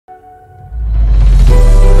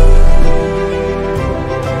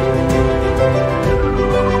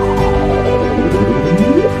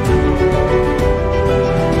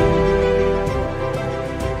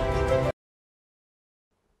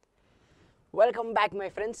Welcome back my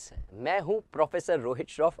friends. मैं हूं professor Rohit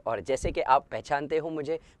Shroff और जैसे कि आप पहचानते हो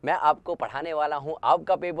मुझे, मैं आपको पढ़ाने वाला हूं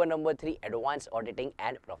आपका paper number 3 advance auditing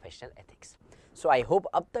and professional ethics. So I hope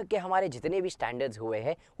अब तक के हमारे जितने भी स्टैंडर्ड्स हुए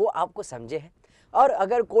हैं वो आपको समझे हैं। और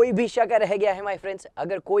अगर कोई भी शक रह गया है माय फ्रेंड्स,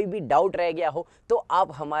 अगर कोई भी डाउट रह गया हो तो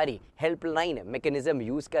आप हमारी हेल्पलाइन मैकेनिज्म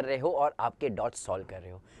यूज़ कर रहे हो और आपके डॉट सॉल्व कर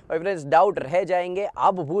रहे हो। माय फ्रेंड्स, डाउट रह जाएंगे,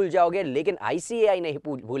 आप भूल जाओगे, लेकिन आईसीएआई नहीं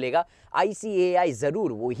भूलेगा। आईसीएआई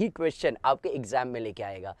ज़रूर वही क्वेश्चन आपके एग्जाम में लेके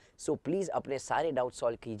आएगा। सो प्लीज़ अपने सारे डाउट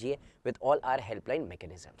सॉल्व कीजिए with all are helpline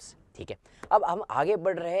mechanisms. ठीक है, अब हम आगे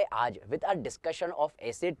बढ़ रहे हैं आज विद आर डिस्कशन ऑफ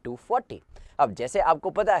एसे 240। अब जैसे आपको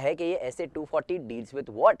पता है कि ये एसे 240 डील्स विद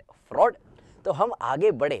व्हाट, फ्रॉड। तो हम आगे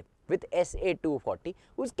बढ़े विथ एसए 240।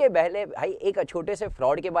 उसके पहले भाई एक छोटे से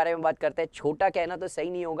फ्रॉड के बारे में बात करते हैं। छोटा कहना तो सही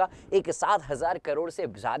नहीं होगा, एक 7,000 करोड़ से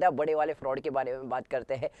ज़्यादा बड़े वाले फ्रॉड के बारे में बात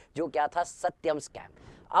करते हैं, जो क्या था, सत्यम स्कैम।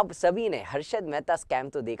 अब सभी ने हर्षद मेहता स्कैम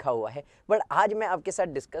तो देखा हुआ है, बट आज मैं आपके साथ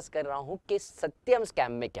डिस्कस कर रहा हूँ कि सत्यम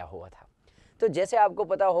स्कैम में क्या हुआ था। तो जैसे आपको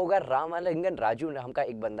पता होगा, रामालिंगन राजू नाम का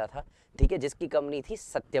एक बंदा था, ठीक है, जिसकी कंपनी थी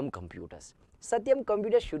सत्यम कंप्यूटर्स। सत्यम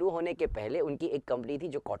कंप्यूटर शुरू होने के पहले उनकी एक कंपनी थी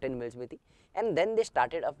जो कॉटन मिल्स में थी, and then they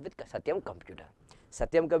started up with Satyam computer.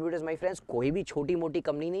 Satyam computers my friends कोई भी छोटी मोटी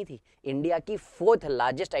कंपनी नहीं थी, इंडिया की 4th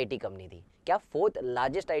लार्जेस्ट आईटी कंपनी थी। क्या, 4th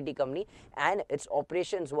largest IT company, and it's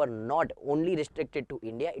operations were not only restricted to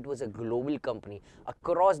India, it was a global company.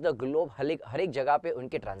 Across the globe हर एक जगह पे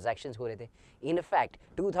उनके ट्रांजैक्शंस हो रहे थे। इनफैक्ट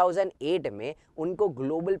 2008 में उनको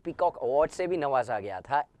ग्लोबल पीकॉक अवार्ड से भी नवाजा गया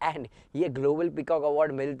था, एंड ये ग्लोबल पीकॉक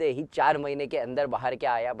अवार्ड मिलते ही 4 महीने के अंदर बाहर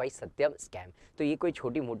क्या आया भाई, सत्यम स्कैम। तो ये कोई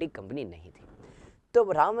छोटी मोटी कंपनी नहीं थी। तो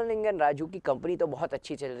रामलिंगन राजू की कंपनी तो बहुत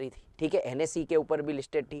अच्छी चल रही थी, ठीक है, एनएसई के ऊपर भी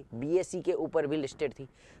लिस्टेड थी, बीएसई के ऊपर भी लिस्टेड थी,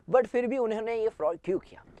 बट फिर भी उन्होंने ये फ्रॉड क्यों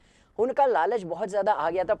किया? उनका लालच बहुत ज़्यादा आ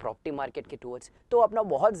गया था प्रॉपर्टी मार्केट के टूवर्ड्स। तो अपना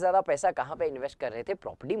बहुत ज़्यादा पैसा कहाँ पे इन्वेस्ट कर रहे थे,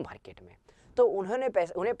 प्रॉपर्टी मार्केट में। तो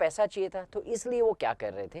उन्हें पैसा चाहिए था, तो इसलिए वो क्या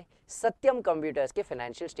कर रहे थे, सत्यम कंप्यूटर्स के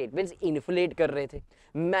फाइनेंशियल स्टेटमेंट्स इन्फ्लेट कर रहे थे,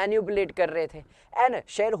 मैन्युपुलेट कर रहे थे, एंड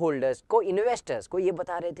शेयर होल्डर्स को, इन्वेस्टर्स को ये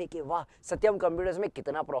बता रहे थे कि वाह, सत्यम कंप्यूटर्स में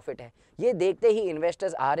कितना प्रॉफिट है। ये देखते ही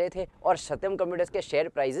इन्वेस्टर्स आ रहे थे और सत्यम कंप्यूटर्स के शेयर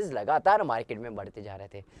प्राइजेस लगातार मार्केट में बढ़ते जा रहे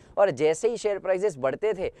थे। और जैसे ही शेयर प्राइजेस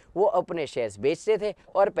बढ़ते थे, वो अपने शेयर्स बेचते थे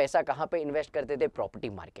और पैसा कहाँ पे इन्वेस्ट करते थे, प्रॉपर्टी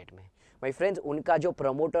मार्केट में। माय फ्रेंड्स, उनका जो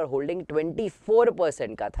प्रमोटर होल्डिंग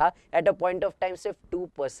 24% का था, at a point of time सिर्फ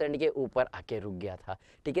 2% के ऊपर आके रुक गया था।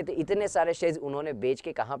 ठीक है, तो इतने सारे शेयर्स उन्होंने बेच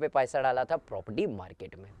के कहाँ पे पैसा डाला था, प्रॉपर्टी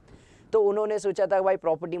मार्केट में। तो उन्होंने सोचा था भाई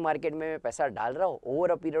प्रॉपर्टी मार्केट में मैं पैसा डाल रहा हूँ,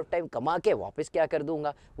 over a period of time कमा के वापस क्या कर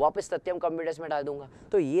दूंगा, वापस सत्यम कंप्यूटर्स में डाल दूंगा।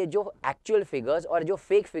 तो ये जो एक्चुअल फिगर्स और जो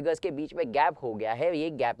फेक फिगर्स के बीच में गैप हो गया है, ये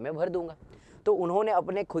गैप में भर दूंगा। तो उन्होंने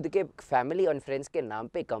अपने खुद के फैमिली और फ्रेंड्स के नाम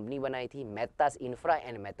पे कंपनी बनाई थी, मेहतास इंफ्रा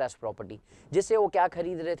एंड मेहतास प्रॉपर्टी, जिससे वो क्या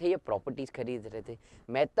खरीद रहे थे, ये प्रॉपर्टीज खरीद रहे थे।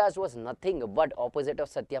 मेहतास was nothing but opposite of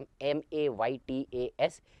Satyam,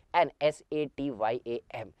 MAYTAS and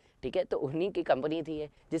SATYAM। ठीक है, तो उन्हीं की कंपनी थी ये,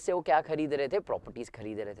 जिससे वो क्या खरीद रहे थे, प्रॉपर्टीज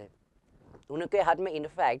खरीद रहे थे। उनके हाथ में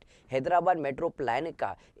इनफैक्ट हैदराबाद मेट्रो प्लान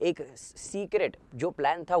का एक सीक्रेट जो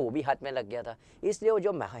प्लान था वो भी हाथ में लग गया था। इसलिए वो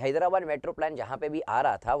जो हैदराबाद मेट्रो प्लान जहाँ पे भी आ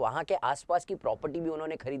रहा था, वहाँ के आसपास की प्रॉपर्टी भी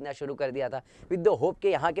उन्होंने खरीदना शुरू कर दिया था, विद द होप कि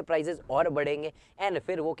यहाँ के प्राइजेस और बढ़ेंगे, एंड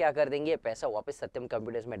फिर वो क्या कर देंगे, पैसा वापस सत्यम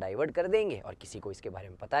कंप्यूटर्स में डाइवर्ट कर देंगे और किसी को इसके बारे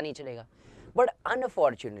में पता नहीं चलेगा। बट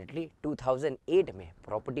अनफॉर्चुनेटली 2008 में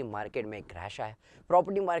प्रॉपर्टी मार्केट में क्रैश आया।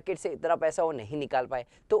 प्रॉपर्टी मार्केट से इतना पैसा वो नहीं निकाल पाए,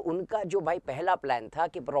 तो उनका जो भाई पहला प्लान था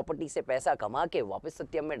कि प्रॉपर्टी से पैसा कमा के वापस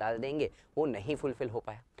सत्यम में डाल देंगे, वो नहीं फुलफिल हो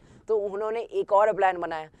पाया। तो उन्होंने एक और प्लान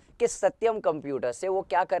बनाया कि सत्यम कंप्यूटर से वो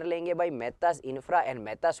क्या कर लेंगे भाई, मेहतास इंफ्रा एंड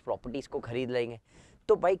मेहतास प्रॉपर्टीज को खरीद लेंगे।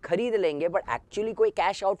 तो भाई खरीद लेंगे, बट एक्चुअली कोई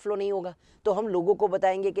कैश आउटफ्लो नहीं होगा। तो हम लोगों को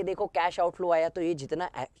बताएंगे कि देखो कैश आउटफ्लो आया, तो ये जितना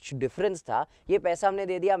डिफरेंस था, ये पैसा हमने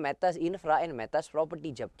दे दिया मेहतास इंफ्रा एंड मेहतास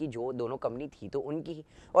प्रॉपर्टी, जबकि जो दोनों कंपनी थी तो उनकी ही,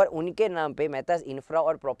 और उनके नाम पे मेहतास इंफ्रा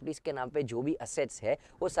और प्रॉपर्टीज के नाम पे जो भी असेट्स है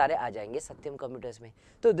वो सारे आ जाएंगे सत्यम कंप्यूटर्स में।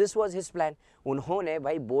 तो दिस वाज हिज प्लान। उन्होंने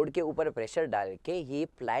भाई बोर्ड के ऊपर प्रेशर डाल के ये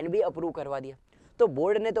प्लान भी अप्रूव करवा दिया। तो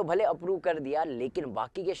बोर्ड ने तो भले अप्रूव कर दिया, लेकिन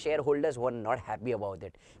बाकी के share holders were not happy about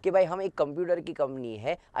it कि भाई हम एक कंप्यूटर की कंपनी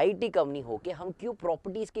है, आईटी कंपनी होके हम क्यों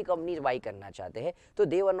प्रॉपर्टीज की कंपनीज बाई करना चाहते हैं। तो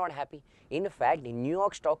दे were not happy. In fact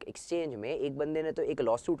New York stock exchange में एक बंदे ने तो एक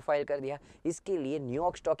लॉ सूट फाइल कर दिया। इसके लिए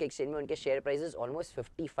न्यूयॉर्क स्टॉक एक्सचेंज में उनके शेयर प्राइसेस ऑलमोस्ट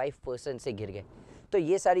 55% से गिर गए। तो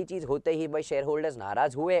ये सारी चीज़ होते ही भाई शेयर होल्डर्स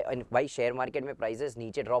नाराज़ हुए और भाई शेयर मार्केट में प्राइसेस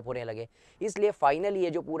नीचे ड्रॉप होने लगे। इसलिए फाइनली ये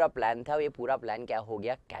जो पूरा प्लान था, ये पूरा प्लान क्या हो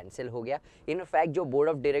गया, कैंसिल हो गया। इनफैक्ट जो बोर्ड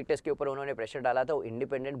ऑफ डायरेक्टर्स के ऊपर उन्होंने प्रेशर डाला था, वो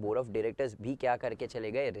इंडिपेंडेंट बोर्ड ऑफ डायरेक्टर्स भी क्या करके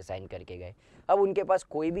चले गए, रिजाइन करके गए। अब उनके पास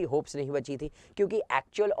कोई भी होप्स नहीं बची थी, क्योंकि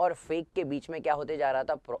एक्चुअल और फेक के बीच में क्या होते जा रहा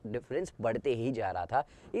था, डिफरेंस बढ़ते ही जा रहा था।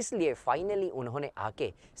 इसलिए फाइनली उन्होंने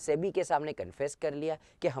आके सेबी के सामने कन्फेस कर लिया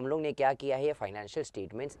कि हम लोग ने क्या किया है, ये फाइनेंशियल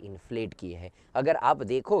स्टेटमेंट्स इन्फ्लेट किए हैं। अगर आप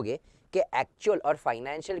देखोगे कि एक्चुअल और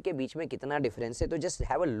फाइनेंशियल के बीच में कितना डिफरेंस है, तो just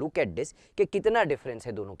have a look at this कि कितना डिफरेंस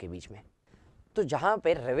है दोनों के बीच में। तो जहाँ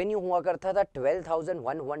पे रेवेन्यू हुआ करता था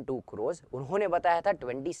 12,112 करोड़, उन्होंने बताया था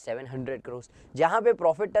 2,700 करोड़। जहाँ पे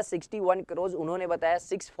प्रॉफिट था 61 करोड़, उन्होंने बताया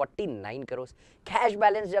 649 करोड़। कैश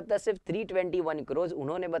बैलेंस जब था सिर्फ 321 करोड़,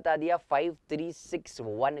 उन्होंने बता दिया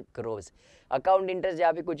 5361 करोड़। अकाउंट इंटरेस्ट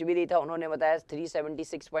जहाँ पे कुछ भी नहीं था, उन्होंने बताया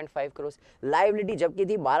 376.5 करोड़। लाइबिलिटी जबकि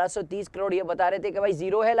थी 1230 करोड़, ये बता रहे थे कि भाई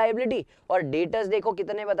जीरो है लाइबिलिटी। और डेटर्स देखो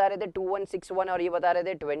कितने बता रहे थे, 2161, और ये बता रहे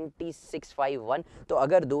थे 2651। तो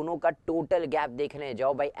अगर दोनों का टोटल गैप देखने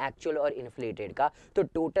जाओ भाई, एक्चुअल और इन्फ्लेटेड का, तो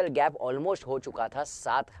टोटल गैप ऑलमोस्ट हो चुका था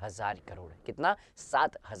 7,000 करोड़। कितना?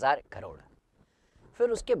 7,000 करोड़। फिर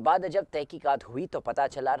उसके बाद जब तहकीकात हुई तो पता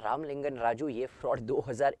चला रामलिंगन राजू ये फ्रॉड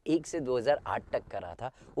 2001 से 2008 तक करा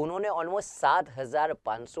था। उन्होंने ऑलमोस्ट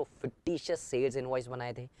 7,500 फिक्टिशियस सेल्स इनवॉइस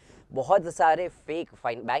बनाए थे, बहुत सारे फेक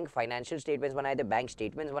बैंक फाइनेंशियल स्टेटमेंट्स बनाए थे, बैंक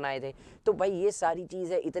स्टेटमेंट्स बनाए थे। तो भाई ये सारी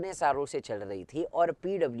चीज़ें इतने सालों से चल रही थी, और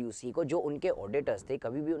पीडब्ल्यूसी को, जो उनके ऑडिटर्स थे,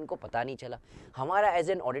 कभी भी उनको पता नहीं चला। हमारा एज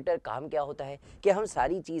एन ऑडिटर काम क्या होता है कि हम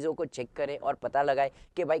सारी चीज़ों को चेक करें और पता लगाए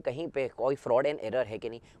कि भाई कहीं पे कोई फ्रॉड एंड एरर है कि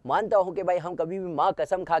नहीं। मानता हूँ कि भाई हम कभी भी माँ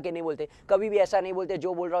कसम खा के नहीं बोलते, कभी भी ऐसा नहीं बोलते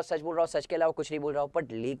जो बोल रहा हूँ सच बोल रहा हूँ, सच के अलावा कुछ नहीं बोल रहा हूँ।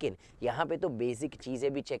 बट लेकिन यहाँ पे तो बेसिक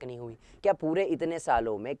चीज़ें भी चेक नहीं हुई। क्या पूरे इतने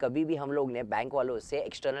सालों में कभी भी हम लोग ने बैंक वालों से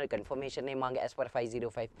एक्सटर्नल कंफर्मेशन नहीं मांगा एज पर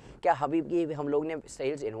 505? क्या अभी भी हम लोग ने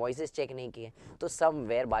सेल्स इनवॉइसेस चेक नहीं किए? तो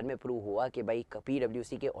समवेयर बाद में प्रूव हुआ कि भाई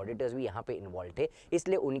पीडब्ल्यूसी के ऑडिटर्स भी यहाँ पे इन्वॉल्व थे,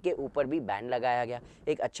 इसलिए उनके ऊपर भी बैन लगाया गया।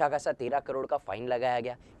 एक अच्छा खासा 13 करोड़ का फाइन लगाया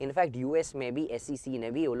गया। इनफैक्ट यूएस में भी एसईसी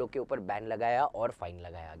ने भी वो लोग के ऊपर बैन लगाया और फाइन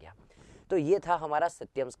लगाया गया। तो ये था हमारा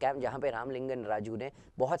सत्यम स्कैम, जहाँ पे रामलिंगन राजू ने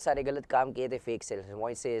बहुत सारे गलत काम किए थे, fake sales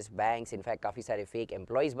invoices, banks, in fact काफ़ी सारे फेक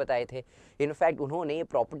एम्प्लॉयज़ बताए थे। इनफैक्ट उन्होंने ये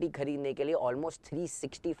प्रॉपर्टी खरीदने के लिए ऑलमोस्ट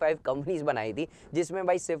 365 कंपनीज बनाई थी, जिसमें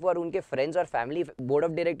भाई सिर्फ और उनके फ्रेंड्स और फैमिली बोर्ड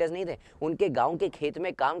ऑफ डायरेक्टर्स नहीं थे, उनके गाँव के खेत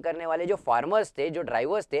में काम करने वाले जो फार्मर्स थे, जो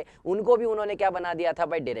ड्राइवर्स थे, उनको भी उन्होंने क्या बना दिया था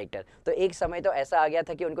भाई, डायरेक्टर। तो एक समय तो ऐसा आ गया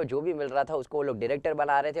था कि उनको जो भी मिल रहा था उसको वो लोग डायरेक्टर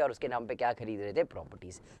बना रहे थे और उसके नाम पे क्या खरीद रहे थे,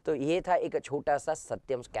 प्रॉपर्टीज। तो ये था एक छोटा सा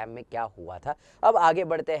सत्यम स्कैम में क्या हुआ था। अब आगे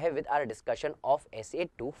बढ़ते हैं with our discussion of SA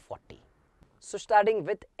 240। So starting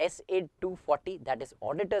with SA 240, that is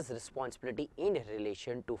auditor's responsibility in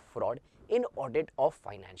relation to fraud in audit of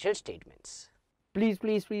financial statements.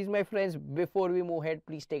 Please my friends, before we move ahead,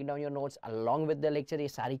 please take down your notes along with the lecture. ये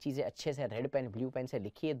सारी चीजें अच्छे से red pen blue pen से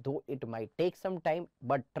लिखिए, though it might take some time,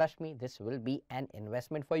 but trust me, this will be an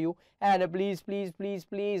investment for you. And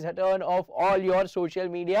please turn off all your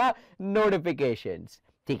social media notifications.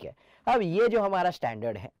 ठीक है, अब ये जो हमारा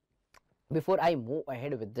स्टैंडर्ड है, before I move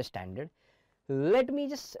ahead with the standard, let me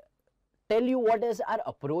just tell you what is our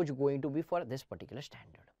approach going to be for this particular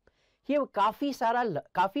standard. ये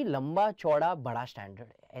काफी लंबा चौड़ा बड़ा स्टैंडर्ड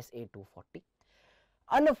है SA 240।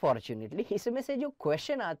 अनफॉर्चुनेटली इसमें से जो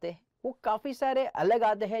क्वेश्चन आते हैं वो काफी सारे अलग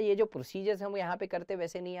आते हैं। ये जो प्रोसीजर्स हम यहाँ पे करते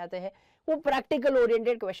वैसे नहीं आते हैं, वो प्रैक्टिकल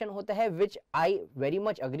ओरिएंटेड क्वेश्चन होता है, विच I very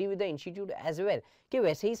much agree with the institute as well कि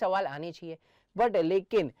वैसे ही सवाल आने चाहिए। बट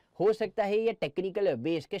लेकिन हो सकता है ये टेक्निकल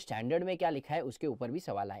बेस के स्टैंडर्ड में क्या लिखा है उसके ऊपर भी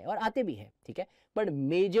सवाल आए, और आते भी है, ठीक है, बट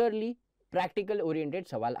मेजरली प्रैक्टिकल ओरिएंटेड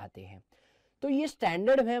सवाल आते हैं। तो ये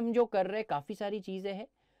स्टैंडर्ड में हम जो कर रहे हैं काफी सारी चीजें हैं,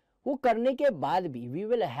 वो करने के बाद भी we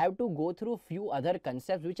will have to go through few other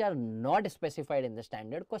concept which are not specified in the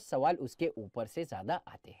standard, को सवाल उसके ऊपर से ज्यादा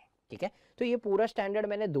आते हैं, ठीक है। तो ये पूरा स्टैंडर्ड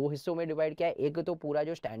मैंने दो हिस्सों में डिवाइड किया है। एक तो पूरा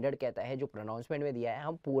जो स्टैंडर्ड कहता है, जो प्रोनाउंसमेंट में दिया है,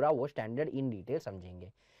 हम पूरा वो स्टैंडर्ड इन डिटेल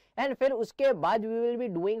समझेंगे, एंड फिर उसके बाद we will be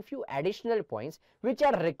doing few additional points which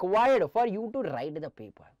are required for you to right the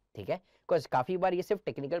paper, ठीक है, बिकॉज काफी बार ये सिर्फ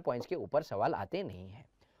टेक्निकल पॉइंट्स के ऊपर सवाल आते नहीं है।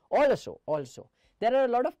 Also there are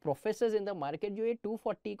lot of professors in the market जो ये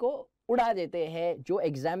 240 को उड़ा देते हैं, जो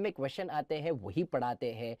एग्जाम में क्वेश्चन आते हैं वही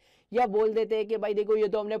पढ़ाते हैं, या बोल देते हैं कि भाई देखो ये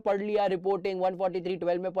तो हमने पढ़ लिया, रिपोर्टिंग 143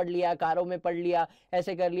 12 में पढ़ लिया, कारों में पढ़ लिया,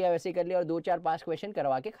 ऐसे कर लिया वैसे कर लिया, और 2-4-5 क्वेश्चन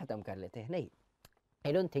करवा के खत्म कर लेते हैं। नहीं,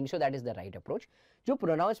 I don't think so that is the right approach. जो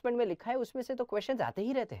प्रोनाउंसमेंट में लिखा है उसमें से तो क्वेश्चन आते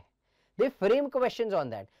ही रहते हैं, दे फ्रेम क्वेश्चंस ऑन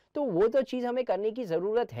दैट, तो वो तो चीज हमें करने की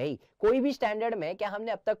जरूरत है ही। कोई भी स्टैंडर्ड में क्या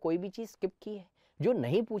हमने अब तक कोई भी चीज स्किप की है जो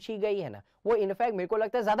नहीं पूछी गई है ना, वो इनफैक्ट मेरे को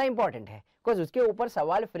लगता है ज्यादा इंपॉर्टेंट है, बिकॉज उसके ऊपर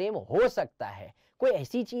सवाल फ्रेम हो सकता है। कोई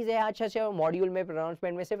ऐसी चीज है अच्छा अच्छा मॉड्यूल में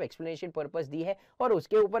प्रोनाउंसमेंट में सिर्फ एक्सप्लेनेशन पर्पस दी है और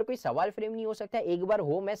उसके ऊपर कोई सवाल फ्रेम नहीं हो सकता, एक बार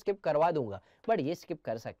हो मैं स्किप करवा दूंगा, बट ये स्किप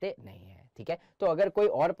कर सकते नहीं है, ठीक है। तो अगर कोई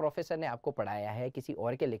और प्रोफेसर ने आपको पढ़ाया है, किसी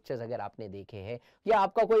और के लेक्चर्स अगर आपने देखे हैं, या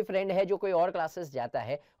आपका कोई फ्रेंड है जो कोई और क्लासेस जाता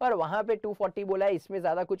है और वहां पे 240 बोला है इसमें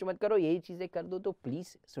ज्यादा कुछ मत करो, यही चीजें कर दो, तो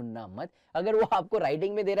प्लीज सुनना मत। अगर वो आपको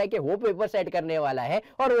राइटिंग में दे रहा है कि वो पेपर सेट करने वाला है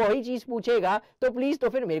और वही चीज पूछेगा तो प्लीज तो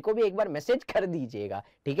फिर मेरे को भी एक बार मैसेज कर दीजिएगा,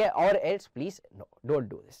 ठीक है, और else please no don't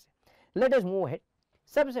do this. Let us move ahead.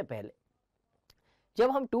 सबसे पहले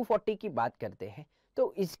जब हम 240 की बात करते हैं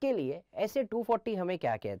तो इसके लिए ऐसे 240 हमें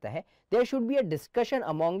क्या कहता है, there should be a discussion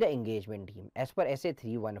among the engagement team as per ऐसे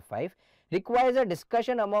 315 requires a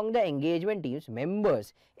discussion among the engagement teams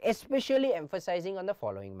members especially emphasizing on the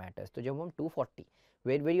following matters। तो जब हम 240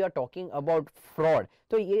 where you are talking about fraud,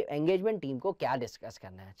 तो ये engagement team को क्या discuss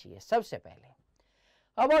करना चाहिए, सबसे पहले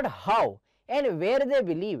about how and where they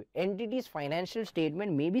believe entities financial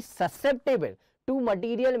statement may be susceptible to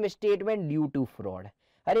material misstatement due to fraud।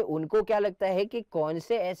 अरे उनको क्या लगता है कि कौन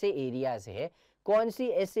से ऐसे एरियाज है, कौन सी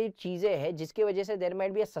ऐसी चीजें हैं जिसकी वजह से there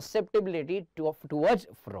might be a susceptibility towards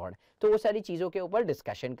fraud, तो वो सारी चीजों के ऊपर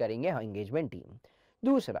डिस्कशन करेंगे एंगेजमेंट टीम।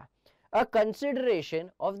 दूसरा, a consideration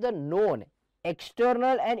of the known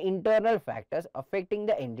external and internal factors affecting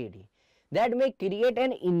the entity that may create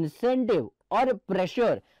an incentive और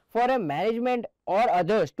प्रेशर फॉर अ मैनेजमेंट और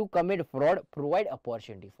others to commit fraud provide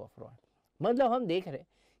opportunity for fraud. मतलब हम देख रहे हैं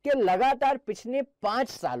कि लगातार पिछले 5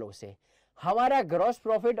 सालों से हमारा ग्रॉस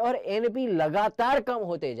प्रॉफिट और एनपी लगातार कम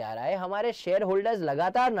होते जा रहा है, हमारे शेयर होल्डर्स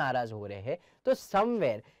लगातार नाराज हो रहे हैं, तो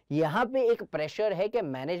समवेयर यहां पे एक प्रेशर है कि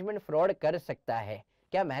मैनेजमेंट फ्रॉड कर सकता है।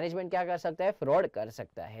 क्या मैनेजमेंट क्या कर सकता है, फ्रॉड कर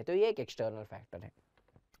सकता है, तो ये एक एक्सटर्नल फैक्टर है।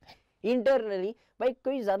 इंटरनली भाई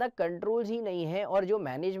कोई ज्यादा कंट्रोल्स ही नहीं है और जो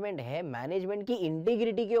मैनेजमेंट है, मैनेजमेंट की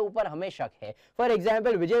इंटीग्रिटी के ऊपर हमें शक है। For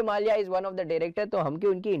example Vijay Mallya is one of the director, तो हमके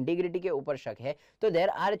उनकी इंटीग्रिटी के ऊपर शक है, तो देयर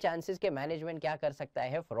आर चांसेस के मैनेजमेंट क्या कर सकता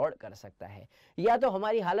है, फ्रॉड कर सकता है। या तो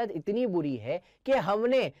हमारी हालत इतनी बुरी है कि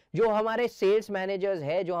हमने जो हमारे सेल्स मैनेजर्स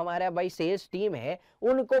है, जो हमारा भाई सेल्स टीम है,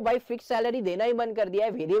 उनको भाई फिक्स सैलरी देना ही बंद कर दिया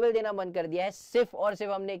है, वेरिएबल देना बंद कर दिया है, सिर्फ और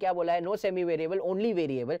सिर्फ हमने क्या बोला है, no semi variable only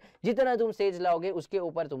variable, जितना तुम सेल्स लाओगे उसके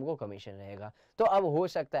ऊपर तुमको कमीशन रहेगा। तो अब हो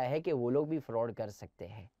सकता है कि वो लोग भी फ्रॉड कर सकते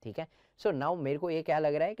हैं, ठीक है। सो नाउ मेरे को ये क्या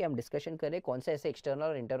लग रहा है कि हम डिस्कशन करें कौन से ऐसे एक्सटर्नल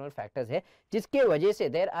और इंटरनल फैक्टर्स है जिसके वजह से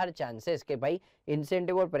देयर आर चांसेस कि भाई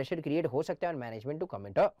इंसेंटिव और प्रेशर क्रिएट हो सकता है on management to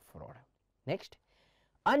commit a fraud. Next,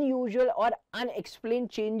 unusual और unexplained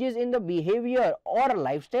changes in the behaviour और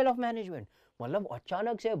लाइफस्टाइल ऑफ मैनेजमेंट। मतलब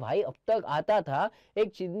अचानक से भाई अब तक आता था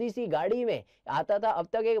एक चिंदी सी गाड़ी में, आता था अब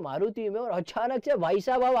तक एक मारुति में, और अचानक से भाई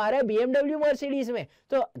साहब अब आ रहा है बीएमडब्ल्यू मर्सिडीज में।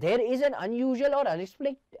 तो देयर इज एन अनयूजुअल और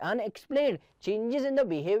unexplained changes in the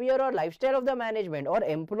behavior or lifestyle of the management or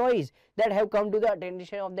employees that have come to the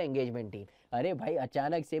attention of the engagement team। अरे भाई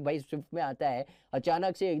अचानक से भाई स्विफ्ट में आता है,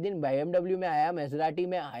 अचानक से एक दिन BMW में आया, मैसेराटी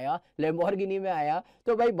में आया, लैम्बोर्गिनी में आया,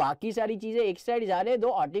 तो भाई बाकी सारी चीजें एक साइड जा रहे, दो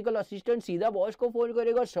आर्टिकल असिस्टेंट सीधा बॉस को फोन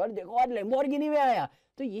करेगा, सर देखो आज लैम्बोर्गिनी में आया।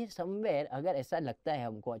 तो ये समवेयर अगर ऐसा लगता है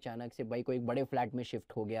हमको अचानक से भाई कोई बड़े फ्लैट में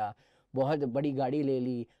शिफ्ट हो गया, बहुत बड़ी गाड़ी ले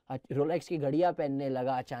ली, रोलेक्स की घड़ियां पहनने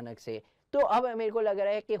लगा अचानक से, तो अब मेरे को लग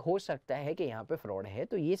रहा है कि हो सकता है कि यहाँ पे फ्रॉड है।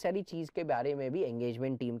 तो ये सारी चीज के बारे में भी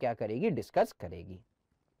एंगेजमेंट टीम क्या करेगी, डिस्कस करेगी।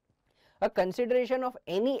 A consideration of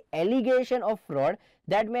any allegation of fraud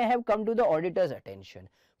that may have come to the auditors attention.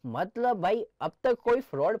 मतलब भाई अब तक कोई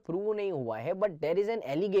फ्रॉड प्रूव नहीं हुआ है, but there is an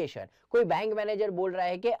allegation, कोई बैंक मैनेजर बोल रहा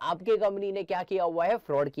है कि आपके कंपनी ने क्या किया हुआ है,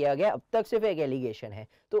 फ्रॉड किया गया, अब तक सिर्फ एक एलिगेशन है,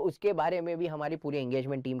 तो उसके बारे में भी हमारी पूरी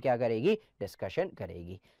एंगेजमेंट टीम क्या करेगी, डिस्कशन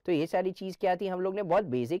करेगी। तो ये सारी चीज क्या थी, हम लोग ने बहुत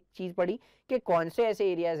बेसिक चीज पढ़ी कि कौन से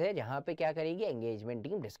ऐसे एरियाज है जहां पे क्या करेगी, एंगेजमेंट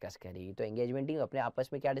टीम डिस्कस करेगी। तो एंगेजमेंट टीम अपने आपस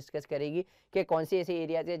में क्या डिस्कस करेगी कि कौन से ऐसे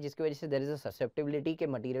एरियाज है जिसकी वजह से देयर इज अ ससेप्टिबिलिटी के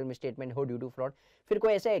मटेरियल मिसस्टेटमेंट हो ड्यू टू फ्रॉड। फिर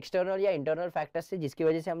कोई ऐसे एक्सटर्नल या इंटरनल फैक्टर्स से जिसकी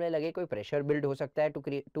वजह से हमें लगे कोई प्रेशर बिल्ड हो सकता है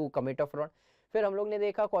टू कमिट अ फ्रॉड। फिर हम लोग ने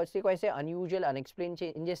देखा कौन से अनयूजुअल अनएक्सप्लेन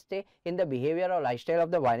चेंजेस थे इन द बिहेवियर और लाइफस्टाइल ऑफ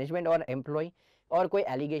द मैनेजमेंट और एम्प्लॉय, और कोई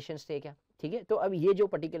एलिगेशंस थे क्या, ठीक है। तो अब ये जो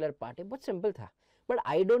पर्टिकुलर पार्ट है बहुत सिंपल था, but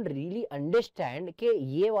I don't really understand कि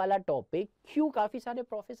ये वाला टॉपिक क्यों काफी सारे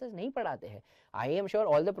प्रोफेसर्स नहीं पढ़ाते हैं। I am sure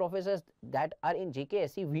all the professors that are in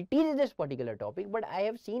जेकेएससी we teach this particular topic, but I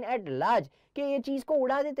have seen at large कि ये चीज को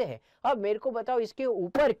उड़ा देते हैं। अब मेरे को बताओ इसके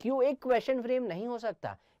ऊपर क्यों एक क्वेश्चन फ्रेम नहीं हो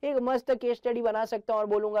सकता, एक मस्त केस स्टडी बना सकता हूं और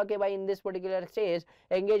बोलूंगा कि भाई in this particular stage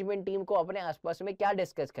engagement team को अपने आसपास में क्या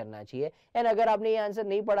डिस्कस करना चाहिए। एंड अगर आपने ये आंसर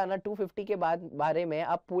नहीं पढ़ा ना 250 के बाद बारे में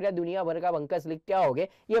आप पूरा दुनिया भर का बंकस लिख के आओगे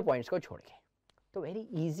ये पॉइंट्स को छोड़ के। तो वेरी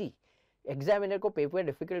इजी, एग्जामिनर को पेपर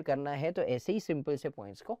डिफिकल्ट करना है तो ऐसे ही सिंपल से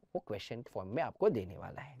पॉइंट्स को वो क्वेश्चन फॉर्म में आपको देने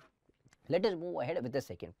वाला है। Let us move ahead with the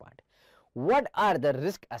second part. What are the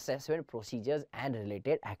risk assessment procedures and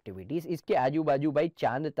related activities. इसके आजू बाजू भाई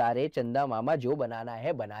चांद तारे चंदा मामा जो बनाना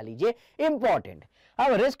है बना लीजिए, इंपॉर्टेंट।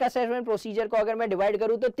 अब रिस्क असेसमेंट प्रोसीजर को अगर मैं डिवाइड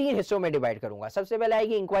करूं तो 3 हिस्सों में डिवाइड करूंगा। सबसे पहले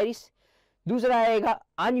आएगी इंक्वायरीज, दूसरा आएगा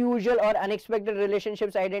अनयूजुअल और अनएक्सपेक्टेड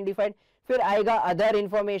रिलेशनशिप्स आइडेंटिफाइड, फिर आएगा other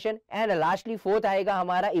information and lastly fourth आएगा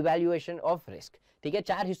हमारा इवैल्यूएशन ऑफ रिस्क। ठीक है,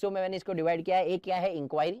 4 हिस्सों में मैंने इसको डिवाइड किया है। एक क्या है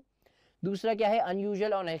इंक्वायरी, दूसरा क्या है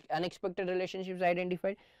अनयूजुअल और unexpected relationships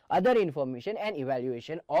identified, other information and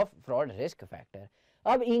evaluation of fraud risk factor.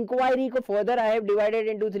 अब इंक्वायरी को further I have divided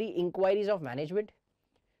into 3 inquiries of management,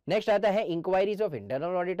 next आता है inquiries of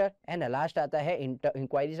internal auditor and last आता है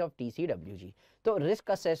इंक्वायरीज ऑफ टीसीडब्ल्यूजी। तो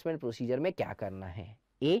risk assessment procedure में क्या करना है,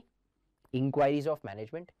 ए inquiries of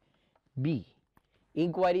management, B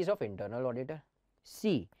inquiries of internal auditor,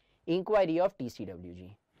 C inquiry of TCWG,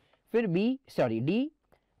 फिर डी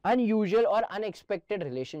अनयूजुअल और अनएक्सपेक्टेड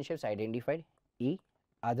रिलेशनशिप्स आइडेंटिफाइड, ई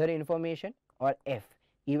अदर इंफॉर्मेशन और F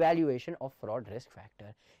evaluation of fraud risk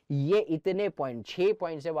factor. ये इतने पॉइंट 6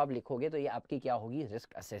 पॉइंट जब आप लिखोगे तो ये आपकी क्या होगी,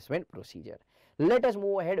 risk assessment procedure. Let us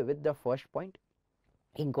move ahead with the first point,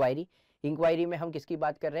 inquiry. Inquiry में हम किसकी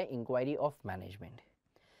बात कर रहे हैं, इंक्वायरी ऑफ मैनेजमेंट।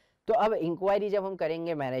 तो अब इंक्वायरी जब हम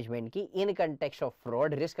करेंगे मैनेजमेंट की in context of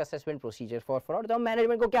fraud risk assessment procedure for fraud, तो हम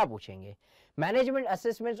मैनेजमेंट को क्या पूछेंगे, management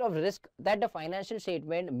assessments of risk that the financial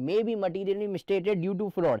statement may be materially मिसस्टेटेड due to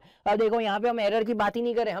fraud. अब देखो यहाँ पे हम एरर की बात ही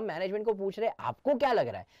नहीं कर रहे, हम मैनेजमेंट को पूछ रहे हैं आपको क्या लग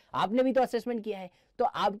रहा है, आपने भी तो असेसमेंट किया है, तो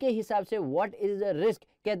आपके हिसाब से व्हाट इज द रिस्क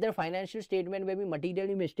कि द फाइनेंशियल स्टेटमेंट में भी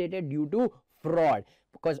materially मिसस्टेटेड due to fraud.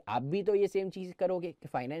 Because आप भी तो ये सेम चीज करोगे कि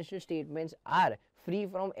financial statements are free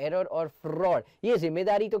from error और फ्रॉड। ये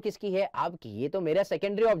जिम्मेदारी तो किसकी है, आपकी, ये तो मेरा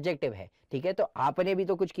सेकेंडरी ऑब्जेक्टिव है। ठीक है, तो आपने भी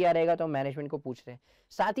तो कुछ किया रहेगा, तो हम मैनेजमेंट को पूछ रहे हैं।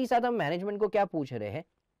 साथ ही साथ हम मैनेजमेंट को क्या पूछ रहे हैं,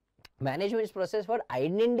 management is process for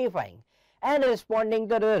identifying and responding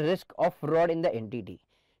the risk of fraud in the entity.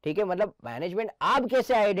 ठीक है, मतलब मैनेजमेंट आप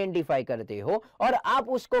कैसे आइडेंटिफाई करते हो और आप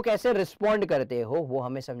उसको कैसे रिस्पॉन्ड करते हो वो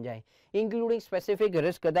हमें समझाएं, including specific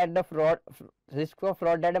risk that the fraud risk of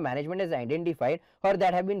fraud that the management is identified और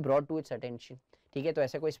that have been brought to it's attention. ठीक है, तो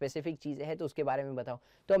ऐसा कोई स्पेसिफिक चीज है तो उसके बारे में बताओ।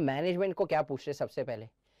 तो मैनेजमेंट को क्या पूछ रहे सबसे पहले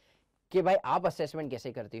कि भाई आप असेसमेंट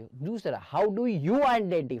कैसे करते हो, दूसरा how do you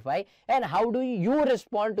identify and how do you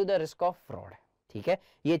respond to the risk of fraud. ठीक है,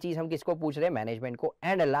 ये चीज हम किसको पूछ रहे हैं, मैनेजमेंट को।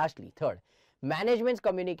 And lastly third, management's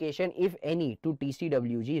communication if any to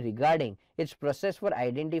TCWG regarding its process for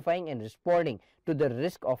identifying and responding to the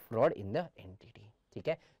risk of fraud in the entity। ठीक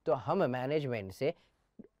है, तो हम मैनेजमेंट से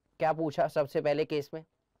क्या पूछा सबसे पहले केस में,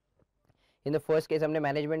 इन द फर्स्ट केस हमने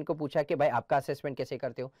मैनेजमेंट को पूछा कि भाई आपका असेसमेंट कैसे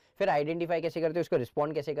करते हो, फिर आइडेंटिफाई कैसे करते हो, उसको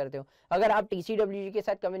रिस्पॉन्ड कैसे करते हो। अगर आप टीसीडब्ल्यूजी के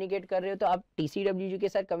साथ कम्युनिकेट कर रहे हो तो आप टीसीडब्ल्यूजी के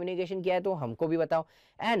साथ कम्युनिकेशन किया है तो हमको भी बताओ।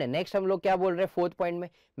 एंड नेक्स्ट हम लोग क्या बोल रहे हैं फोर्थ पॉइंट में,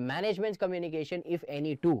 management communication if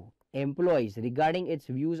any two employees regarding it's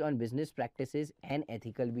views on business practices and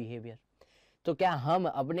ethical behaviour. तो क्या हम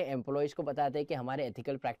अपने एम्प्लॉयज को बताते हैं कि हमारे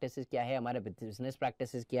एथिकल प्रैक्टिसेस क्या है, हमारे बिजनेस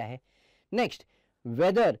प्रैक्टिसेस क्या है। Next,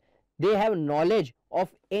 weather they have knowledge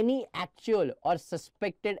of any actual or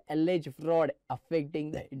suspected alleged fraud affecting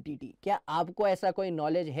the entity। क्या आपको ऐसा कोई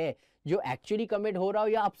नॉलेज है जो एक्चुअली कमिट हो रहा हो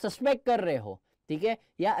या आप सस्पेक्ट कर रहे हो, ठीक है,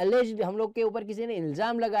 या अलेज्ड हम लोग के ऊपर किसी ने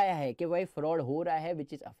इल्जाम लगाया है कि भाई फ्रॉड हो रहा है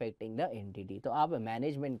which is affecting the entity. तो आप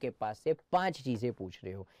मैनेजमेंट के पास से 5 चीजें पूछ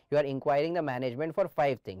रहे हो, you are enquiring the management for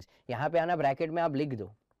 5 things. यहाँ पे आना ब्रैकेट में आप लिख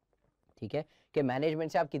दो, ठीक है, कि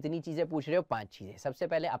मैनेजमेंट से आप कितनी चीजें पूछ रहे हो, 5 चीजें। सबसे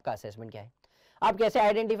पहले आपका असेसमेंट क्या है, आप कैसे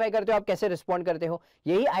आइडेंटिफाई करते हो, आप कैसे रिस्पॉन्ड करते हो,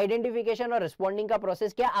 यही आइडेंटिफिकेशन और रिस्पॉन्डिंग का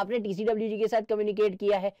प्रोसेस क्या आपने टीसीडब्ल्यूजी के साथ कम्युनिकेट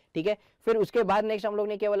किया है। ठीक है, फिर उसके बाद नेक्स्ट हम लोग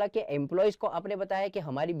ने क्या बोला कि एम्प्लॉयज को आपने बताया कि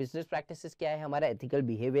हमारी बिजनेस प्रैक्टिसेस क्या है, हमारा एथिकल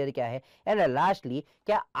बिहेवियर क्या है। एंड लास्टली,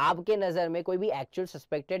 क्या आपके नजर में कोई भी एक्चुअल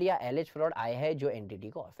सस्पेक्टेड या एलिज फ्रॉड आया है जो एंटिटी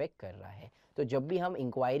को अफेक्ट कर रहा है। तो जब भी हम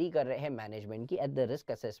इंक्वायरी कर रहे हैं मैनेजमेंट की at the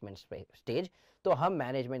risk assessment stage, तो हम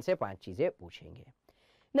मैनेजमेंट से 5 चीजें पूछेंगे।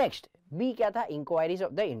 नेक्स्ट बी क्या था, inquiries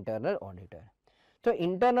of the internal auditor. तो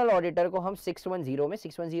इंटरनल ऑडिटर को हम 610 में,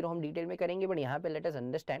 610 हम डिटेल में करेंगे, बट यहाँ पे लेट अस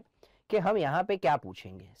अंडरस्टैंड कि हम यहाँ पे क्या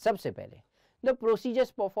पूछेंगे। सबसे पहले the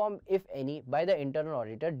procedures perform if any by the internal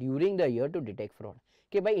auditor during the year to detect fraud.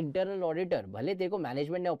 कि भाई इंटरनल ऑडिटर भले तेरे को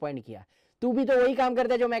मैनेजमेंट ने अपॉइंट किया, तू भी तो वही काम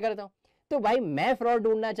करता है जो मैं करता हूँ, तो भाई मैं फ्रॉड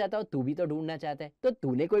ढूंढना चाहता हूँ, तू भी तो ढूंढना चाहता है, तो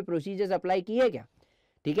तूने कोई प्रोसीजर्स अप्लाई किए क्या।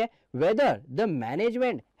 ठीक है, whether the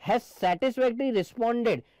management has satisfactory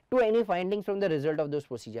responded to any findings from the result of those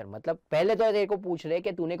procedure. मतलब पहले तो तेरे को पूछ रहे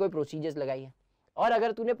कि तूने कोई प्रोसीजर्स लगाई है, और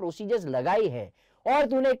अगर तूने प्रोसीजर्स लगाई है और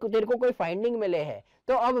तेरे को कोई फाइंडिंग मिले है,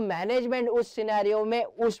 तो अब मैनेजमेंट उस सिनेरियो में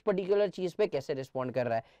उस पर्टिकुलर चीज पे कैसे रिस्पॉन्ड कर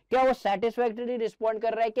रहा है, क्या वो सेटिस्फैक्टरी रिस्पॉन्ड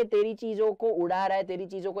कर रहा है कि तेरी चीजों को उड़ा रहा है, तेरी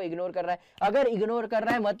चीजों को इग्नोर कर रहा है। अगर इग्नोर कर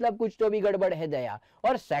रहा है मतलब कुछ तो भी गड़बड़ है दया,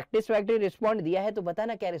 और सेटिस्फैक्टरी रिस्पॉन्ड दिया है तो बता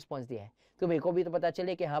ना क्या रिस्पॉन्स दिया है, तो मेरे को भी तो पता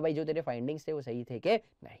चले कि हाँ भाई जो तेरे फाइंडिंग्स थे वो सही थे कि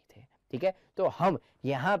नहीं थे। ठीक है, तो हम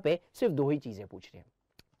यहाँ पे सिर्फ दो ही चीजें पूछ रहे हैं।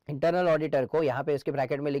 इंटरनल ऑडिटर को यहाँ पे इसके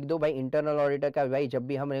ब्रैकेट में लिख दो भाई, इंटरनल ऑडिटर का भाई जब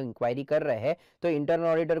भी हम इंक्वायरी कर रहे हैं तो इंटरनल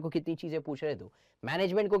ऑडिटर को कितनी चीजें पूछ रहे, दो।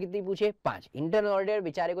 मैनेजमेंट को कितनी पूछे, 5। इंटरनल ऑडिटर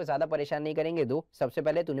बेचारे को ज्यादा परेशान नहीं करेंगे, दो। सबसे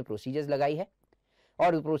पहले तूने प्रोसीजर्स लगाई है,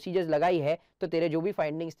 और प्रोसीजर्स लगाई है तो तेरे जो भी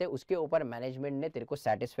फाइंडिंग्स थे उसके ऊपर मैनेजमेंट ने तेरे को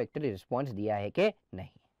सेटिस्फैक्टरी रिस्पॉन्स दिया है कि नहीं।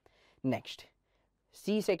 नेक्स्ट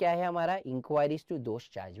सी से क्या है हमारा, इंक्वायरीज टू दोष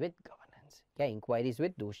चार्ज विद गवर्नेंस। क्या, इंक्वायरीज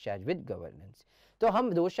विद दोष चार्ज विद गवर्नेंस। तो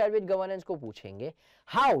हम दोष चार्ज विद गवर्नेंस को पूछेंगे,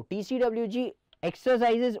 how TCWG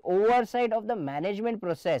exercises oversight of the management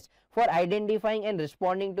process for identifying and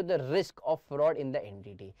responding to the risk of fraud in the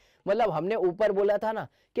entity। मतलब हमने ऊपर बोला था ना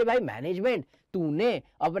कि भाई मैनेजमेंट तूने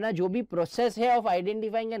अपना जो भी प्रोसेस है of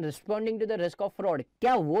identifying and responding to the risk of fraud,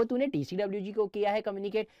 क्या वो तूने टीसीडब्ल्यूजी को किया है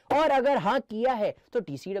कम्युनिकेट, और अगर हाँ किया है तो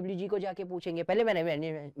टीसीडब्ल्यूजी को जाके पूछेंगे। पहले मैंने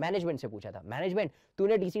मैनेजमेंट से पूछा था, मैनेजमेंट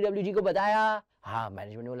तूने टीसीडब्ल्यूजी को बताया, हाँ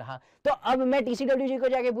मैनेजमेंट ने बोला हाँ, तो अब मैं टीसीडब्ल्यूजी को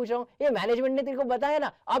जाके पूछ रहा हूँ ये मैनेजमेंट ने तेरे को बताया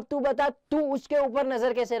ना, अब तू बता तू उसके ऊपर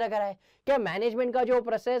नजर कैसे रख रहा है, क्या मैनेजमेंट का जो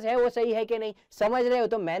प्रोसेस है वो सही है कि नहीं, समझ रहे हो।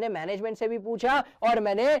 तो मैंने मैनेजमेंट से भी पूछा और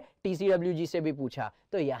मैंने टीसीडब्ल्यूजी से भी पूछा,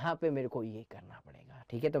 तो यहां पे मेरे को ये करना पड़ेगा।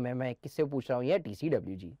 ठीक है, तो मैं किससे पूछ रहा हूं, ये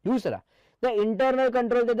टीसीडब्ल्यूजी। दूसरा, the internal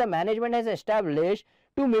control that the management has established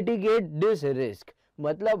to mitigate this risk.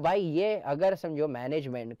 मतलब भाई ये अगर समझो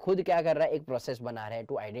मैनेजमेंट खुद क्या कर रहा है, एक प्रोसेस बना रहा है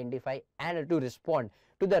to identify and to respond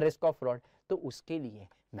to the risk of fraud, तो उसके लिए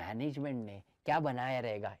मैनेजमेंट ने क्या बनाया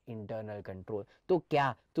रहेगा, इंटरनल कंट्रोल। तो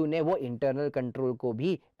क्या तूने वो इंटरनल कंट्रोल को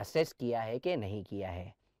भी असेस किया है कि नहीं किया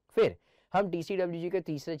है। फिर हम टीसीडब्ल्यूजी के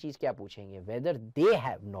तीसरे चीज क्या पूछेंगे, whether they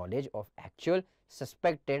have knowledge of actual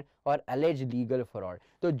suspected और अलेज लीगल फ्रॉड।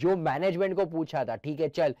 तो जो मैनेजमेंट को पूछा था, ठीक है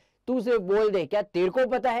चल तू सिर्फ बोल दे, क्या तेरे को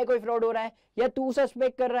पता है कोई फ्रॉड हो रहा है, या तू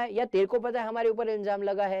सस्पेक्ट कर रहा है, या तेरे को पता है हमारे ऊपर इल्जाम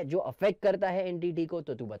लगा है जो अफेक्ट करता है एंटिटी को,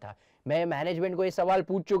 तो तू बता। मैं मैनेजमेंट को ये सवाल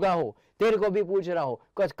पूछ चुका हूं, तेरे को भी पूछ रहा हूं,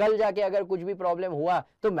 कल जाके अगर कुछ भी प्रॉब्लम हुआ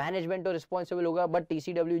तो मैनेजमेंट तो रिस्पॉन्सिबल होगा, बट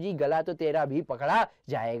टीसीडब्ल्यूजी गला तो तेरा भी पकड़ा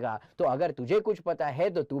जाएगा। तो अगर तुझे कुछ पता है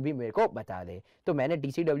तो तू भी मेरे को बता दे। तो मैंने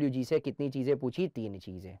टीसीडब्ल्यूजी से कितनी चीजें पूछी, 3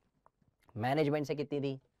 चीजें। मैनेजमेंट से कितनी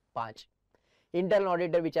थी, 5। इंटरनल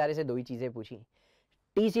ऑडिटर बेचारे से 2 ही चीजें पूछी।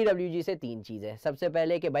 टीसीडब्ल्यूजी से 3 चीजें। सबसे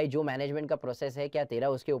पहले कि भाई जो मैनेजमेंट का प्रोसेस है क्या तेरा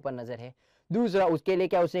उसके ऊपर नजर है। दूसरा, उसके लिए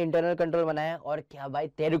क्या उसने इंटरनल कंट्रोल बनाया, और क्या भाई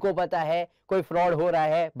तेरे को पता है कोई फ्रॉड हो रहा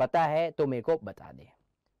है, बता है तो मेरे को बता दे।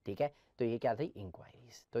 ठीक है, तो ये क्या थी,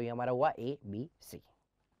 इंक्वायरीज। तो ये हमारा हुआ A B C.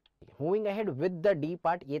 Moving ahead with the D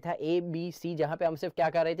part, ये था ए बी सी जहां पे हम सिर्फ क्या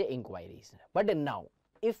कर रहे थे, inquiries. But now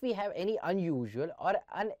if we have any unusual or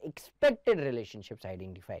unexpected relationships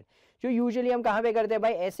identified, जो यूजुअली हम कहां पे करते हैं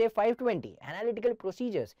भाई, ऐसे 520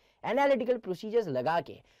 एनालिटिकल प्रोसीजर्स लगा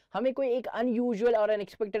के हमें कोई एक अनयूजुअल और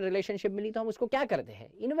अनएक्सपेक्टेड रिलेशनशिप मिली तो हम उसको क्या करते हैं,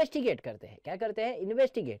 इन्वेस्टिगेट करते हैं। क्या करते हैं,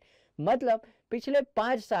 इन्वेस्टिगेट। मतलब पिछले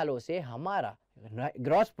 5 सालों से हमारा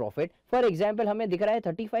ग्रॉस प्रॉफिट फॉर एग्जांपल हमें दिख रहा है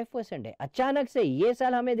 35% है, अचानक से ये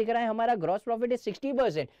साल हमें दिख रहा है हमारा ग्रॉस प्रॉफिट इज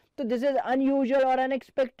 60%, तो दिस इज अनयूजुअल और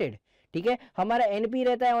अनएक्सपेक्टेड। ठीक है, हमारा एनपी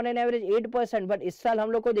रहता है ऑन एन एवरेज 8%, बट इस साल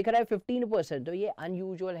हम लोग को दिख रहा है 15%, तो ये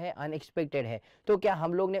अनयूजुअल है, अनएक्सपेक्टेड है। तो क्या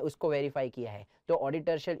हम लोग ने उसको वेरीफाई किया है, तो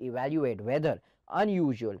auditor shall evaluate weather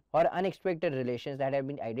unusual or unexpected relations that have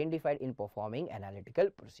been identified in performing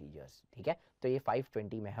analytical procedures। ठीक है, तो ये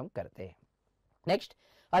 520 में हम करते हैं। नेक्स्ट,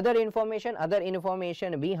 अदर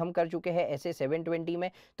इन्फॉर्मेशन भी हम कर चुके हैं ऐसे 720 में।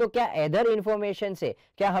 तो क्या अदर इन्फॉर्मेशन से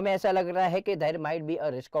क्या हमें ऐसा लग रहा है कि there might be a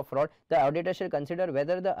risk of fraud, the auditor shall consider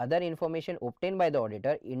whether the other information obtain by the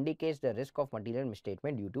auditor indicates the risk of material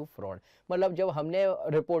misstatement due to fraud. मतलब जब हमने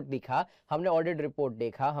रिपोर्ट दिखा, हमने ऑडिट रिपोर्ट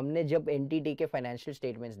देखा, हमने जब entity के financial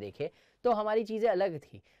statements देखे तो हमारी चीजें अलग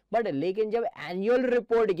थी, बट लेकिन जब एनुअल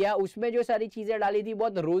रिपोर्ट गया उसमें जो सारी चीजें डाली थी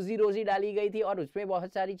बहुत रोजी डाली गई थी और उसमें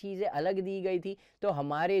बहुत सारी चीजें अलग दी गई थी, तो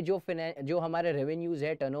हमारे जो हमारे रेवेन्यूज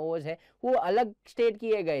है, टर्नओवर्स है, वो अलग स्टेट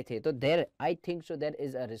किए गए थे। तो there I think so there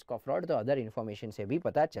is a risk of fraud, तो अदर इंफॉर्मेशन से भी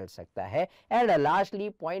पता चल सकता है। And lastly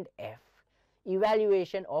point F,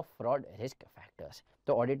 evaluation of fraud risk factors।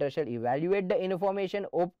 तो auditor shall evaluate the information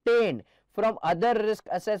obtained from other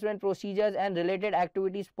risk assessment procedures and related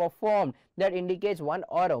activities performed that indicates one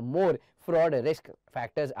or more fraud risk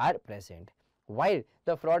factors are present। While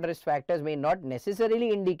the fraud risk factors may not necessarily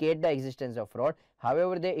indicate the existence of fraud,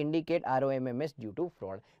 however they indicate ROMMS due to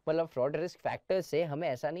fraud. मतलब fraud risk factors से हमें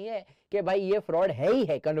ऐसा नहीं है कि भाई ये fraud है ही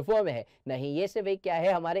है, confirm है, नहीं, ये सिर्फ एक क्या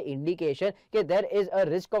है हमारे indication कि there is a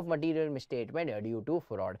risk of material misstatement due to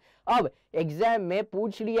fraud. अब एग्जाम में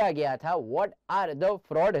पूछ लिया गया था what are the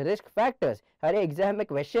fraud risk factors. अरे एग्जाम में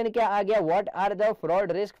क्वेश्चन क्या आ गया, what are the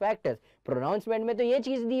fraud risk factors. Pronouncement में तो ये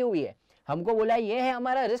चीज दी हुई है, हमको बोला ये है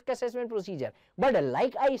हमारा risk assessment procedure, but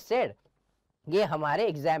like I said ये हमारे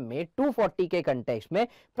एग्जाम में 240 के कंटेक्स्ट में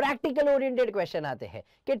प्रैक्टिकल ओरिएंटेड क्वेश्चन आते हैं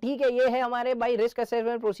कि ठीक है ये है हमारे भाई risk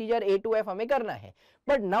assessment procedure A to F हमें करना है,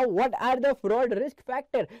 but now what are the fraud risk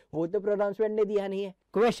factor, वो तो प्रोनाउंसमेंट ने दिया नहीं है,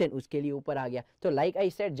 क्वेश्चन उसके लिए ऊपर आ गया. तो लाइक आई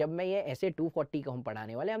सेड जब मैं ये ऐसे 240 को हम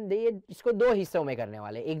पढ़ाने वाले, हम ये इसको दो हिस्सों में करने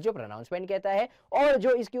वाले, एक जो प्रोनाउंसमेंट कहता है और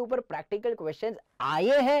जो इसके ऊपर प्रैक्टिकल क्वेश्चंस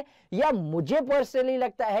आए हैं या मुझे पर्सनली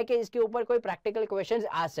लगता है कि इसके ऊपर कोई प्रैक्टिकल क्वेश्चंस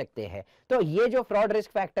आ सकते हैं. तो ये जो फ्रॉड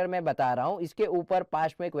रिस्क फैक्टर मैं बता रहा हूं इसके ऊपर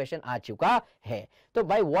पास्ट में क्वेश्चन आ चुका है. तो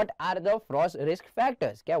भाई what are the fraud risk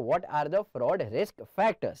factors, क्या what are the fraud risk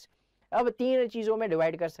factors. अब तीन चीजों में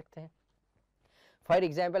डिवाइड कर सकते हैं. फॉर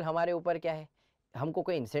एग्जाम्पल हमारे ऊपर क्या है, हमको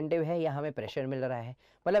कोई इंसेंटिव है या हमें प्रेशर मिल रहा है.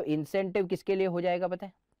 मतलब इंसेंटिव किसके लिए हो जाएगा पता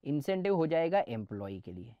है, इंसेंटिव हो जाएगा एम्प्लॉय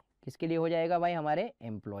के लिए. किसके लिए हो जाएगा भाई, हमारे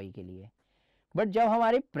एम्प्लॉय के लिए. बट जब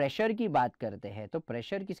हमारे प्रेशर की बात करते हैं तो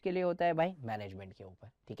प्रेशर किसके लिए होता है भाई, मैनेजमेंट के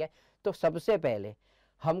ऊपर. ठीक है, तो सबसे पहले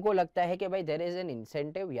हमको लगता है कि भाई देयर इज एन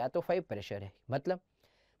इंसेंटिव या तो भाई प्रेशर है. मतलब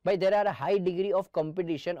भाई there are high degree of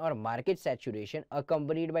competition और market saturation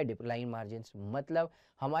accompanied by decline margins. मतलब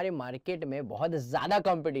हमारे मार्केट में बहुत ज्यादा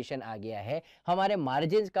कंपटीशन आ गया है, हमारे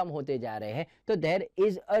मार्जिन्स कम होते जा रहे हैं. तो देयर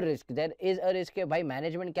इज अ रिस्क के भाई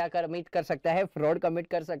मैनेजमेंट क्या कमिट कर सकता है, फ्रॉड कमिट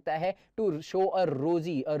कर सकता है टू शो अ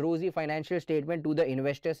रोजी financial statement to the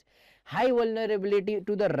investors. High vulnerability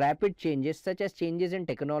to the rapid changes such as changes in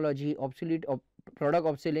technology, obsolete product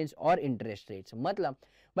obsolescence और इंटरेस्ट रेट्स. मतलब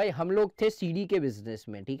भाई हम लोग थे सीडी के बिजनेस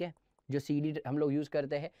में, ठीक है, जो सीडी हम लोग यूज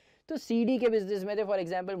करते हैं, तो सीडी के बिजनेस में थे. For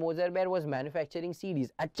example Moser Baer was manufacturing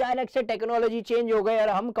CDs. अचानक से टेक्नोलॉजी चेंज हो गई और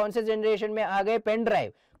हम कौन से जनरेशन में आ गए, पेन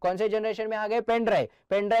ड्राइव. कौन से जनरेशन में आ गए, पेन ड्राइव.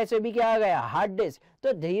 पेन ड्राइव से भी क्या आ गया, हार्ड डिस्क.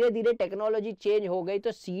 तो धीरे धीरे टेक्नोलॉजी चेंज हो गई,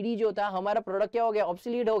 तो सीडी जो था हमारा प्रोडक्ट क्या हो गया,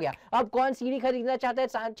 ऑब्सोलीट हो गया. अब कौन सीडी खरीदना चाहता है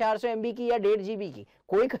 400 MB की या 1.5 GB की,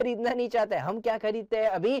 कोई खरीदना नहीं चाहता है. हम क्या खरीदते हैं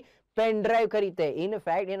अभी, पेन ड्राइव खरीदते हैं. In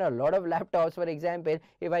fact in a lot of laptops for example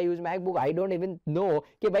if I use MacBook I don't even know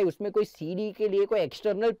कि भाई उसमें कोई सीडी के लिए कोई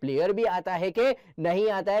एक्सटर्नल प्लेयर भी आता है कि नहीं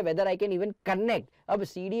आता है, whether I can even connect. अब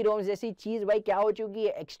सीडी रोम जैसी चीज भाई क्या हो चुकी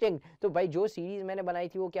है, एक्सटिंक्ट. तो भाई जो सीडीज मैंने बनाई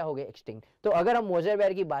थी वो क्या हो गई, एक्सटिंक्ट. तो अगर हम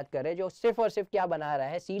मोजरबेयर की बात कर रहे हैं जो सिर्फ और सिर्फ क्या बना रहा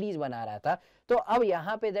है, सीडीज बना रहा था, तो अब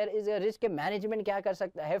यहाँ पे there is a risk, management क्या कर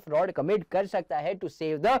सकता है, फ्रॉड कमिट कर सकता है to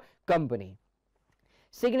save the company.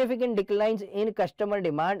 Significant declines in customer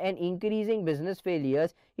demand and increasing business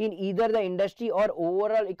failures in either the industry or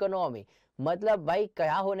overall economy. मतलब भाई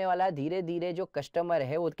क्या होने वाला, धीरे धीरे जो कस्टमर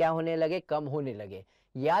है वो क्या होने लगे, कम होने लगे,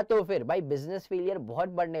 या तो फिर भाई बिजनेस फेलियर बहुत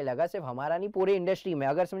बढ़ने लगा. सिर्फ हमारा नहीं, पूरे इंडस्ट्री में.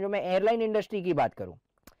 अगर समझो मैं एयरलाइन इंडस्ट्री की बात करूं,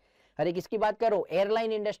 अरे किसकी बात करो,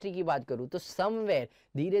 एयरलाइन इंडस्ट्री की बात करूं, तो समवेयर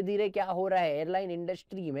धीरे धीरे क्या हो रहा है, एयरलाइन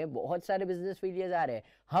इंडस्ट्री में बहुत सारे बिजनेस फेलियर्स आ रहे हैं.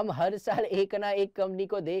 हम हर साल एक ना एक कंपनी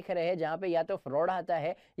को देख रहे हैं जहां पे या तो फ्रॉड आता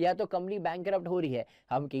है या तो कंपनी बैंकरप्ट हो रही है.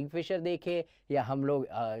 हम किंगफिशर देखे या हम लोग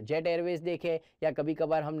जेट एयरवेज देखे या कभी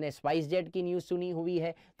कभार हमने स्पाइस जेट की न्यूज सुनी हुई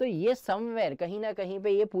है. तो ये समवेयर कहीं ना कहीं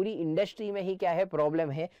पे ये पूरी इंडस्ट्री में ही क्या है,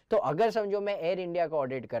 प्रॉब्लम है. तो अगर समझो मैं एयर इंडिया का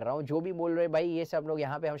ऑडिट कर रहा हूँ, जो भी बोल रहे भाई ये सब लोग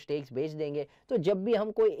यहाँ पे हम स्टेक्स बेच देंगे, तो जब भी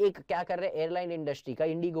हम कोई एक क्या कर रहे हैं, एयरलाइन इंडस्ट्री का,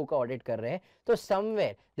 इंडिगो का ऑडिट कर रहे हैं, तो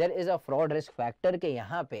somewhere there is a fraud risk factor के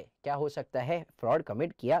यहाँ पे क्या हो सकता है, फ्रॉड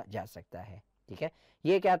कमिट किया जा सकता है. ठीक है,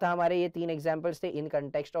 ये क्या था हमारे, ये 3 एग्जांपल्स थे in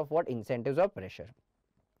context of what, incentives of pressure.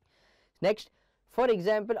 Next for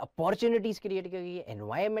example opportunities create की गई है.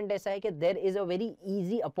 एनवायरमेंट ऐसा है कि there is a very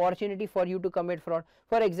easy opportunity for you to commit fraud.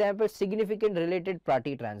 For example significant related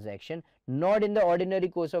party transaction not in the ordinary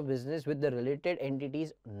course of business with the related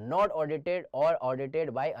entities not audited or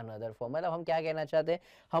audited by another firm. मतलब हम क्या कहना चाहते हैं,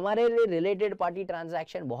 हमारे लिए related party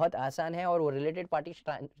transaction बहुत आसान है और वो रिलेटेड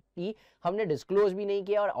पार्टी हमने डिस्क्लोज भी नहीं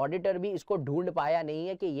किया और ऑडिटर भी इसको ढूंढ पाया नहीं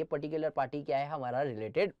है कि ये पर्टिकुलर पार्टी क्या है, हमारा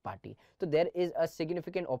रिलेटेड पार्टी. तो there is a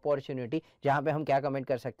significant opportunity जहां पे हम क्या कमेंट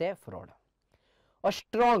कर सकते हैं, फ्रॉड. और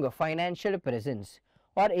strong financial presence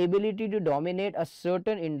or ability to dominate a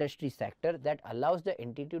certain industry sector that allows the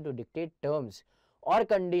entity to dictate terms or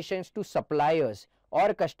conditions to suppliers or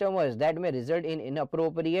customers that may result in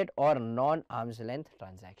inappropriate or non-arm's length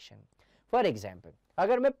transaction. For example,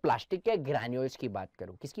 अगर मैं plastic के granules की बात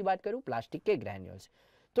करूं, किसकी बात करूं, plastic के ग्रैन्यूल्स,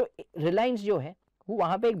 तो रिलायंस जो है वो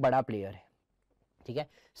वहां पे एक बड़ा प्लेयर है. ठीक है,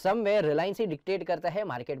 समवेयर रिलायंस ही डिक्टेट करता है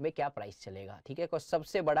मार्केट में क्या प्राइस चलेगा, ठीक है, बिकॉज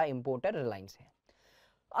सबसे बड़ा इंपोर्टर रिलायंस है।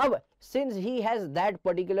 अब since he has that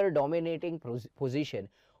particular dominating position,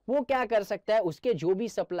 वो क्या कर सकता है, उसके जो भी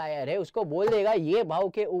सप्लायर है उसको बोल देगा ये भाव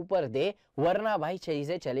के ऊपर दे, वरना भाई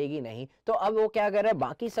चीजें चलेगी नहीं। तो अब वो क्या कर रहा है,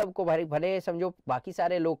 बाकी सबको भले भले समझो बाकी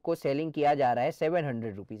सारे लोग को सेलिंग किया जा रहा है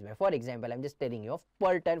 700 रुपीज में, for example I am just telling you of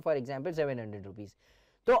पर टन, फॉर एग्जाम्पल 700 रुपीज।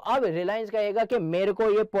 तो अब रिलायंस कहेगा कि मेरे को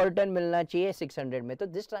ये पर टन मिलना चाहिए 600 में, तो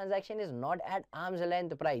this transaction is not at arms length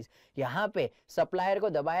price. यहाँ पे सप्लायर को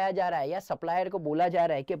दबाया जा रहा है या सप्लायर को बोला जा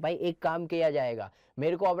रहा है कि भाई एक काम किया जाएगा,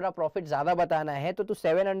 मेरे को अपना प्रॉफिट ज्यादा बताना है तो तू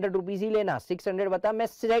 700 रुपीज ही लेना, 600 बता, मैं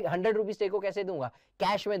 100 रुपीज तेरे को कैसे दूंगा,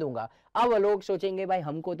 कैश में दूंगा। अब लोग सोचेंगे भाई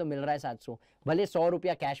हमको तो मिल रहा है 700, भले 100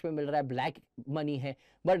 रुपया कैश में मिल रहा है, ब्लैक मनी है,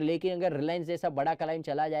 बट लेकिन अगर रिलायंस जैसा बड़ा क्लाइंट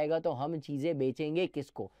चला जाएगा तो हम चीजें बेचेंगे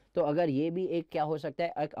किसको। तो अगर ये भी एक क्या हो सकता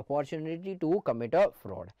है, एक opportunity to commit a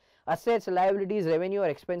fraud. Assets, liabilities, revenue or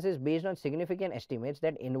expenses based on significant estimates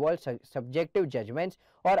that involve subjective judgments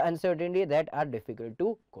or uncertainty that are difficult to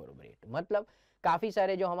corroborate। मतलब काफी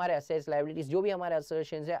सारे जो हमारे assets, liabilities, जो भी हमारे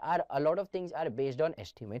assertions है, are a lot of things are based on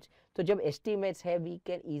estimates। तो जब estimates है we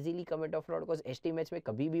can easily commit a fraud, because estimates में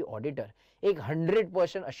कभी भी auditor एक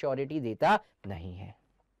 100% assurity देता नहीं है।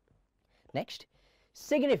 Next,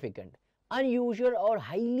 significant, unusual or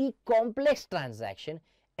highly complex transaction,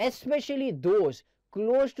 especially those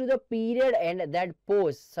close to the period end that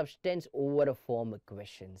pose substance over form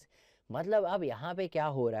questions। मतलब अब यहाँ पे क्या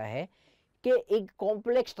हो रहा है कि एक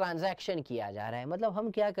कॉम्प्लेक्स ट्रांजैक्शन किया जा रहा है। मतलब हम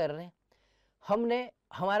क्या कर रहे हैं, हमने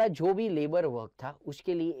हमारा जो भी लेबर वर्क था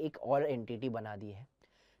उसके लिए एक और एंटिटी बना दी है,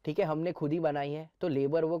 ठीक है, हमने खुद ही बनाई है, तो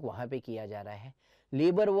लेबर वर्क वहां पे किया जा रहा है।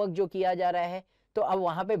 लेबर वर्क जो किया जा रहा है तो अब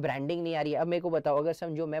वहां पे ब्रांडिंग नहीं आ रही है। अब मेरे को बताओ, अगर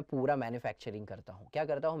समझो मैं पूरा मैन्युफैक्चरिंग करता हूँ, क्या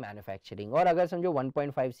करता हूँ मैन्युफैक्चरिंग, और अगर समझो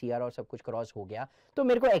 1.5 CR और सब कुछ क्रॉस हो गया तो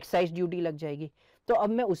मेरे को एक्साइज ड्यूटी लग जाएगी। तो अब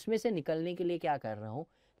मैं उसमें से निकलने के लिए क्या कर रहा हूँ,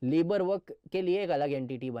 लेबर वर्क के लिए एक अलग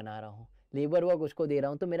एंटिटी बना रहा हूँ, लेबर वर्क उसको दे रहा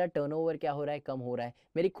हूं, तो मेरा टर्नओवर क्या हो रहा है, कम हो रहा है,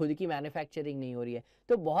 मेरी खुद की मैन्युफैक्चरिंग नहीं हो रही है।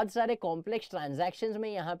 तो बहुत सारे कॉम्प्लेक्स ट्रांजैक्शंस में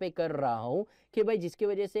यहाँ पे कर रहा हूं कि भाई जिसकी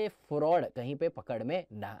वजह से फ्रॉड कहीं पे पकड़ में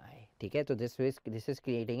ना आए, ठीक है। तो this is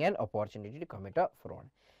creating an opportunity to commit a fraud.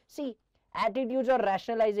 C attitudes और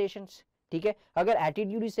रैशनलाइजेशंस, ठीक है, अगर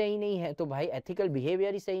एटीट्यूड ही सही नहीं है तो भाई एथिकल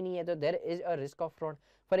बिहेवियर ही सही नहीं है, तो there is a risk of fraud.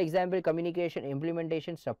 For example communication,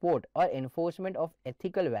 implementation, support और एनफोर्समेंट ऑफ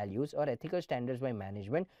एथिकल वैल्यूज और एथिकल स्टैंडर्ड्स बाय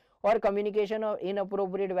मैनेजमेंट और कम्युनिकेशन ऑफ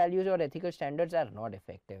इनअप्रोप्रिएट वैल्यूज और ethical standards are not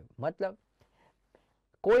effective. मतलब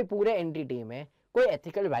कोई पूरे एंटिटी में कोई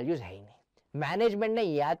एथिकल वैल्यूज है ही नहीं, मैनेजमेंट ने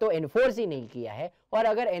या तो एनफोर्स ही नहीं किया है, और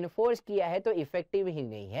अगर एनफोर्स किया है तो इफेक्टिव ही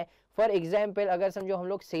नहीं है। फॉर एग्जाम्पल अगर समझो हम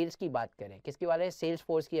लोग सेल्स की बात करें, किसकी वाले, सेल्स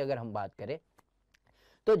फोर्स की अगर हम बात करें,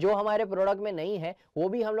 तो जो हमारे प्रोडक्ट में नहीं है वो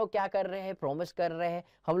भी हम लोग क्या कर रहे हैं, प्रॉमिस कर रहे हैं,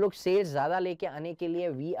 हम लोग सेल्स ज्यादा लेके आने के लिए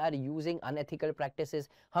we are using unethical practices,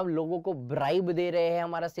 हम लोगों को ब्राइब दे रहे हैं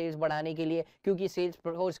हमारा सेल्स बढ़ाने के लिए, क्योंकि सेल्स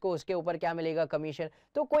फोर्स को उसके ऊपर क्या मिलेगा, कमीशन।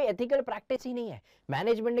 तो कोई एथिकल प्रैक्टिस ही नहीं है,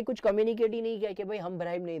 मैनेजमेंट ने कुछ कम्युनिकेट ही नहीं किया कि भाई हम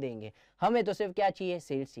ब्राइब नहीं देंगे, हमें तो सिर्फ क्या चाहिए,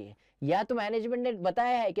 सेल्स चाहिए। या तो मैनेजमेंट ने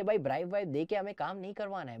बताया है कि भाई ब्राइब वाइब दे के हमें काम नहीं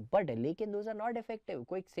करवाना है, बट लेकिन दोज आर नॉट इफेक्टिव,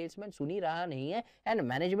 कोई सेल्समैन सुन ही रहा नहीं है एंड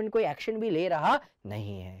मैनेजमेंट कोई एक्शन भी ले रहा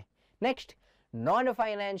नहीं है। Next, non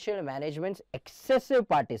financial management excessive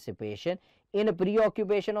participation in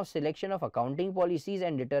preoccupation of selection of accounting policies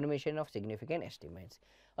and determination of significant estimates।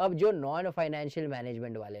 अब जो नॉन फाइनेंशियल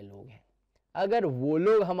मैनेजमेंट वाले लोग हैं, अगर वो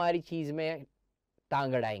लोग हमारी चीज में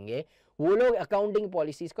टांग अड़ाएंगे, वो लोग अकाउंटिंग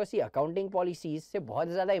पॉलिसीज को, सी अकाउंटिंग पॉलिसीज से बहुत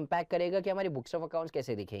ज्यादा इंपैक्ट करेगा कि हमारी बुक्स ऑफ अकाउंट्स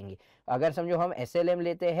कैसे दिखेंगी। अगर समझो हम एसएलएम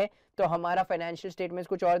लेते हैं तो हमारा फाइनेंशियल स्टेटमेंट्स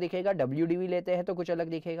कुछ और दिखेगा, डब्ल्यूडीवी लेते हैं तो कुछ अलग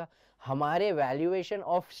दिखेगा, हमारे वैल्यूएशन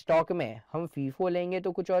ऑफ स्टॉक में हम फीफो लेंगे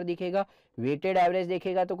तो कुछ और दिखेगा, वेटेड एवरेज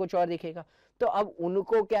देखेगा तो कुछ और दिखेगा। तो अब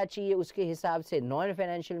उनको क्या चाहिए, उसके हिसाब से नॉन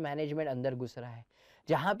फाइनेंशियल मैनेजमेंट अंदर घुस रहा है,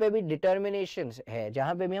 जहां पे भी डिटर्मिनेशन है,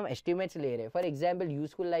 जहां पे भी हम एस्टिमेट्स ले रहे हैं, for example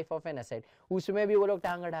useful life of an asset, उसमें भी वो लोग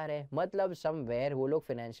टांग अड़ा रहे हैं। मतलब समवेयर वो लोग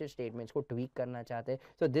फाइनेंशियल स्टेटमेंट्स को ट्वीक करना चाहते हैं।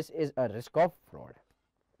 So this is a risk of fraud.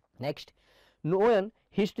 Next, known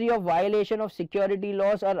history of violation of security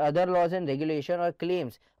laws or other laws and regulation or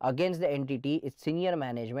claims against the entity, its senior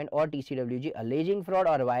management or TCWG alleging fraud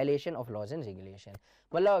or violation of laws and regulation।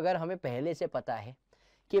 मतलब अगर हमें पहले से पता है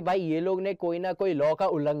कि भाई ये लोग ने कोई ना कोई लॉ का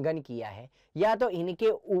उल्लंघन किया है, या तो इनके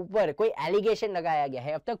ऊपर कोई एलिगेशन लगाया गया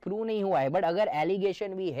है, अब तक प्रूव नहीं हुआ है, बट अगर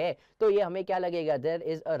एलिगेशन भी है तो ये हमें क्या लगेगा, there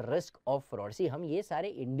is a risk of fraud. सी हम ये सारे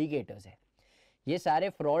इंडिकेटर्स हैं, ये सारे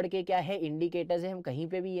फ्रॉड के क्या है, इंडिकेटर्स है। हम कहीं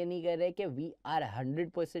पे भी ये नहीं कर रहे कि वी आर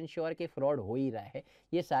 100% श्योर कि फ्रॉड हो ही रहा है,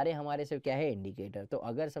 ये सारे हमारे सिर्फ क्या है, इंडिकेटर। तो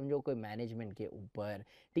अगर समझो कोई मैनेजमेंट के ऊपर,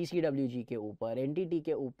 टीसीडब्ल्यूजी के ऊपर, एनटीटी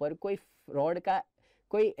के ऊपर कोई फ्रॉड का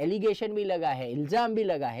कोई एलिगेशन भी लगा है, इल्जाम भी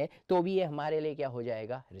लगा है, तो भी ये हमारे लिए क्या हो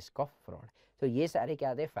जाएगा, रिस्क ऑफ फ्रॉड। तो ये सारे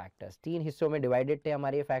क्या थे, फैक्टर्स। 3 हिस्सों में डिवाइडेड थे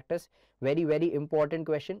हमारे factors. Very very important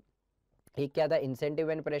question. एक क्या था,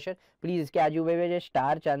 इंसेंटिव एंड प्रेशर। प्लीज इसके आजू बाजू में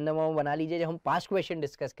स्टार चंद्रमा बना लीजिए। जब हम पास्ट क्वेश्चन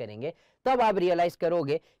डिस्कस करेंगे तब आप रियलाइज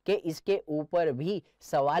करोगे कि इसके ऊपर भी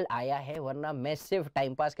सवाल आया है, वरना मैं सिर्फ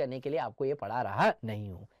टाइम पास करने के लिए आपको ये पढ़ा रहा नहीं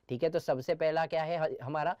हूं। ठीक है, तो सबसे पहला क्या है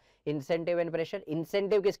हमारा, इंसेंटिव एंड प्रेशर।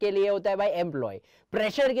 इंसेंटिव किसके लिए होता है भाई, एम्प्लॉय।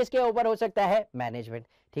 प्रेशर किसके ऊपर हो सकता है, मैनेजमेंट।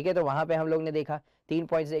 ठीक है, तो वहां पे हम लोग ने देखा 3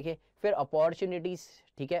 पॉइंट्स देखे। फिर अपॉर्चुनिटीज,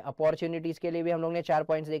 ठीक है, अपॉर्चुनिटीज के लिए भी हम लोग ने 4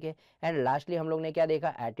 पॉइंट्स देखे। एंड लास्टली हम लोग ने क्या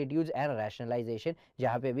देखा, एटीट्यूड्स एंड रैशनलाइजेशन,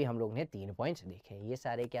 जहां पे भी हम लोग ने 3 पॉइंट्स देखे। ये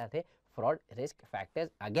सारे क्या थे, फ्रॉड रिस्क फैक्टर्स।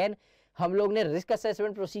 अगेन हम लोग ने रिस्क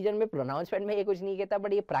असेसमेंट प्रोसीजर में प्रोनाउंसमेंट में ये कुछ नहीं कहता,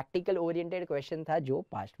 बट ये प्रैक्टिकल ओरिएंटेड क्वेश्चन था जो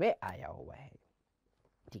पास्ट में आया हुआ है।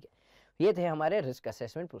 ठीक है, ये थे हमारे risk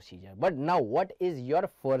assessment procedure. But now what is your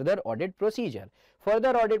further audit procedure.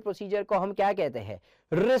 Further audit procedure को हम क्या कहते हैं,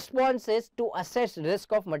 responses to assess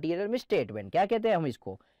risk of material misstatement. क्या कहते हैं हम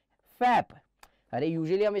इसको, फैप। अरे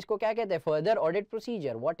यूजुअली हम इसको क्या कहते हैं, further audit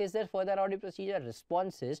procedure. What is the further audit procedure,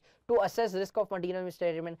 responses to assess risk of material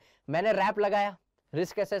misstatement. मैंने रैप लगाया,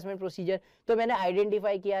 रिस्क असेसमेंट प्रोसीजर, तो मैंने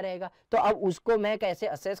आइडेंटिफाई किया रहेगा, तो अब उसको मैं कैसे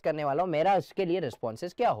असेस करने वाला हूं, मेरा उसके लिए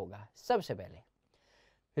रिस्पॉन्सेस क्या होगा। सबसे पहले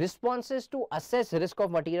responses to assess risk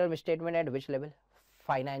of material misstatement at which level,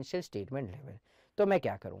 financial statement level। तो मैं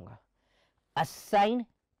क्या करूंगा, assign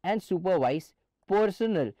and supervise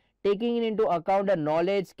personnel taking into account the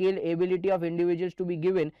knowledge, skill, ability of individuals to be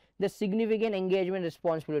given the significant engagement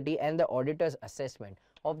responsibility and the auditor's assessment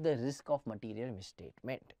of the risk of material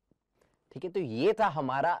misstatement। ठीक है, तो ये था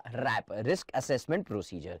हमारा रैप, रिस्क असेसमेंट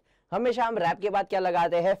प्रोसीजर। हमेशा हम rap के बाद क्या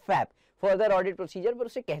लगाते हैं, फैप, फर्दर ऑडिट प्रोसीजर, पर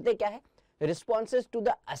उसे कहते क्या है, responses to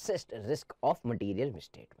the assessed risk of material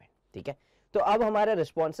misstatement. ठीक है, तो अब हमारे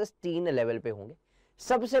रिस्पॉन्सेस 3 लेवल पे होंगे।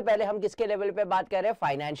 सबसे पहले हम किसके लेवल पे बात कर रहे हैं,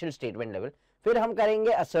 फाइनेंशियल स्टेटमेंट लेवल। फिर हम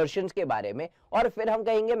करेंगे असर्शंस के बारे में, और फिर हम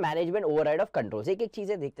कहेंगे मैनेजमेंट ओवरराइड ऑफ कंट्रोल्स। एक एक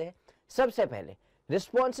चीजें देखते हैं। सबसे पहले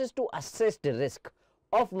responses to assessed risk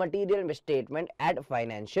of material misstatement eight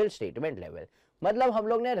financial statement level. मतलब हम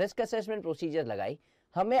लोग ने रिस्क असेसमेंट प्रोसीजर लगाई,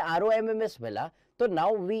 हमें ROMMS मिला, तो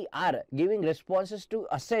now we are giving responses to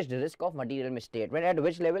assessed risk of material misstatement eight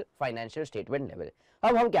which level, financial statement level.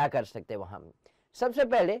 अब हम क्या कर सकते हैं वहां, सबसे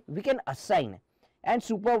पहले we can assign and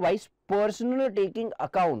supervise personal taking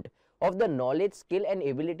account of the knowledge, skill and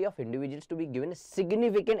ability of individuals to be given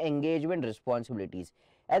significant engagement responsibilities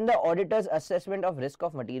and the auditor's assessment of risk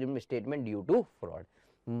of material misstatement due to fraud।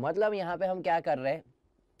 मतलब यहाँ पे हम क्या कर रहे हैं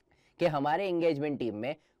कि हमारे एंगेजमेंट टीम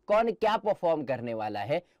में कौन क्या परफॉर्म करने वाला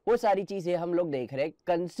है, वो सारी चीजें हम लोग देख रहे हैं,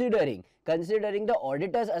 considering the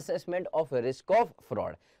auditors assessment of risk of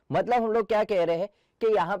fraud. मतलब हम लोग क्या कह रहे हैं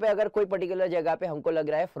कि यहाँ पे अगर कोई पर्टिकुलर जगह पे हमको लग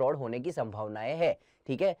रहा है फ्रॉड होने की संभावनाएं है,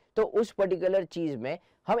 ठीक है, तो उस पर्टिकुलर चीज में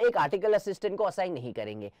हम एक आर्टिकल असिस्टेंट को असाइन नहीं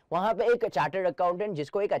करेंगे, वहां पे एक चार्टर्ड अकाउंटेंट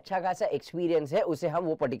जिसको एक अच्छा खासा एक्सपीरियंस है उसे हम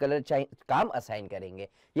वो पर्टिकुलर काम असाइन करेंगे।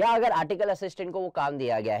 या अगर आर्टिकल असिस्टेंट को वो काम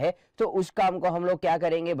दिया गया है तो उस काम को हम लोग क्या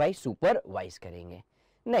करेंगे भाई, सुपरवाइज करेंगे।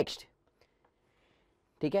 नेक्स्ट,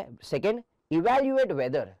 ठीक है, second, evaluate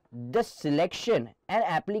whether the selection and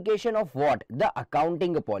application of what the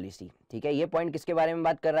accounting policy। ठीक है, ये पॉइंट किसके बारे में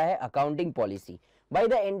बात कर रहा है, accounting policy by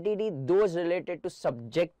the entity those related to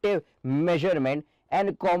subjective measurement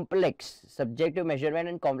and complex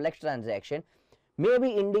transaction may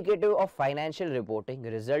be indicative of financial reporting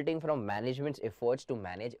resulting from management's efforts to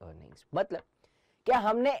manage earnings। मतलब क्या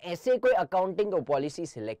हमने ऐसे कोई अकाउंटिंग पॉलिसी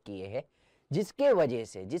सिलेक्ट किए है जिसके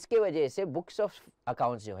वजह से बुक्स ऑफ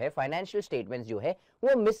अकाउंट्स जो है, फाइनेंशियल स्टेटमेंट्स जो है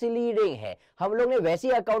वो मिसलीडिंग है। हम लोग ने वैसी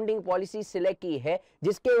अकाउंटिंग पॉलिसी सिलेक्ट की है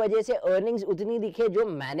जिसके वजह से अर्निंग्स उतनी दिखे जो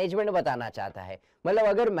मैनेजमेंट बताना चाहता है। मतलब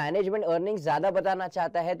अगर मैनेजमेंट अर्निंग्स ज्यादा बताना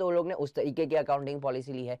चाहता है तो वो लोग ने उस तरीके की अकाउंटिंग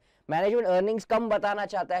पॉलिसी ली है, मैनेजमेंट अर्निंग्स कम बताना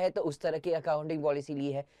चाहता है तो उस तरह की अकाउंटिंग पॉलिसी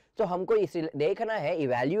ली है। तो हमको इसे देखना है,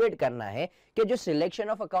 इवैल्यूएट करना है कि जो सिलेक्शन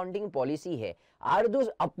ऑफ अकाउंटिंग पॉलिसी है are those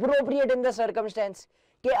appropriate in the circumstance,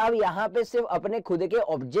 कि अब यहाँ पे सिर्फ अपने खुद के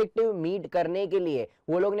ऑब्जेक्टिव मीट करने के लिए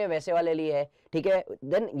वो लोग ने वैसे वाले लिए है। ठीक है,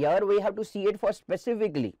 देन यार we have to see it for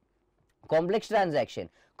specifically complex transaction,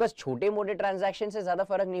 because छोटे मोटे ट्रांजैक्शन से ज्यादा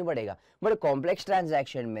फर्क नहीं पड़ेगा, बट कॉम्प्लेक्स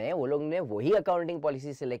ट्रांजैक्शन में वो लोग ने वही अकाउंटिंग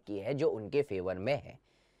पॉलिसी सिलेक्ट की है जो उनके फेवर में है।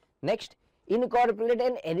 Next, incorporate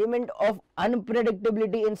an element of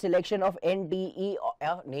unpredictability in selection of NTE,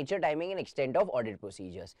 nature, timing and extent of audit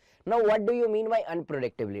procedures। Now what do you mean by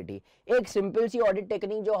unpredictability? एक सिंपल सी ऑडिट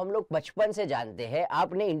टेक्निक जो हम लोग बचपन से जानते हैं,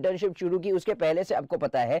 आपने इंटर्नशिप शुरू की उसके पहले से आपको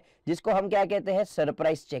पता है, जिसको हम क्या कहते हैं,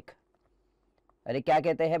 सरप्राइज चेक। अरे क्या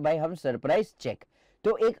कहते हैं भाई हम, सरप्राइज चेक।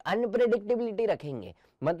 तो एक अनप्रेडिक्टेबिलिटी रखेंगे,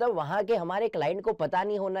 मतलब वहां के हमारे क्लाइंट को पता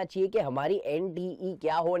नहीं होना चाहिए कि हमारी एनटीई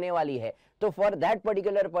क्या होने वाली है। तो फॉर दैट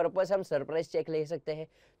पर्टिकुलर पर्पस हम सरप्राइज चेक ले सकते हैं।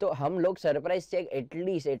 तो हम लोग सरप्राइज चेक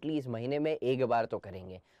एटलीस्ट महीने में एक बार तो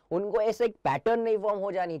करेंगे। उनको ऐसे एक पैटर्न नहीं फॉर्म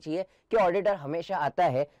हो जानी चाहिए कि ऑडिटर हमेशा आता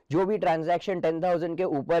है, जो भी ट्रांजैक्शन 10,000 के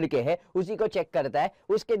ऊपर के है उसी को चेक करता है,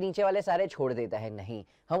 उसके नीचे वाले सारे छोड़ देता है। नहीं,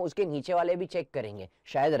 हम उसके नीचे वाले भी चेक करेंगे,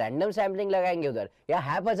 शायद रैंडम सैम्पलिंग लगाएंगे उधर या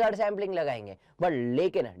हैफहजार्ड सैम्पलिंग लगाएंगे, बट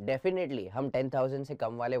लेकिन डेफिनेटली हम 10,000 से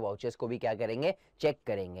कम वाले वाउचर्स को भी क्या करेंगे, चेक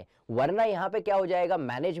करेंगे। वरना यहाँ पे क्या हो जाएगा,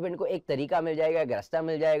 मैनेजमेंट को एक तरीका मिल जाएगा, एक रास्ता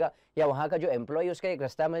मिल जाएगा, या वहां का जो एम्प्लॉय उसका एक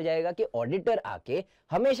रास्ता मिल जाएगा कि ऑडिटर आके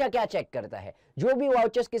हमेशा क्या चेक करता है, जो भी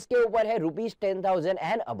वाउचर्स किसके ऊपर है ₹10,000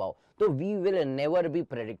 एंड अबव, तो we will never be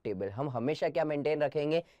predictable. हम हमेशा क्या मेंटेन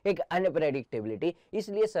रखेंगे, एक अनप्रेडिक्टेबिलिटी,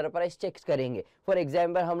 इसलिए सरप्राइज चेक्स करेंगे। फॉर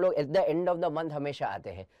एग्जांपल हम लोग at the end of the month हमेशा आते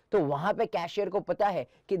हैं, तो वहां पे कैशियर को पता है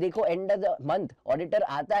कि देखो end of the month auditor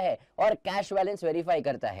आता है और कैश बैलेंस वेरीफाई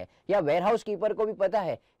करता है, या वेयरहाउस कीपर को भी पता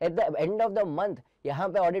है at the end of the month यहाँ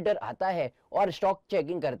पे ऑडिटर आता है और स्टॉक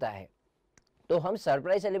चेकिंग करता है। तो हम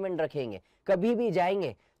सरप्राइज एलिमेंट रखेंगे, कभी भी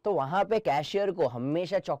जाएंगे तो वहां पे कैशियर को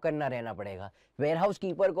हमेशा चौकन्ना रहना पड़ेगा, वेयरहाउस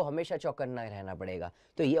कीपर को हमेशा चौकन्ना रहना पड़ेगा।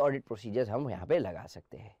 तो ये ऑडिट प्रोसीजर्स हम यहाँ पे लगा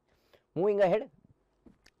सकते हैं। मूविंग अहेड,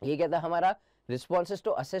 ये क्या था हमारा, responses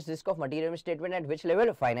to assess risk of material statement at which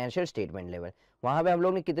level, financial statement level. वहां पे हम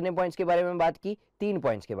लोग ने कितने पॉइंट्स के बारे में बात की, 3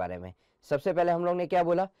 पॉइंट्स के बारे में। सबसे पहले हम लोग ने क्या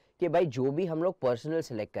बोला कि भाई जो भी हम लोग पर्सनल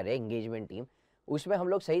सेलेक्ट करें एंगेजमेंट टीम, उसमें हम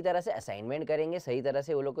लोग सही तरह से असाइनमेंट करेंगे, सही तरह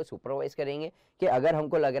से वो लोग को सुपरवाइज करेंगे कि अगर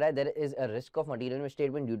हमको लग रहा है there is a risk of material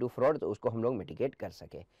statement due to fraud, तो उसको हम लोग मिटिगेट कर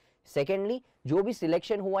सके। सेकेंडली, जो भी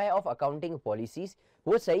सिलेक्शन हुआ है ऑफ अकाउंटिंग पॉलिसीज,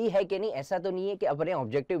 वो सही है कि नहीं, ऐसा तो नहीं है कि अपने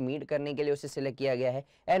ऑब्जेक्टिव मीट करने के लिए उसे सिलेक्ट किया गया है,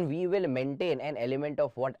 and we will maintain an element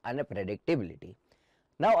of what, unpredictability.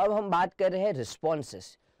 Now अब हम बात कर रहे हैं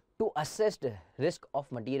responses to assessed risk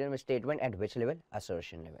of material statement at which level,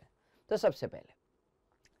 assertion level. तो सबसे पहले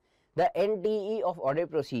the NTE of audit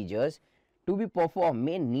procedures to be performed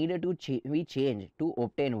may need to be changed to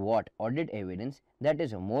obtain what audit evidence that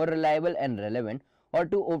is more reliable and relevant or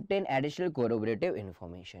to obtain additional corroborative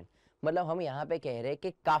information। मतलब हम यहाँ पे कह रहे हैं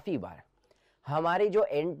कि काफी बार हमारी जो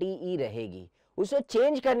NTE रहेगी उसे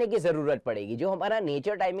चेंज करने की जरूरत पड़ेगी। जो हमारा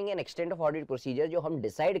nature, timing and extent of audit procedure जो हम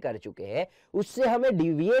डिसाइड कर चुके हैं, उससे हमें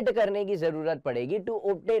डिविएट करने की जरूरत पड़ेगी to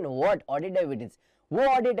obtain what, audit evidence, वो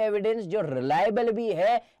ऑडिट एविडेंस जो रिलायबल भी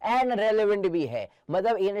है एंड रेलेवेंट भी है।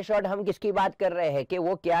 मतलब इन शॉर्ट हम किसकी बात कर रहे हैं कि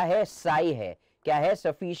वो क्या है, साई है, क्या है,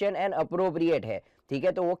 सफिशिएंट एंड अप्रोप्रिएट है। ठीक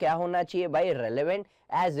है, तो वो क्या होना चाहिए भाई, relevant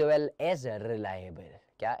as well as reliable.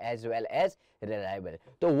 क्या, एज वेल एज रिलायबल।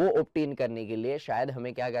 तो वो ऑब्टेन करने के लिए शायद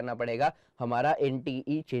हमें क्या करना पड़ेगा, हमारा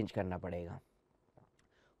एनटीई चेंज करना पड़ेगा।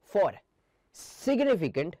 फॉर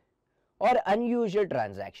सिग्निफिकेंट और unusual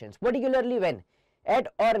transactions, particularly when eight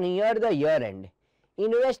और near the year and,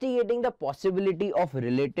 investigating the possibility of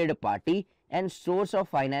related party and source of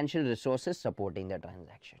financial resources supporting the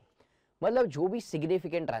transaction। मतलब जो भी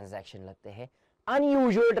significant transaction लगते हैं,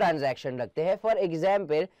 unusual transaction लगते हैं। फॉर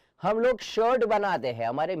एग्जाम्पल हम लोग शर्ट बनाते हैं,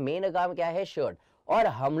 हमारे मेन काम क्या है, शर्ट, और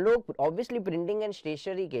हम लोग ऑब्वियसली प्रिंटिंग एंड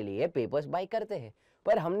स्टेशनरी के लिए पेपर्स बाय करते हैं,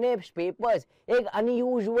 पर हमने पेपर्स एक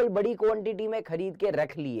अनयूजुअल बड़ी क्वांटिटी में खरीद के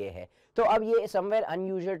रख लिए हैं, तो अब ये समवेयर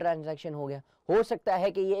अनयूजुअल ट्रांजैक्शन हो गया। हो सकता है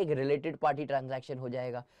कि ये एक रिलेटेड पार्टी ट्रांजैक्शन हो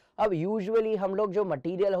जाएगा। अब यूजुअली हम लोग जो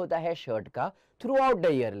मटेरियल होता है शर्ट का थ्रू आउट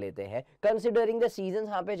द ईयर लेते हैं, कंसिडरिंग द सीजन,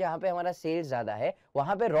 यहाँ पे जहाँ पे हमारा सेल्स ज्यादा है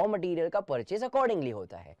वहां पे रॉ मटेरियल का परचेज अकॉर्डिंगली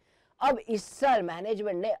होता है। अब इस साल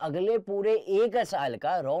मैनेजमेंट ने अगले पूरे 1 साल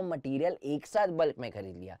का रॉ मटेरियल एक साथ बल्क में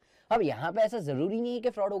खरीद लिया। अब यहाँ पे ऐसा जरूरी नहीं है कि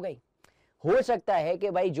फ्रॉड हो गई, हो सकता है कि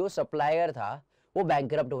भाई जो सप्लायर था वो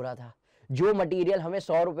बैंकरप्ट हो रहा था, जो मटेरियल हमें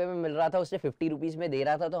 100 रुपए में मिल रहा था उससे 50 रुपीज में दे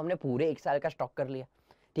रहा था, तो हमने पूरे 1 साल का स्टॉक कर लिया।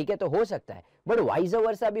 ठीक है, तो हो सकता है, बट वाइस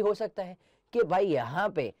वर्सा भी हो सकता है कि भाई यहाँ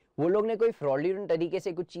पे वो लोग ने कोई फ्रॉडुलेंट तरीके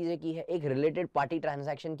से कुछ चीजें की है, एक रिलेटेड पार्टी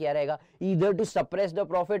ट्रांजैक्शन किया रहेगा, either to suppress the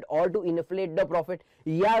profit और टू इन्फ्लेट द प्रॉफिट,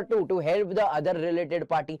 या to help the other related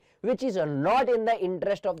party which is not in the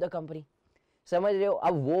interest of the company. समझ रहे हो,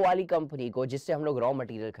 अब वो वाली कंपनी को जिससे हम लोग रॉ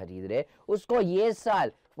मटेरियल खरीद रहे, उसको ये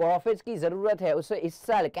साल प्रॉफिट्स की जरूरत है, उससे इस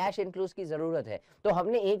साल कैश इनफ्लोस की जरूरत है, तो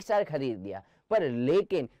हमने 1 साल खरीद दिया। पर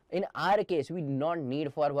लेकिन इन are case we not need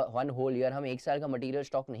for 1 whole year, हम 1 साल का मटेरियल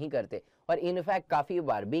स्टॉक नहीं करते। और इनफैक्ट काफी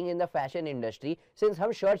बार being in the fashion industry, since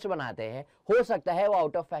हम शर्ट्स बनाते हैं, हो सकता है वो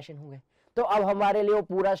आउट ऑफ फैशन हो गए, तो अब हमारे लिए वो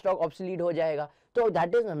पूरा स्टॉक ऑब्सोलीट हो जाएगा। तो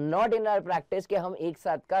that is not in our practice कि हम एक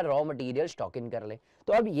साथ का रॉ मटेरियल स्टॉक इन कर ले।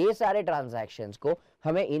 तो अब ये सारे ट्रांजैक्शंस को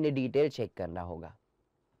हमें इन डिटेल चेक करना होगा।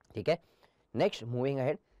 ठीक है, next moving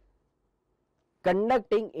ahead,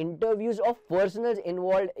 conducting interviews of personnel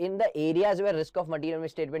involved in the areas where risk of material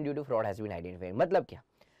misstatement due to fraud has been identified। मतलब क्या,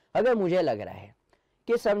 अगर मुझे लग रहा है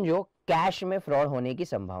कि समझो कैश में फ्रॉड होने की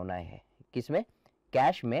संभावनाएं है। किसमें?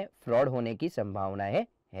 कैश में फ्रॉड होने की संभावनाएं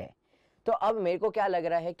है। तो अब मेरे को क्या लग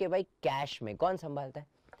रहा है कि भाई कैश में कौन संभालता है,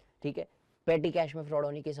 ठीक है, पेटी कैश में फ्रॉड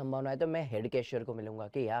होने की संभावना है, तो मैं हेड कैशियर को मिलूंगा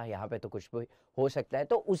कि यार यहाँ पे तो कुछ भी हो सकता है,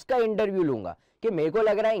 तो उसका इंटरव्यू लूंगा कि मेरे को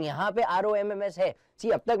लग रहा है यहाँ पे ROMMS है। सी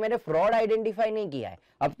अब तक मैंने फ्रॉड आइडेंटिफाई नहीं किया है,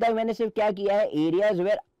 अब तक मैंने सिर्फ क्या किया है, areas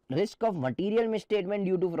where risk of material misstatement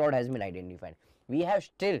due to fraud has been identified. We have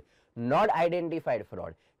still not identified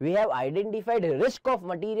fraud. We have identified risk of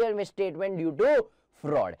material misstatement due to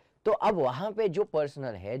fraud. तो अब वहां पे जो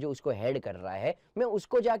पर्सनल है जो उसको हेड कर रहा है, मैं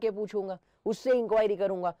उसको जाके पूछूंगा, उससे इंक्वायरी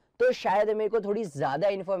करूंगा, तो शायद मेरे को थोड़ी ज्यादा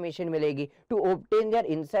इंफॉर्मेशन मिलेगी to obtain there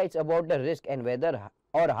insights about the risk and weather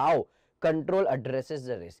और how control addresses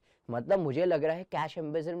the risk. मतलब मुझे लग रहा है कैश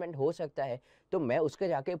एम्बेजलमेंट हो सकता है, तो मैं उसके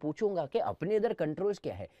जाके पूछूंगा कि अपने इधर कंट्रोल्स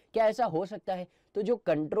क्या है, क्या ऐसा हो सकता है, तो जो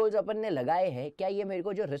कंट्रोल्स अपन ने लगाए हैं, क्या ये मेरे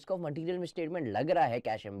को जो रिस्क ऑफ मटेरियल मिसस्टेटमेंट लग रहा है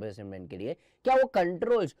कैश एम्बेजलमेंट के लिए, क्या वो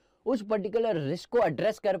कंट्रोल्स उस पर्टिकुलर रिस्क को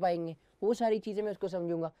एड्रेस कर पाएंगे, वो सारी चीजें मैं उसको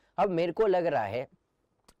समझूंगा। अब मेरे को लग रहा है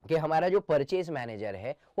कि हमारा जो परचेज मैनेजर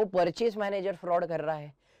है वो परचेज मैनेजर फ्रॉड कर रहा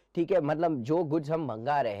है, ठीक है, मतलब जो गुड्स हम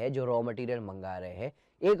मंगा रहे हैं, जो रॉ मटेरियल मंगा रहे हैं,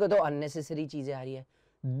 एक तो अननेसेसरी चीजें आ रही है,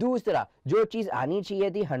 दूसरा जो चीज आनी चाहिए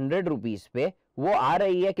थी 100 रुपीज पे वो आ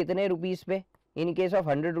रही है कितने रुपीज पे, इन केस ऑफ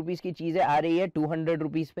 100 रुपीज की चीजें आ रही है 200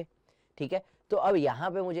 रुपीज पे, ठीक है। तो अब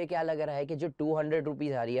यहाँ पे मुझे क्या लग रहा है कि जो 200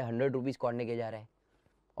 रुपीज आ रही है 100 रुपीज कौन लेके जा रहा है,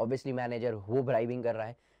 ऑब्वियसली मैनेजर, वो ब्राइबिंग कर रहा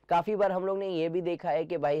है। काफी बार हम लोग ने ये भी देखा है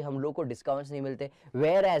कि भाई हम लोग को डिस्काउंट्स नहीं मिलते,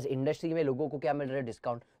 वेयर एज इंडस्ट्री में लोगों को क्या मिल रहा है,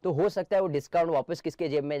 डिस्काउंट, तो हो सकता है वो डिस्काउंट वापस किसके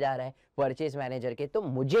जेब में जा रहा है, परचेज मैनेजर के। तो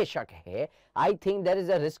मुझे शक है, I think there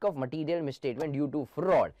is a risk of material misstatement due to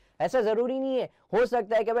fraud. ऐसा जरूरी नहीं है, हो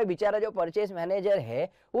सकता है कि भाई बेचारा जो परचेज मैनेजर है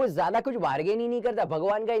वो ज्यादा कुछ बार्गेन ही नहीं करता,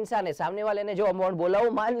 भगवान का इंसान है, सामने वाले ने जो अमाउंट बोला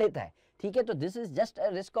वो मान लेता है, ठीक है। तो this is just a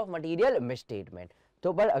risk of material misstatement.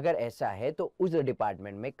 तो पर अगर ऐसा है तो उस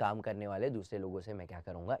डिपार्टमेंट में काम करने वाले दूसरे लोगों से मैं क्या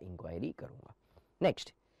करूंगा, इंक्वायरी करूंगा।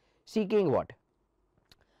 Next, seeking what,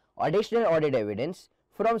 additional audit evidence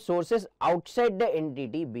from sources outside the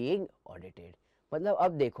entity being audited. मतलब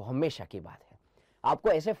अब देखो, हमेशा की बात है,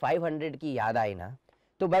 आपको ऐसे 500 की याद आई ना,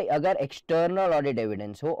 तो भाई अगर एक्सटर्नल ऑडिट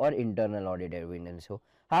एविडेंस हो और इंटरनल ऑडिट एविडेंस हो,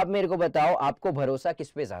 आप मेरे को बताओ आपको भरोसा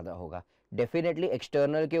किस पे ज्यादा होगा, डेफिनेटली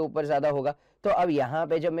एक्सटर्नल के ऊपर ज्यादा होगा। तो अब यहाँ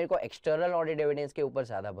पे जब मेरे को एक्सटर्नल ऑडिट एविडेंस के ऊपर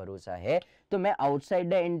ज्यादा भरोसा है, तो मैं आउटसाइड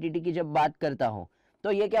द एंटिटी की जब बात करता हूं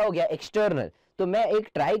तो ये क्या हो गया, एक्सटर्नल। तो मैं एक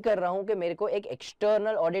ट्राई कर रहा हूं कि मेरे को एक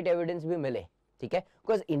एक्सटर्नल ऑडिट एविडेंस भी मिले, ठीक है,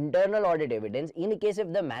 because internal audit evidence in case if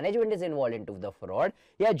the management is involve into the fraud,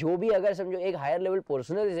 या जो भी अगर समझो एक higher level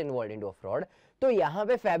personal is involve into fraud, तो यहाँ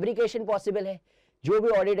पे फैब्रिकेशन पॉसिबल है। जो भी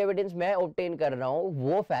ऑडिट एविडेंस मैं ऑब्टेन कर रहा हूं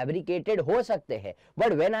वो फैब्रिकेटेड हो सकते हैं,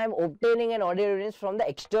 but when I am obtaining an audit evidence from the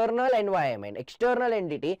external environment, external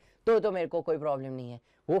entity, तो मेरे को कोई प्रॉब्लम नहीं है,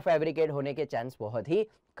 वो फैब्रिकेट होने के चांस बहुत ही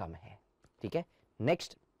कम है, ठीक है।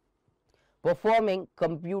 Next, performing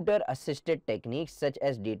computer assisted techniques such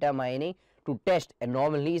as data mining to test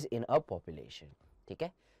anomalies in a population, ठीक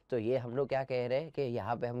है। तो ये हम लोग क्या कह रहे हैं कि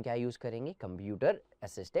यहाँ पे हम क्या यूज करेंगे, कंप्यूटर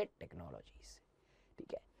असिस्टेड टेक्नोलॉजीज,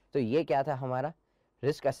 ठीक है। तो ये क्या था हमारा,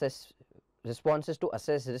 risk assess, responses to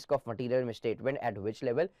assess risk of material misstatement eight which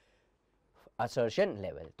level, assertion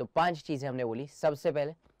level. तो 5 चीजें हमने बोली। सबसे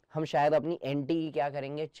पहले हम शायद अपनी एंटी क्या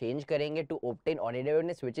करेंगे, चेंज करेंगे to obtain audit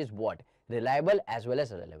evidence which is what, reliable as well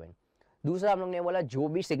as relevant. दूसरा हम लोग ने बोला जो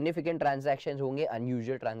भी सिग्निफिकेंट ट्रांजैक्शंस होंगे,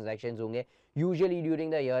 अनयूजुअल ट्रांजैक्शंस होंगे usually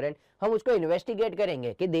during the year and, हम उसको इन्वेस्टिगेट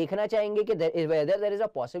करेंगे कि देखना चाहेंगे कि weather there is a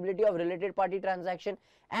possibility of related party transaction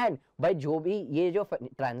and भाई जो भी ये जो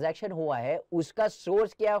ट्रांजैक्शन हुआ है उसका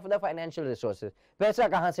सोर्स क्या ऑफ द फाइनेंशियल रिसोर्सेज, पैसा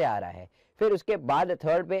कहां से आ रहा है। फिर उसके बाद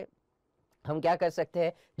थर्ड पे हम क्या कर सकते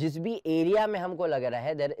हैं, जिस भी एरिया में हमको लग रहा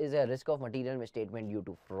है there is a risk of material misstatement due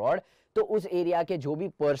to fraud, तो उस एरिया के जो भी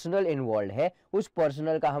पर्सनल इन्वॉल्व है उस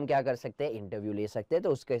पर्सनल का हम क्या कर सकते हैं, इंटरव्यू ले सकते हैं,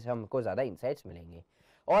 तो उसके से हमको ज्यादा इंसाइट्स मिलेंगे।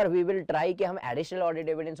 और वी विल ट्राई कि हम एडिशनल ऑडिट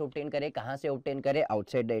एविडेंस ऑब्टेन करें, कहां से ऑब्टेन करें,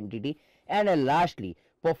 outside the entity. And lastly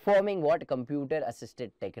performing what, computer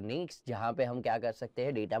assisted techniques, जहां पे हम क्या कर सकते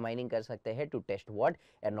हैं, डेटा माइनिंग कर सकते हैं to test what,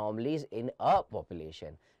 anomalies in a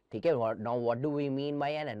population, ठीक है। Now what do we mean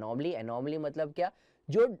by N anomaly, anomaly मतलब क्या,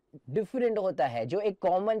 जो डिफरेंट होता है, जो एक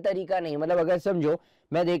कॉमन तरीका नहीं, मतलब अगर समझो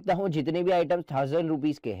मैं देखता हूं जितने भी आइटम्स 1000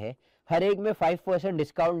 रुपीज के हैं हर एक में 5%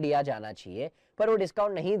 डिस्काउंट दिया जाना चाहिए, पर वो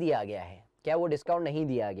डिस्काउंट नहीं दिया गया है, क्या वो डिस्काउंट नहीं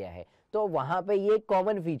दिया गया है, तो वहां पे ये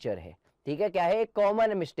कॉमन फीचर है, ठीक है, क्या है, एक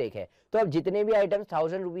कॉमन मिस्टेक है। तो अब जितने भी आइटम्स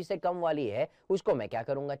 1000 रुपीज से कम वाली है उसको मैं क्या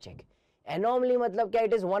करूंगा, चेक। एनोमली मतलब क्या,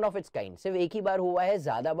 it is one of its kind, सिर्फ एक ही बार हुआ है,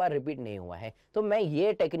 ज्यादा बार रिपीट नहीं हुआ है। तो मैं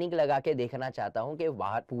ये टेक्निक लगा के देखना चाहता हूं कि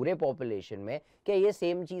बाहर पूरे पॉपुलेशन में क्या ये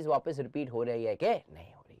सेम चीज वापस रिपीट हो रही है कि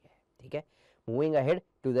नहीं हो रही है, ठीक है। Moving ahead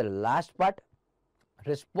to the last part,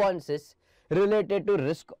 responses related to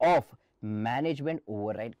risk of management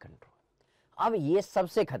override control. अब ये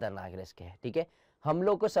सबसे खतरनाक रिस्क है, ठीक है। हम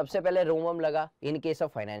लोग को सबसे पहले रोमम लगा in case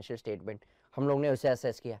of financial statement, हम लोग ने उसे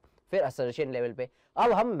असेस किया, फिर असर्शन लेवल पे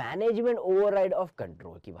अब हम मैनेजमेंट ओवरराइड ऑफ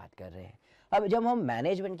कंट्रोल की बात कर रहे हैं। अब जब हम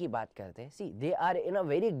मैनेजमेंट की बात करते हैं, सी they are in a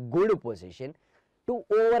very good position to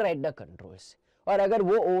override the controls, और अगर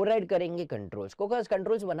वो ओवरराइड करेंगे कंट्रोल्स को,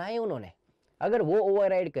 कंट्रोल्स बनाए उन्होंने, अगर वो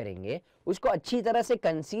ओवरराइड करेंगे, उसको अच्छी तरह से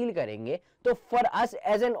कंसील करेंगे, तो for us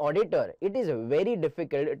as an auditor it is very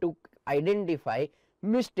difficult to identify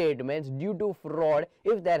misstatements due to fraud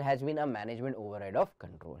if there has been a management override of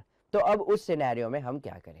control। तो अब उस सिनेरियो में हम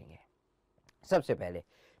क्या करेंगे? सबसे पहले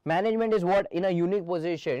management is what in a unique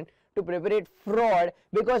position to prevent fraud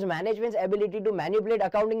because management's ability to manipulate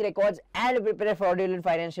accounting records and prepare fraudulent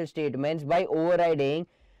financial statements by overriding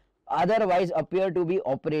otherwise appear to be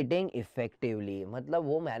operating effectively. मतलब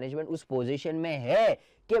वो management उस position में है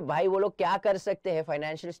कि भाई वो लोग क्या कर सकते हैं,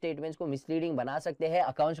 फाइनेंशियल स्टेटमेंट्स को मिसलीडिंग बना सकते हैं,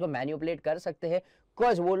 अकाउंट्स को मैनिपुलेट कर सकते हैं,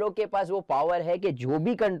 बिकॉज वो लोग के पास वो पावर है कि जो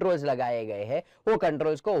भी कंट्रोल्स लगाए गए हैं वो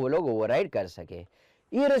कंट्रोल्स को वो लोग ओवरराइड कर सके।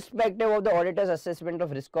 Irrespective of the auditors assessment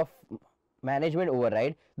of risk of management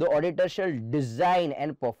override, the auditor shall design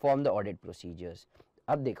and perform the audit procedures.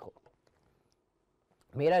 अब देखो,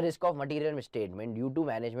 मेरा risk of material statement due to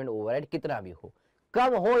management override कितना भी हो,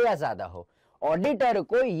 कम हो या ज्यादा हो, ऑडिटर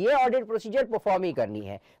को ये ऑडिट प्रोसीजर परफॉर्म ही करनी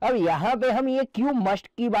है। अब यहां पे हम ये क्यों मस्ट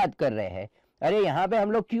की बात कर रहे हैं? अरे यहां पे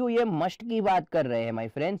हम लोग क्यों ये मस्ट की बात कर रहे हैं माय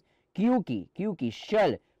फ्रेंड्स? क्योंकि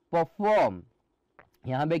शैल परफॉर्म,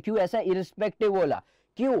 यहां पे क्यों ऐसा इररिस्पेक्टिव बोला?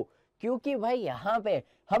 क्यों? क्योंकि भाई यहाँ पे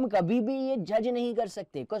हम कभी भी ये जज नहीं कर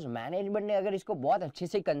सकते, बिकॉज मैनेजमेंट ने अगर इसको बहुत अच्छे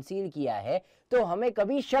से कंसील किया है तो हमें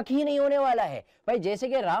कभी शक ही नहीं होने वाला है। भाई जैसे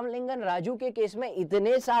कि रामलिंगन राजू के केस में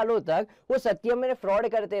इतने सालों तक वो सत्यम में फ्रॉड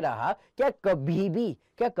करते रहा, क्या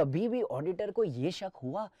कभी भी ऑडिटर को ये शक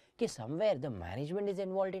हुआ कि somewhere the management is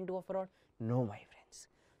involved into a fraud? No my friends.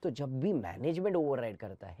 तो जब भी मैनेजमेंट ओवरराइड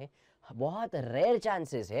करता है, बहुत रेयर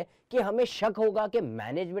चांसेस है कि हमें शक होगा कि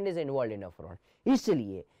management is involved in a fraud.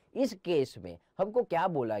 इसलिए इस केस में हमको क्या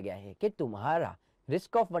बोला गया है कि तुम्हारा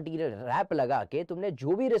रिस्क ऑफ मटेरियल रैप लगा के तुमने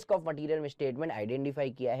जो भी रिस्क ऑफ मटेरियल में स्टेटमेंट आइडेंटिफाई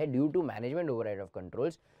किया है due to management override of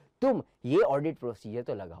controls, तुम ये ऑडिट प्रोसीजर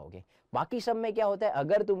तो लगाओगे। बाकी सब में क्या होता है,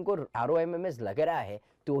 अगर तुमको ROMMS लग रहा है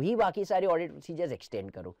तो ही बाकी सारे ऑडिट प्रोसीजर्स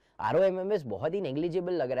एक्सटेंड करो। ROMMS बहुत ही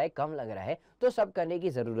नेग्लिजिबल लग रहा है, कम लग रहा है, तो सब करने की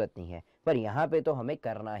जरूरत नहीं है, पर यहाँ पे तो हमें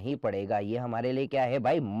करना ही पड़ेगा। ये हमारे लिए क्या है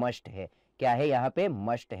भाई? मस्ट है। क्या है यहाँ पे?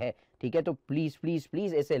 मस्ट है। ठीक है, तो प्लीज प्लीज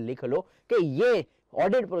प्लीज ऐसे लिख लो कि ये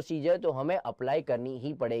ऑडिट प्रोसीजर तो हमें अप्लाई करनी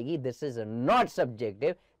ही पड़ेगी। This is not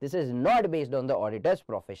subjective, this is not based on the auditors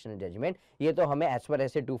professional judgement. ये तो हमें एज पर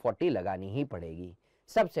ऐसे 240 लगानी ही पड़ेगी।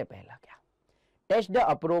 सबसे पहला क्या? Test the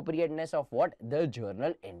appropriateness of what? The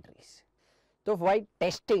journal entries. तो भाई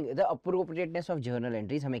testing the appropriateness of journal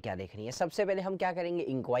entries हमें क्या देखनी है? सबसे पहले हम क्या करेंगे?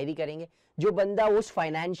 इंक्वायरी करेंगे। जो बंदा उस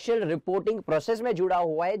फाइनेंशियल रिपोर्टिंग प्रोसेस में जुड़ा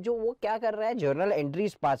हुआ है, जो वो क्या कर रहा है, जर्नल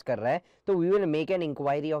एंट्रीज पास कर रहा है, तो we will make an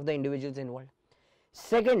inquiry of the individuals involved.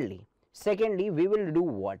 Secondly, we will do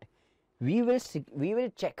what? We will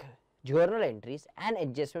check journal entries and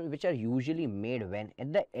adjustments which are usually made when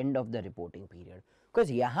at the end of the reporting period.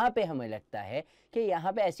 Because यहाँ पे हमें लगता है कि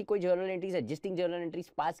यहाँ पे ऐसी कोई journal entries, adjusting journal entries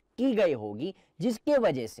pass की गई होगी जिसके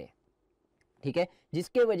वजह से, ठीक है,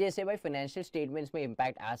 जिसके वजह से भाई फाइनेंशियल स्टेटमेंट्स में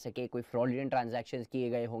इंपैक्ट आ सके, कोई फ्रॉडुलेंट ट्रांजैक्शंस किए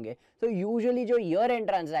गए होंगे। तो यूजुअली जो ईयर एंड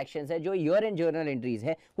ट्रांजैक्शंस है, जो ईयर एंड जर्नल एंट्रीज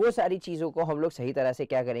है, वो सारी चीज़ों को हम लोग सही तरह से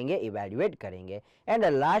क्या करेंगे? इवैल्यूएट करेंगे। And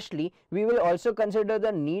lastly we will also consider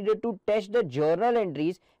the need to test the journal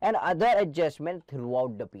entries and other adjustment through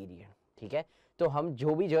out the period. ठीक है, तो हम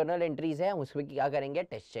जो भी जर्नल एंट्रीज है उसमें क्या करेंगे?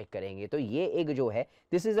 टेस्ट चेक करेंगे। तो ये एक जो है,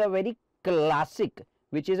 this is a very classic,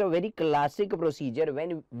 which is a very classic procedure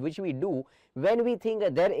which we do when we think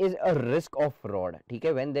there is a risk of fraud। ठीक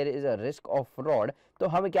है, when there is a risk of fraud, तो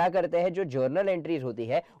हम क्या करते हैं? जो जर्नल एंट्रीज होती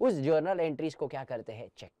है उस जर्नल एंट्रीज को क्या करते हैं?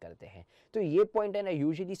 चेक करते हैं। तो ये पॉइंट है ना,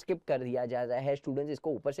 यूजुअली स्किप कर दिया जाता है, स्टूडेंट्स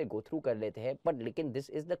इसको ऊपर से गो थ्रू कर लेते हैं, बट लेकिन this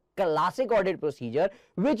is the classic audit procedure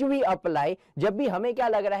which we apply जब भी हमें क्या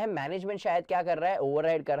लग रहा है मैनेजमेंट शायद क्या कर रहा है?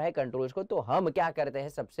 ओवरराइड कर रहा है कंट्रोल्स को। तो हम क्या करते हैं?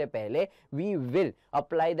 सबसे पहले we will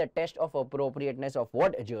apply the test of appropriateness of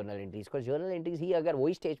what? Journal entries को। जर्नल एंट्रीज ही अगर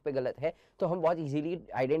वही स्टेज पे गलत है तो हम बहुत इजीली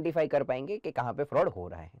आइडेंटिफाई कर पाएंगे कि कहां पे फ्रॉड हो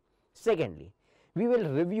रहा है। Secondly, we will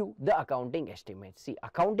review the accounting estimates। See,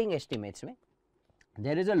 accounting estimates में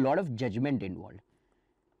there is a lot of judgment involved।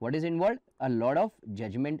 What is involved? A lot of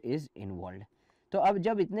judgment is involved। तो अब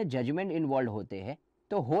जब इतने judgment involved होते हैं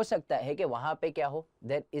तो हो सकता है कि वहां पे क्या हो?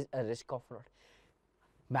 There is a risk of fraud।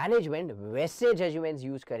 Management वैसे जजमेंट्स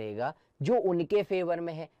यूज करेगा जो उनके फेवर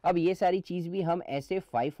में है। अब ये सारी चीज भी हम ऐसे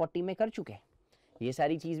 540 में कर चुके हैं, ये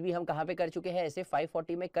सारी चीज भी हम कहाँ पे कर चुके हैं, ऐसे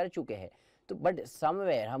 540 में कर चुके हैं। तो बट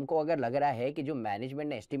समवेयर हमको अगर लग रहा है कि जो मैनेजमेंट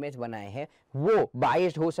ने एस्टिमेट्स बनाए हैं वो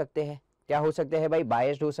बायस्ड हो सकते हैं, क्या हो सकते हैं भाई,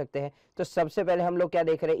 बायस्ड हो सकते हैं। तो सबसे पहले हम लोग क्या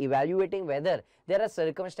देख रहे हैं, evaluating weather there are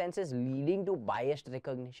circumstances leading to biased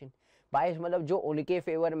recognition. बायस मतलब जो उनके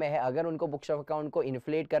फेवर में है, अगर उनको बुक्स ऑफ अकाउंट को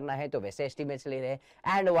इन्फ्लेट करना है तो वैसे एस्टिमेट्स ले रहे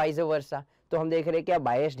हैं एंड वाइस वर्सा। तो हम देख रहे हैं क्या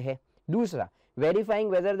बायस्ड है। दूसरा, वेरीफाइंग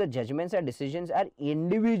वेदर द जजमेंट्स और डिसीजंस आर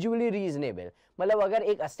इंडिविजुअली रीजनेबल। मतलब अगर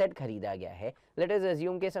एक असेट खरीदा गया है, लेट अस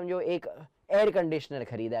अज्यूम के समझो एक एयर कंडीशनर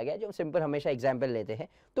खरीदा गया, जो सिंपल हमेशा एग्जांपल लेते हैं,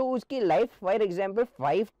 तो उसकी life for example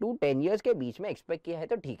 5 to 10 years के बीच में एक्सपेक्ट किया है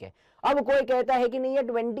तो ठीक है। अब कोई कहता है कि नहीं ये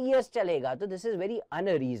 20 ईयर्स चलेगा, तो दिस इज वेरी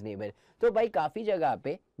अनरीजनेबल। तो भाई काफी जगह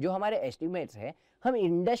पे जो हमारे एस्टिमेट्स है, हम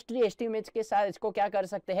इंडस्ट्री एस्टिमेट्स के साथ इसको क्या कर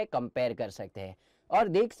सकते हैं, कंपेयर कर सकते हैं और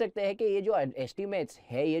देख सकते हैं कि ये जो एस्टिमेट्स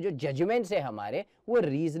है, ये जो जजमेंट्स है हमारे, वो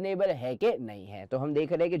रीजनेबल है कि नहीं है। तो हम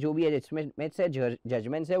देख रहे हैं कि जो भी एस्टिमेट्स है,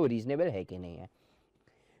 जजमेंट्स है, वो रीजनेबल है कि नहीं है।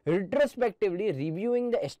 Retrospectively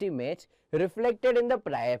reviewing the estimates reflected in the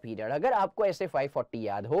prior period. अगर आपको ऐसे 540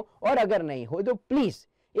 याद हो और अगर नहीं हो तो प्लीज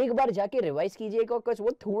एक बार जाके रिवाइज कीजिएगा, बिकॉज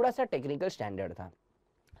वो थोड़ा सा टेक्निकल स्टैंडर्ड था।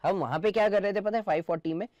 हम वहां पे क्या कर रहे थे पता है,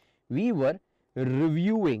 540 में we were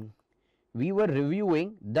reviewing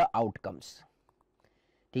the outcomes.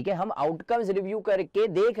 ठीक है, हम आउटकम्स रिव्यू करके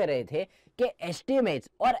देख रहे थे कि एस्टिमेट्स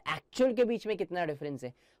और एक्चुअल के बीच में कितना डिफरेंस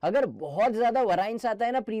है। अगर बहुत ज्यादा वराइंस आता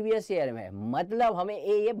है ना प्रीवियस ईयर में, मतलब हमें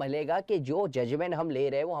ये भलेगा कि जो जजमेंट हम ले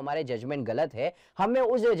रहे हैं वो हमारे जजमेंट गलत है, हमें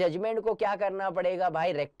उस जजमेंट को क्या करना पड़ेगा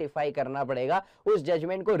भाई, रेक्टिफाई करना पड़ेगा, उस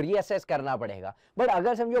जजमेंट को रीअसेस करना पड़ेगा। बट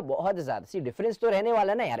अगर समझो बहुत ज्यादा सी डिफरेंस तो रहने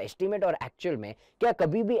वाला ना यार एस्टिमेट और एक्चुअल में, क्या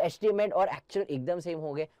कभी भी एस्टिमेट और एक्चुअल एकदम सेम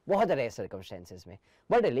हो गए, बहुत रेयर सर्कमस्टेंसेस में।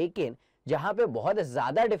 बट लेकिन जहां पे बहुत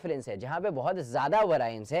ज्यादा डिफरेंस है, जहां पे बहुत ज्यादा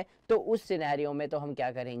वरायंस है, तो उस सिनेरियो में तो हम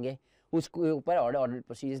क्या करेंगे, उसके ऊपर ऑडिट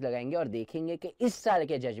प्रोसीजर्स लगाएंगे और देखेंगे कि इस साल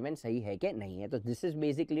के जजमेंट सही है कि नहीं है। तो this is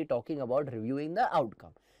basically talking about reviewing the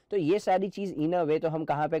outcome. तो ये सारी चीज इन अ वे तो हम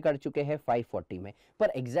कहां पे कर चुके हैं, 540 में, पर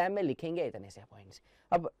एग्जाम में लिखेंगे इतने से पॉइंट्स।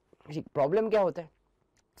 अब प्रॉब्लम क्या होता है,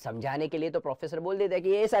 समझाने के लिए तो प्रोफेसर बोल देता है कि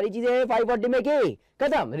ये सारी चीजें 540 में की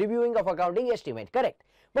खत्म, reviewing of accounting estimate, correct.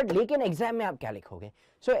 But लेकिन एग्जाम में आप क्या लिखोगे,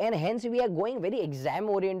 so and hence we are going very exam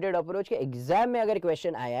oriented approach के। एग्जाम में अगर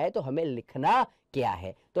क्वेश्चन आया है तो हमें लिखना क्या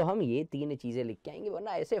है, तो हम ये 3 चीजें लिख के आएंगे,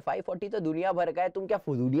 वरना ऐसे 540 तो दुनिया भर का है, तुम क्या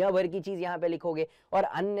दुनिया भर की चीज यहाँ पे लिखोगे। और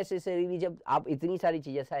अननेसेसरीली जब आप इतनी सारी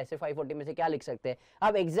चीजें ऐसे 540 में से क्या लिख सकते हैं,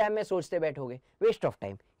 आप एग्जाम में सोचते बैठोगे, वेस्ट ऑफ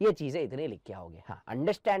टाइम, ये चीजें इतनी लिख के आओगे। हाँ,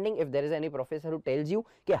 understanding if there is any professor who tells you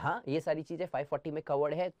कि हाँ ये सारी चीजें 540 में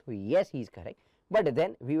कवर्ड है, तो yes he is correct, but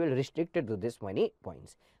then we will restrict to this money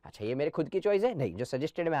points. अच्छा, ये मेरे खुद की चॉइस है, नहीं, जो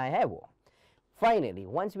सजेस्टेड में आया है वो। Finally,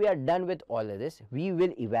 once we are done with all of this, we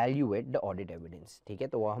will evaluate the audit evidence. ठीक है,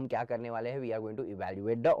 तो वो हम क्या करने वाले हैं, we are going to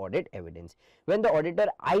evaluate the audit evidence. When the auditor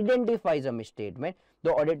identifies a misstatement,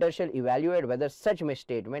 the auditor shall evaluate whether such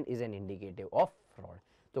misstatement is an indicative of fraud.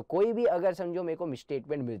 तो कोई भी अगर समझो मेरे को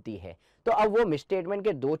मिसस्टेटमेंट मिलती है, तो अब वो मिसस्टेटमेंट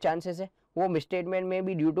के 2 चांसेस है, वो मिसस्टेटमेंट में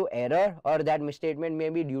बी ड्यू टू एरर और दैट मिसस्टेटमेंट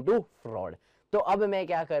में बी ड्यू टू फ्रॉड। तो अब मैं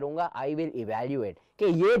क्या करूंगा, आई विल इवैल्यूएट कि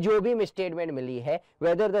ये जो भी मिसस्टेटमेंट मिली है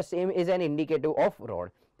whether the same is an indicative of fraud.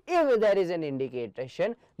 If there is an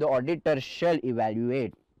indication, the auditor shall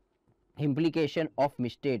evaluate implication of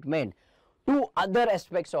misstatement to other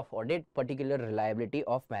aspects of audit, particular reliability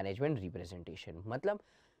of management representation। मतलब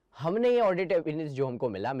हमने ये audit evidence जो हमको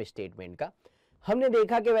मिला misstatement का, हमने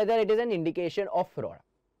देखा कि whether it is an indication of fraud,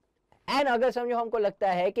 and अगर समझो हमको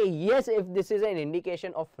लगता है कि yes if this is an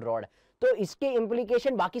indication of fraud, तो इसके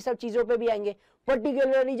इंप्लीकेशन बाकी सब चीजों पे भी आएंगे,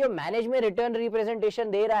 पर्टिकुलरली जो मैनेजमेंट रिटर्न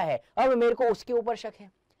रिप्रेजेंटेशन दे रहा है, अब मेरे को उसके ऊपर शक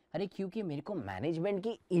है। अरे क्योंकि मेरे को मैनेजमेंट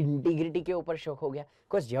की इंटीग्रिटी के ऊपर शक हो गया।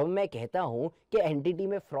 बिकॉज जब मैं कहता हूं कि एंटिटी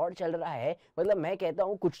में फ्रॉड चल रहा है, मतलब मैं कहता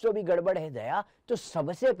हूं कुछ तो भी गड़बड़ है दया, तो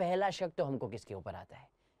सबसे पहला शक तो हमको किसके ऊपर आता है,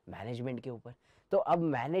 मैनेजमेंट के ऊपर। तो अब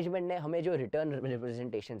मैनेजमेंट ने हमें जो रिटर्न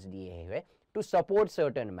रिप्रेजेंटेशंस दिए हैं टू सपोर्ट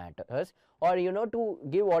सर्टेन मैटर्स और you know to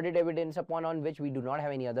give audit evidence upon on which we do not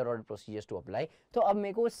have any other audit procedures to apply, तो अब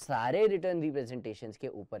मेरे को सारे रिटर्न रिप्रेजेंटेशंस के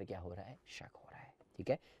ऊपर क्या हो रहा है, शक हो रहा है। ठीक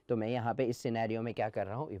है, तो मैं यहाँ पे इस सिनेरियो में क्या कर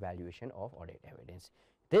रहा हूँ, evaluation of audit evidence.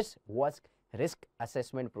 This was risk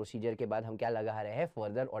assessment procedure के बाद हम क्या लगा रहे हैं,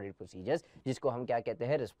 फर्दर ऑडिट प्रोसीजर्स, जिसको हम क्या कहते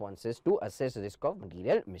हैं, responses to assess risk of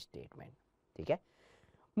material misstatement. ठीक है,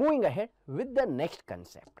 moving ahead with the next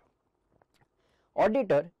concept,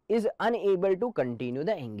 auditor is unable to continue the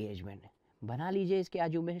engagement. बना लीजिए इसके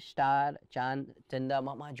आजू में स्टार, चांद, चंदा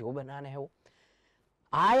मामा, जो बनाना है वो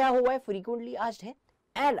आया हुआ है, फ्रीक्वेंटली आस्क्ड है,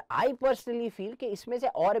 एंड आई पर्सनली फील कि इसमें से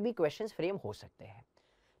और भी क्वेश्चंस फ्रेम हो सकते हैं।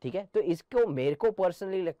 ठीक है, तो इसको मेरे को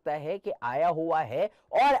पर्सनली लगता है कि आया हुआ है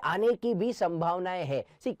और आने की भी संभावनाएं है।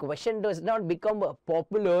 सी question does not become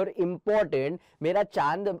popular important, मेरा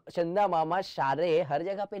चंदा मामा सारे हर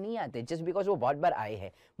जगह पे नहीं आते जस्ट बिकॉज वो बहुत बार आए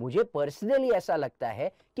हैं। मुझे पर्सनली ऐसा लगता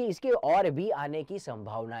है कि इसके और भी आने की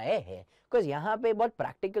संभावनाएं है, बिकॉज यहाँ पे बहुत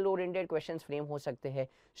प्रैक्टिकल ओरिएंटेड क्वेश्चन फ्रेम हो सकते हैं।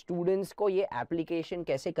 स्टूडेंट्स को ये एप्लीकेशन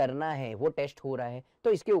कैसे करना है वो टेस्ट हो रहा है,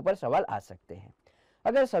 तो इसके ऊपर सवाल आ सकते हैं।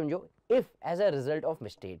 अगर समझो, if as a result of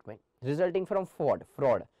misstatement resulting from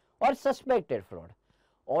fraud और suspected fraud,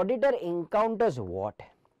 auditor encounters what?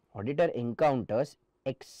 Auditor encounters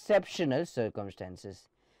exceptional circumstances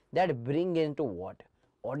that bring into what?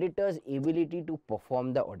 Auditor's ability to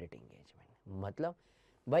perform the audit engagement. मतलब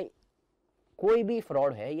भाई कोई भी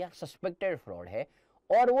फ्रॉड है या सस्पेक्टेड फ्रॉड है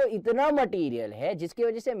और वो इतना मटेरियल है जिसकी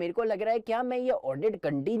वजह से मेरे को लग रहा है क्या मैं ये ऑडिट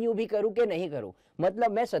कंटिन्यू भी करूं कि नहीं करूं।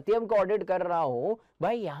 मतलब मैं सत्यम का ऑडिट कर रहा हूं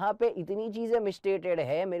भाई, यहाँ पे इतनी चीजें मिसस्टेटेड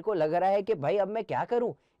है, मेरे को लग रहा है कि भाई अब मैं क्या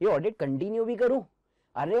करूं, ये ऑडिट कंटिन्यू भी करूं,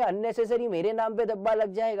 अरे अननेसेसरी मेरे नाम पे धब्बा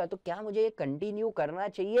लग जाएगा, तो क्या मुझे ये कंटिन्यू करना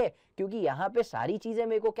चाहिए, क्योंकि यहाँ पे सारी चीजें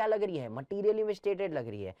मेरे को क्या लग रही है, मटीरियली मिसस्टेटेड लग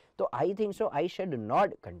रही है, तो I think so I should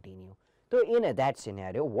not continue. तो in that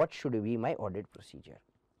scenario what should be my audit procedure,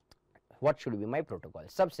 what should be my protocol.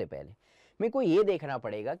 सबसे पहले मेरे को ये देखना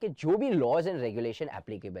पड़ेगा कि जो भी लॉज एंड रेगुलेशन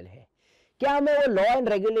एप्लीकेबल है, क्या मैं वो लॉ एंड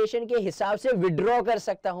रेगुलेशन के हिसाब से विड्रॉ कर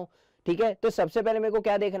सकता हूं। ठीक है, तो सबसे पहले मेरे को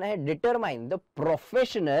क्या देखना है, determine the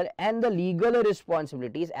professional and the legal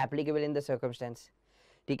responsibilities applicable in the circumstance.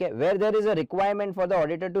 ठीक है, where there is a requirement for the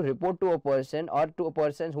auditor to report to a person और to a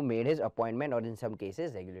person who made his appointment और इन some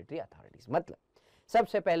cases regulatory authorities. मतलब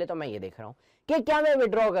सबसे पहले तो मैं ये देख रहा हूं कि क्या मैं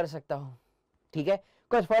विड्रॉ कर सकता हूं। ठीक है,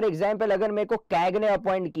 फॉर एग्जाम्पल अगर मेरे को कैग ने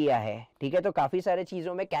अपॉइंट किया है, ठीक है, तो काफी सारे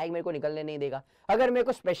चीजों में कैग मेरे को निकलने नहीं देगा। अगर मेरे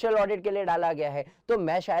को स्पेशल ऑडिट के लिए डाला गया है तो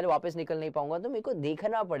मैं शायद वापस निकल नहीं पाऊंगा। तो मेरे को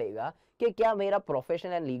देखना पड़ेगा कि क्या मेरा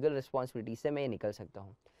प्रोफेशनल एंड लीगल रिस्पॉन्सिबिलिटी से मैं निकल सकता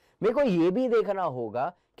हूं। मेरे को ये भी देखना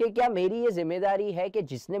होगा कि क्या मेरी ये जिम्मेदारी है कि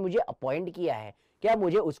जिसने मुझे अपॉइंट किया है क्या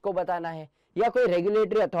मुझे उसको बताना है, या कोई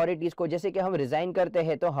रेगुलेटरी अथॉरिटीज को, जैसे कि हम रिजाइन करते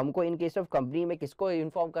हैं तो हमको इन केस ऑफ कंपनी में किसको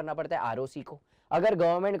इन्फॉर्म करना पड़ता है, आरओसी को। अगर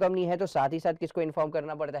गवर्नमेंट कंपनी है तो साथ ही साथ किसको इन्फॉर्म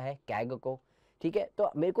करना पड़ता है, कैग को। ठीक है,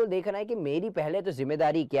 तो मेरे को देखना है कि मेरी पहले तो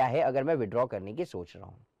जिम्मेदारी क्या है अगर मैं विड्रॉ करने की सोच रहा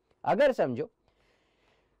हूं। अगर समझो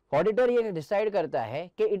ऑडिटर ये डिसाइड करता है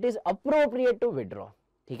कि it is appropriate to withdraw,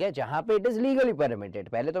 ठीक है, जहां पे इट इज लीगली परमिटेड,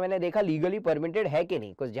 पहले तो मैंने देखा लीगली परमिटेड है कि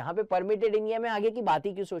नहीं, कुछ जहां पे परमिटेड नहीं है मैं आगे की बात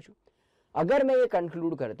ही क्यों सोचूं। अगर मैं ये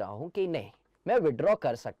कंक्लूड करता हूं कि नहीं मैं विड्रॉ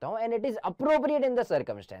कर सकता हूं and it is appropriate in the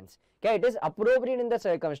circumstance, क्या it is appropriate in the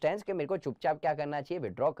circumstance कि मेरे को चुपचाप क्या करना चाहिए,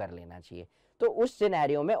 विड्रॉ कर लेना चाहिए, तो उस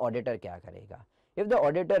सिनेरियो में ऑडिटर क्या करेगा। इफ द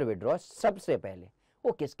ऑडिटर विड्रॉ, सबसे पहले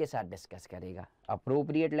वो किसके साथ डिस्कस करेगा,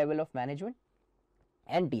 appropriate level of management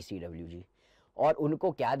and TCWG, और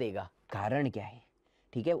उनको क्या देगा, कारण क्या है।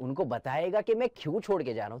 ठीक है, उनको बताएगा कि मैं क्यों छोड़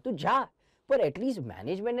के जा रहा हूं, तू जा, पर एटलीस्ट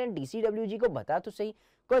मैनेजमेंट एंड डीसीडब्ल्यूजी को बता तो सही,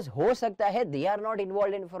 बिकॉज हो सकता है they are not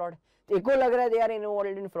involve in fraud. देखो लग रहा है they are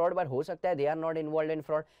involve in fraud, but हो सकता है they are not involve in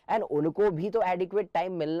fraud, and उनको भी तो एडिक्वेट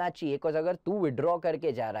टाइम मिलना चाहिए। बिकॉज अगर तू विड्रॉ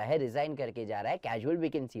करके जा रहा है, रिजाइन करके जा रहा है, कैजुअल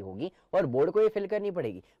वैकेंसी होगी और बोर्ड को ये फिल करनी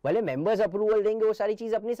पड़ेगी, भले मेंबर्स अप्रूवल देंगे वो सारी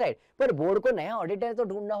चीज अपनी साइड, पर बोर्ड को नया ऑडिटर तो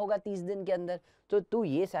ढूंढना होगा 30 दिन के अंदर। तो तू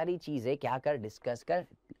ये सारी चीजें क्या कर, डिस्कस कर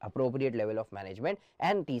appropriate level of management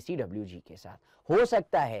and TCWG के साथ। हो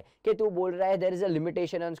सकता है कि तू बोल रहा है there is a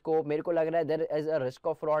limitation on scope, मेरे को लग रहा है there is a risk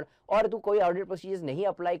of fraud, और तू कोई ऑडिट प्रोसीजर्स नहीं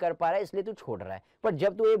अप्लाई कर पा रहा है इसलिए तू छोड़ रहा है। पर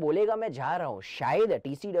जब तू ये बोलेगा मैं जा रहा हूं, शायद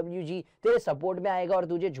टीसीडब्ल्यूजी तेरे सपोर्ट में आएगा और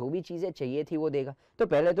तुझे जो भी चीजें चाहिए थी वो देगा। तो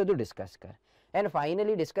पहले तो तू डिस्कस कर, एंड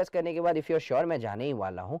फाइनली डिस्कस करने के बाद इफ यू आर श्योर मैं जाने ही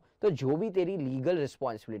वाला हूं, तो जो भी तेरी लीगल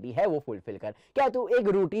रिस्पॉन्सिबिलिटी है वो फुलफिल कर। क्या तू एक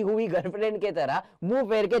रूठी हुई गर्लफ्रेंड के तरह मुंह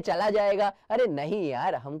फेर के चला जाएगा, अरे नहीं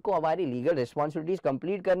यार, हमको हमारी लीगल रिस्पॉन्सिबिलिटीज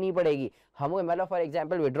कंप्लीट करनी पड़ेगी। हम मतलब फॉर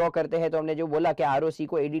एग्जांपल विड्रॉ करते हैं तो हमने जो बोला कि आरओसी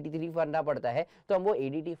को एडीटी 3 भरना पड़ता है, तो हम वो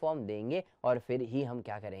एडीटी फॉर्म देंगे और फिर ही हम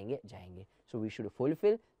क्या करेंगे, जाएंगे। So we should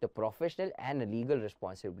fulfil the professional and legal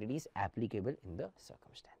responsibilities applicable in the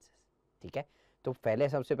circumstances. ठीक है, तो पहले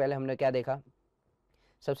सबसे पहले हमने क्या देखा,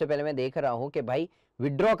 सबसे पहले मैं देख रहा हूं कि भाई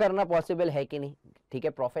विड्रॉ करना पॉसिबल है कि नहीं। ठीक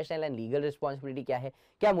है, प्रोफेशनल एंड लीगल रिस्पॉन्सिबिलिटी क्या है,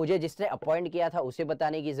 क्या मुझे जिसने अपॉइंट किया था उसे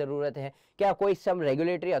बताने की जरूरत है, क्या कोई सम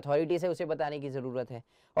रेगुलेटरी अथॉरिटीज है उसे बताने की जरूरत है,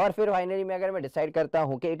 और फिर फाइनली मैं अगर मैं डिसाइड करता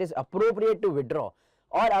हूं कि it is appropriate to withdraw,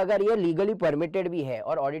 और अगर ये लीगली परमिटेड भी है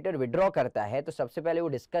और ऑडिटर विड्रॉ करता है, तो सबसे पहले वो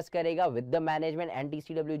डिस्कस करेगा with the management and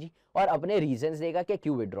TCWG और अपने रीजंस देगा कि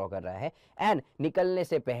क्यों विड्रॉ कर रहा है, एंड निकलने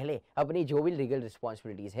से पहले अपनी जो भी लीगल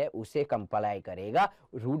रिस्पॉन्सिबिलिटीज है उसे कंप्लाई करेगा,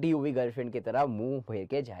 रूठी हुई गर्लफ्रेंड की तरह मुंह फेर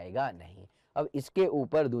के जाएगा नहीं। अब इसके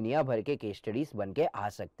ऊपर दुनिया भर के केस स्टडीज बन के आ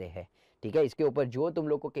सकते हैं। ठीक है। इसके ऊपर जो तुम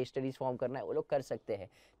लोग को केस स्टडीज फॉर्म करना है वो लोग कर सकते हैं,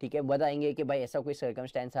 ठीक है। बताएंगे कि भाई ऐसा कोई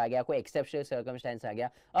सर्कमस्टेंस आ गया, कोई एक्सेप्शनल सर्कमस्टेंस आ गया,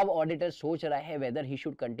 अब ऑडिटर सोच रहा है वेदर ही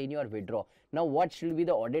शुड कंटिन्यू और withdraw, now what should be the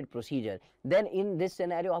audit procedure, then in this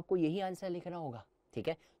scenario आपको यही आंसर लिखना होगा, ठीक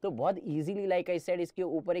है। तो बहुत इजीली लाइक आई सेड इसके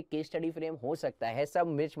ऊपर एक केस स्टडी फ्रेम हो सकता है, सब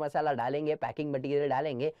मिर्च मसाला डालेंगे, पैकिंग मटेरियल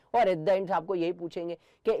डालेंगे और एट द एंड आपको यही पूछेंगे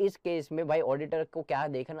कि इस केस में भाई ऑडिटर को क्या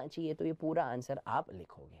देखना चाहिए, तो ये पूरा आंसर आप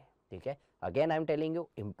लिखोगे, ठीक है। Again I am telling you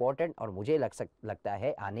important, और मुझे लगता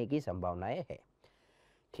है आने की संभावनाएं है,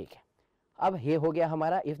 ठीक है। अब ये हो गया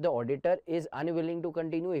हमारा if the auditor is unwilling to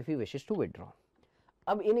continue if he wishes to withdraw.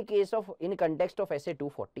 अब in case of in context of ऐसे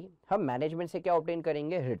 240 हम मैनेजमेंट से क्या ऑब्टेन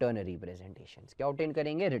करेंगे, रिटर्न रिप्रेजेंटेशन। क्या ऑब्टेन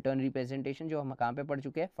करेंगे, रिटर्न रिप्रेजेंटेशन, जो हम कहाँ पे पढ़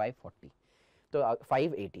चुके हैं 540 तो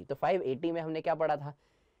 580, तो 580 में हमने क्या पढ़ा था,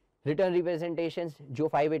 रिटर्न रिप्रेजेंटेशन जो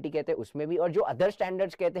 580 कहते हैं उसमें भी, और जो अदर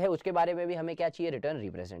स्टैंडर्ड्स कहते हैं उसके बारे में भी हमें क्या चाहिए, रिटर्न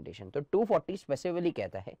रिप्रेजेंटेशन। तो 240 स्पेसिफिकली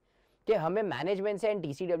कहता है कि हमें मैनेजमेंट से एंड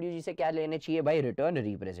टीसीडब्ल्यूजी से क्या लेने चाहिए भाई, रिटर्न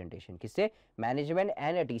रिप्रेजेंटेशन। किससे, मैनेजमेंट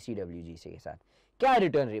एंड टीसीडब्ल्यूजी से के साथ क्या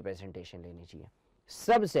रिटर्न रिप्रेजेंटेशन लेनी चाहिए,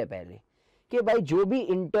 सबसे पहले कि भाई जो भी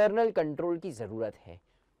इंटरनल कंट्रोल की जरूरत है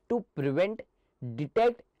to prevent,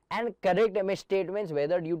 detect and correct misstatements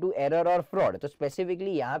weather due two error और फ्रॉड। तो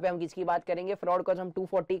स्पेसिफिकली यहां पे हम किसकी बात करेंगे, फ्रॉड, को हम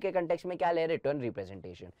 240 के कंटेक्स्ट में क्या ले रहे हैं, रिटर्न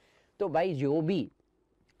रिप्रेजेंटेशन। तो भाई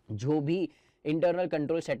जो भी इंटरनल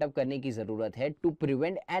कंट्रोल सेटअप करने की जरूरत है to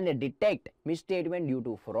prevent and detect misstatement due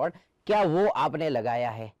to fraud, क्या वो आपने लगाया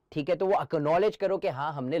है, ठीक है। तो वो एक्नॉलेज करो कि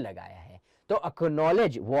हाँ हमने लगाया है। तो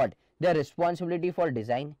acknowledge what, the responsibility for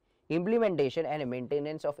design, implementation and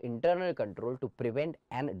maintenance of internal control to prevent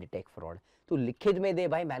and detect fraud। तो लिखित में दे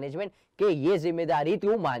भाई मैनेजमेंट कि ये जिम्मेदारी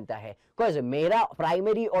तू मानता है, बिकॉज मेरा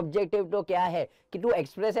प्राइमरी ऑब्जेक्टिव तो क्या है कि to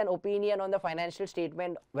express an opinion on the financial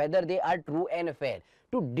statement whether they are true and fair,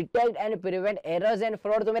 to detect and prevent errors and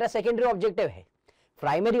fraud तो मेरा सेकेंडरी ऑब्जेक्टिव है।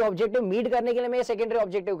 प्राइमरी ऑब्जेक्टिव मीट करने के लिए मैं सेकेंडरी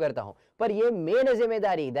ऑब्जेक्टिव करता हूं, पर ये मेन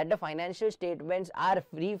जिम्मेदारी that the financial statements are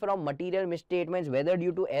free from material misstatements weather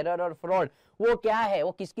due two error और फ्रॉड, वो क्या है,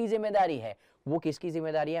 वो किसकी जिम्मेदारी है, वो किसकी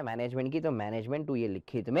जिम्मेदारी है, मैनेजमेंट की। तो मैनेजमेंट टू ये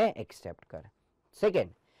लिखित में एक्सेप्ट कर। Second,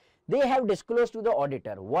 they have disclose to the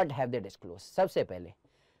auditor, what have they disclose, सबसे पहले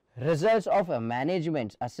results of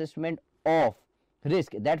management assessment of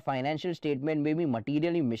risk that financial statement में B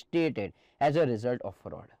materially मिसस्टेटेड as a result of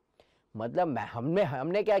fraud. मतलब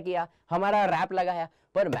हमने क्या किया, हमारा रैप लगाया,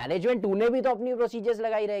 पर मैनेजमेंट तूने भी तो अपनी प्रोसीजर्स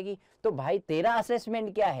लगाई रहेगी। तो भाई तेरा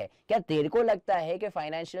असेसमेंट क्या है, क्या तेरे को लगता है कि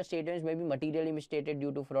फाइनेंशियल स्टेटमेंट्स में भी मटीरियली मिसस्टेटेड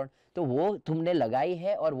ड्यू टू फ्रॉड, तो वो तुमने लगाई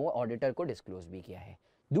है और वो ऑडिटर को डिस्क्लोज भी किया है।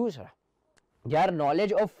 दूसरा, यार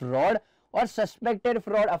नॉलेज ऑफ फ्रॉड और suspected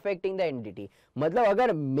fraud affecting the entity, मतलब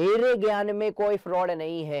अगर मेरे ज्ञान में कोई फ्रॉड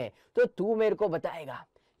नहीं है तो तू मेरे को बताएगा,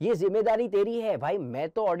 ये जिम्मेदारी तेरी है भाई। मैं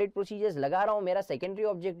तो ऑडिट प्रोसीजर्स लगा रहा हूं, मेरा सेकेंडरी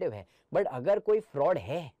ऑब्जेक्टिव है, बट अगर कोई फ्रॉड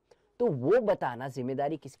है तो वो बताना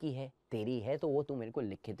जिम्मेदारी किसकी है, तेरी है, तो वो तू मेरे को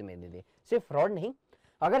लिखित में दे दे। सिर्फ फ्रॉड नहीं,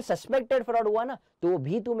 अगर सस्पेक्टेड फ्रॉड हुआ ना तो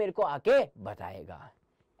भी तू मेरे को आके बताएगा।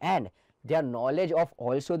 And their knowledge of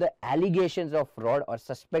also the allegations of fraud और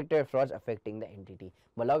suspected frauds affecting the entity,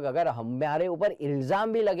 मतलब अगर हमारे ऊपर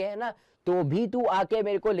इल्जाम भी लगे हैं ना तो भी तू आके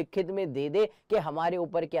मेरे को लिखित में दे दे कि हमारे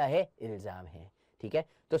ऊपर क्या है, इल्जाम है, ठीक है।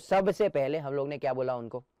 तो सबसे पहले हम लोग ने क्या बोला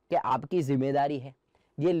उनको कि आपकी जिम्मेदारी है,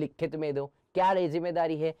 ये लिखित में दो। क्या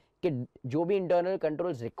जिम्मेदारी है कि जो भी इंटरनल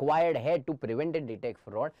कंट्रोल्स रिक्वायर्ड है to prevent and detect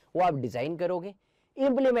fraud, वो आप डिजाइन करोगे,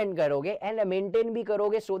 इंप्लीमेंट करोगे एंड मेंटेन भी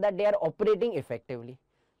करोगे so that they are operating effectively.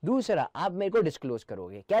 दूसरा, आप मेरे को डिस्क्लोज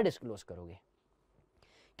करोगे। क्या डिस्क्लोज करोगे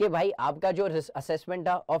कि भाई आपका जो assessment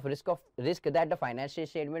of risk that financial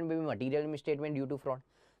statement में भी material misstatement due to fraud.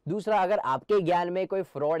 दूसरा, अगर आपके ज्ञान में कोई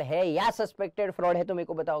फ्रॉड है या सस्पेक्टेड फ्रॉड है तो मेरे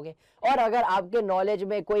को बताओगे। और अगर आपके नॉलेज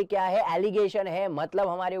में कोई क्या है, एलिगेशन है, मतलब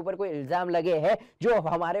हमारे ऊपर कोई इल्जाम लगे हैं जो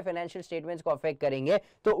हमारे फाइनेंशियल स्टेटमेंट्स को अफेक्ट करेंगे,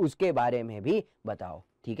 तो उसके बारे में भी बताओ,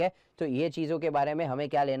 ठीक है। तो ये चीजों के बारे में हमें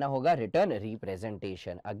क्या लेना होगा, written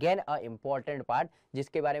representation. Again a important part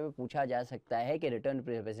जिसके बारे में पूछा जा सकता है कि रिटर्न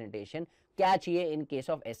रिप्रेजेंटेशन क्या चाहिए इन केस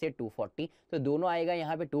ऑफ ऐसे 240। तो दोनों आएगा,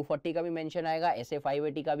 यहाँ पे 240 का भी मेंशन आएगा, ऐसे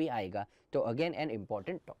 580 का भी आएगा। तो again an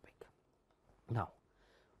important topic. Now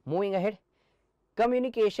moving ahead,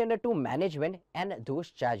 communication to management and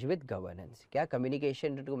those charge with governance. क्या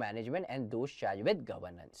communication to management and those charge with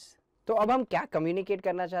governance. तो अब हम क्या कम्युनिकेट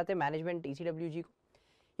करना चाहते हैं मैनेजमेंट टीसीडब्ल्यूजी को।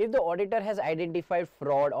 If the auditor has identified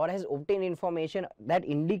fraud or has obtained information that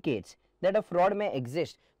indicates that a fraud may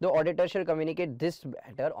exist, the auditor shall communicate this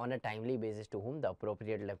matter on a timely basis to whom, the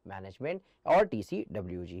appropriate level management और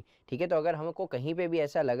TCWG। ठीक है, तो अगर हमको कहीं पे भी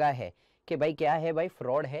ऐसा लगा है कि भाई क्या है, भाई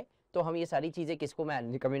फ्रॉड है, तो हम ये सारी चीजें किसको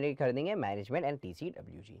कम्युनिकेट कर देंगे, मैनेजमेंट एंड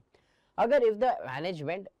TCWG। अगर इफ द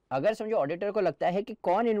मैनेजमेंट, अगर समझो ऑडिटर को लगता है कि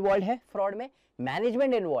कौन इन्वॉल्व है फ्रॉड में,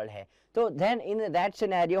 मैनेजमेंट इन्वॉल्व है, तो देन इन दैट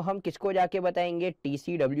सिनेरियो हम किसको जाके बताएंगे,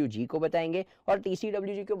 टीसीडब्ल्यूजी को बताएंगे। और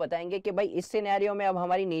टीसीडब्ल्यूजी को बताएंगे कि भाई इस सिनेरियो में अब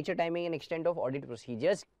हमारी nature, timing and extent of audit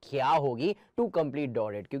procedures क्या होगी टू कंप्लीट द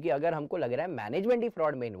ऑडिट। क्योंकि अगर हमको लग रहा है मैनेजमेंट ही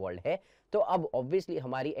फ्रॉड में इन्वॉल्व है, तो अब ऑब्वियसली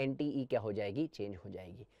हमारी एनटीई क्या हो जाएगी, चेंज हो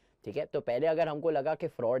जाएगी। ठीक है, तो पहले अगर हमको लगा कि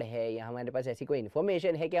फ्रॉड है या हमारे पास ऐसी कोई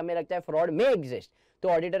इन्फॉर्मेशन है कि हमें लगता है फ्रॉड में एग्जिस्ट, तो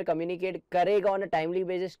ऑडिटर कम्युनिकेट करेगा ऑन अ टाइमली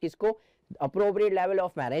बेसिस किसको, अप्रोप्रिएट लेवल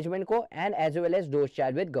ऑफ मैनेजमेंट को and as well as those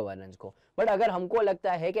charge with governance को। बट अगर हमको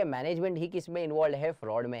लगता है कि मैनेजमेंट ही किस में इन्वॉल्व है,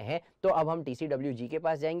 फ्रॉड में है, तो अब हम टीसीडब्ल्यूजी के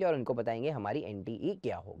पास जाएंगे और उनको बताएंगे हमारी एनटीई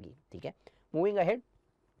क्या होगी। ठीक है, moving ahead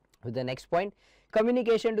with the next point,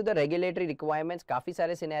 communication to the regulatory requirements. काफी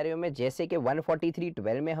सारे सिनेरियो में जैसे कि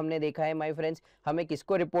 143.12 में हमने देखा है माय फ्रेंड्स, हमें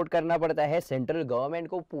किसको रिपोर्ट करना पड़ता है, सेंट्रल गवर्नमेंट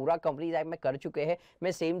को। पूरा कंपनीज एक्ट में कर चुके हैं,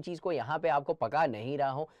 मैं सेम चीज को यहाँ पे आपको पका नहीं रहा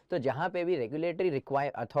हूँ। तो जहाँ पे भी रेगुलेटरी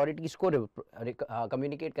अथॉरिटीज को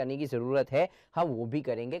कम्युनिकेट करने की जरूरत है, हम वो भी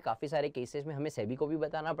करेंगे। काफी सारे केसेस में हमें सेबी को भी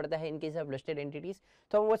बताना पड़ता है in case of listed entities,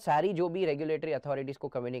 तो हम वो सारी जो भी रेगुलेटरी अथॉरिटीज को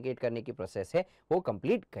कम्युनिकेट करने की प्रोसेस है वो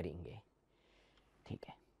कंप्लीट करेंगे। ठीक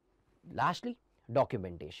है, लास्टली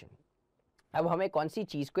डॉक्यूमेंटेशन। अब हमें कौन सी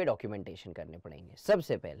चीज को डॉक्यूमेंटेशन करने पड़ेंगे,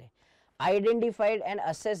 सबसे पहले identified and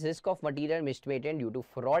assess risk of material misstatement due to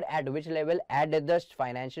fraud eight which level, at the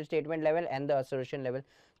financial statement level and the assertion level.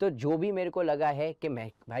 तो जो भी मेरे को लगा है कि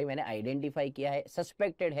मैंने आइडेंटिफाई किया है,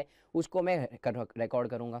 सस्पेक्टेड है, उसको मैं रिकॉर्ड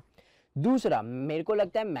करूंगा। दूसरा, मेरे को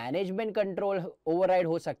लगता है मैनेजमेंट कंट्रोल ओवरराइड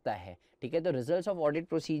हो सकता है। ठीक है, तो results of audit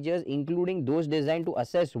procedures including those design to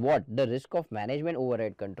assess what the risk of management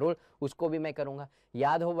override control, उसको भी मैं करूंगा।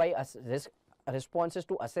 याद हो भाई, रिस्पॉन्सेस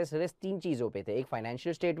टू असेस रिस्क 3 चीजों पे थे, एक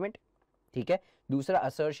फाइनेंशियल स्टेटमेंट, ठीक है, दूसरा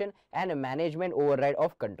assertion and management override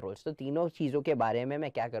of controls. तो तीनों चीजों के बारे में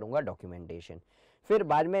मैं क्या करूंगा, डॉक्यूमेंटेशन। फिर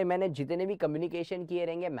बाद में मैंने जितने भी कम्युनिकेशन किए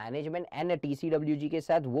रहेंगे मैनेजमेंट एंड टीसीडब्ल्यूजी के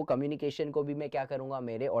साथ, वो कम्युनिकेशन को भी मैं क्या करूंगा,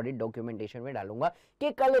 मेरे ऑडिट डॉक्यूमेंटेशन में डालूंगा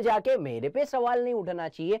कि कल जाके मेरे पे सवाल नहीं उठना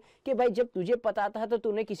चाहिए कि भाई जब तुझे पता था तो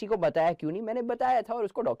तूने किसी को बताया क्यों नहीं। मैंने बताया था और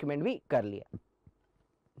उसको डॉक्यूमेंट भी कर लिया।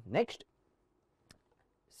 नेक्स्ट,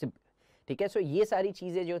 ठीक है, सो ये सारी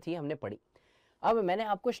चीजें जो थी हमने पढ़ी। अब मैंने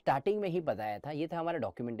आपको स्टार्टिंग में ही बताया था, ये था हमारा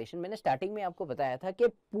डॉक्यूमेंटेशन। मैंने स्टार्टिंग में आपको बताया था कि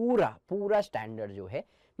पूरा स्टैंडर्ड जो है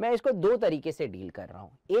मैं इसको 2 तरीके से डील कर रहा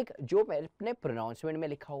हूं। एक जो मैंने प्रोनाउंसमेंट में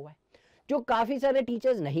लिखा हुआ है, जो काफी सारे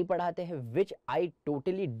टीचर्स नहीं पढ़ाते हैं, विच आई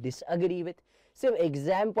टोटली डिसअग्री विथ। सिर्फ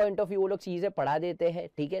एग्जाम पॉइंट ऑफ व्यू वो लोग चीजें पढ़ा देते हैं,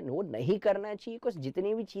 ठीक है, वो नहीं करना चाहिए। कुछ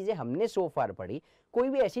जितनी भी चीजें हमने सो फार पढ़ी, कोई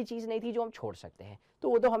भी ऐसी चीज नहीं थी जो हम छोड़ सकते हैं, तो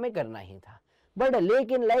वो तो हमें करना ही था। बट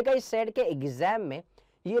लेकिन लाइक आई सेड के एग्जाम में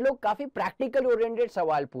ये लोग काफी प्रैक्टिकल ओरिएंटेड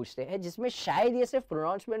सवाल पूछते हैं, जिसमें शायद ये सिर्फ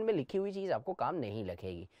प्रोनाउंसमेंट में लिखी हुई चीज आपको काम नहीं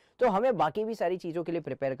लगेगी। तो हमें बाकी भी सारी चीजों के लिए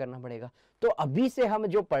प्रिपेयर करना पड़ेगा। तो अभी से हम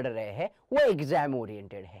जो पढ़ रहे हैं वो एग्जाम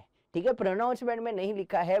ओरिएंटेड है, ठीक है, प्रोनाउंसमेंट में नहीं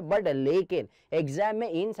लिखा है, बट लेकिन एग्जाम में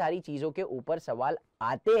इन सारी चीजों के ऊपर सवाल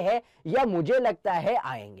आते हैं या मुझे लगता है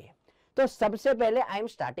आएंगे। तो सबसे पहले I am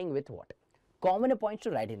starting with what common points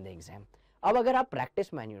to right in the exam. अब अगर आप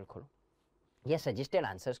प्रैक्टिस मैनुअल खोलो या सजेस्टेड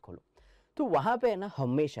आंसर्स खोलो, तो वहां पे ना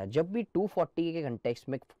हमेशा जब भी 240 के कंटेक्स्ट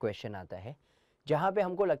में क्वेश्चन आता है जहां पे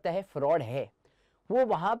हमको लगता है फ्रॉड है, वो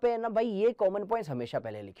वहां पे ना भाई ये कॉमन पॉइंट्स हमेशा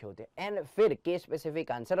पहले लिखे होते हैं एंड फिर केस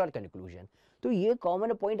स्पेसिफिक आंसर और कंक्लूजन। तो ये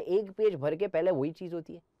कॉमन पॉइंट एक पेज भर के पहले वही चीज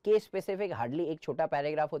होती है, केस स्पेसिफिक हार्डली एक छोटा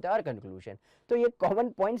पैराग्राफ होता है और कंक्लूजन। तो ये कॉमन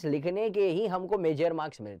पॉइंट्स लिखने के ही हमको मेजर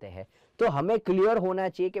मार्क्स मिलते हैं। तो हमें क्लियर होना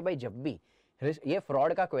चाहिए कि भाई जब भी ये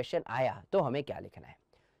फ्रॉड का क्वेश्चन आया तो हमें क्या लिखना है।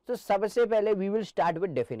 तो सबसे पहले we will start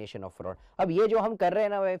with definition of fraud. अब ये जो हम कर रहे हैं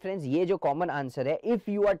ना माय फ्रेंड्स, ये जो कॉमन आंसर है, if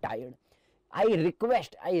you are tired I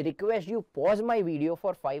request you pause my video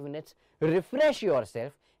for 5 minutes, refresh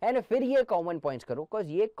yourself and फिर ये कॉमन पॉइंट्स करो, बिकॉज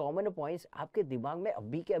ये कॉमन पॉइंट्स आपके दिमाग में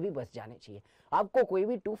अभी के अभी बस जाने चाहिए। आपको कोई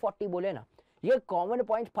भी 240 बोले ना, ये कॉमन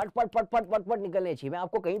पॉइंट्स फट फट निकलने चाहिए। मैं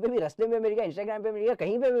आपको कहीं पे भी रास्ते में मिल गया, इंस्टाग्राम पे मिल गया,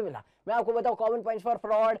 कहीं पे भी मिला, मैं आपको बताऊं कॉमन पॉइंट्स फॉर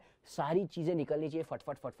फ्रॉड, सारी चीजें निकलनी चाहिए फट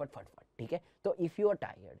फट, ठीक है। तो इफ यू आर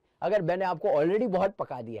टायर्ड, अगर मैंने आपको ऑलरेडी बहुत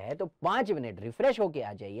पका दिया है तो 5 मिनट रिफ्रेश होके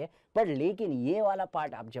आ जाइए। बट लेकिन ये वाला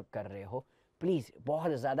पार्ट आप जब कर रहे हो, प्लीज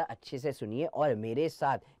बहुत ज्यादा अच्छे से सुनिए और मेरे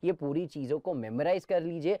साथ ये पूरी चीजों को मेमोराइज कर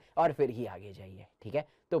लीजिए और फिर ही आगे जाइए, ठीक है।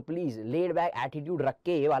 तो प्लीज लेड बैक एटीट्यूड रख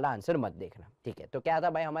के ये वाला आंसर मत देखना, ठीक है। तो क्या था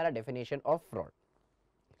भाई हमारा डेफिनेशन ऑफ फ्रॉड।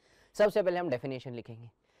 सबसे पहले हम डेफिनेशन लिखेंगे।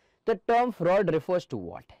 तो term fraud refers to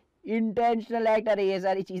what, intentional act. अरे ये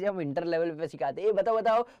सारी चीजें हम इंटर लेवल पे सिखाते हैं।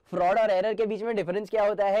 बताओ फ्रॉड और एरर के बीच में डिफरेंस क्या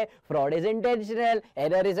होता है। Fraud is intentional,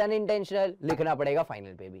 error is unintentional. लिखना पड़ेगा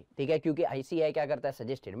फाइनल पे भी, ठीक है, क्योंकि आईसीआई क्या करता है,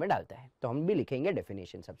 सजेस्टेड में डालता है। तो हम भी लिखेंगे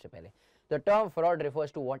डेफिनेशन सबसे पहले। तो term fraud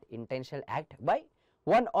refers to what, intentional act by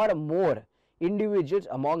one और मोर individuals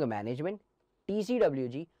among management,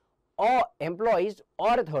 TCWG or employees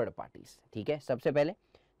और third parties. ठीक है, सबसे पहले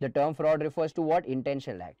the term fraud refers to what?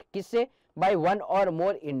 Intentional act. किससे? By one or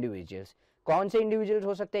more individuals. कौन से individuals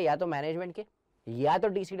हो सकते हैं? या तो मैनेजमेंट के, या तो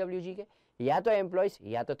TCWG के, या तो एम्प्लॉयज,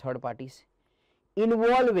 या तो third parties.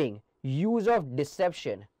 Involving use of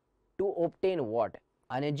deception to obtain what?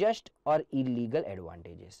 Unjust or illegal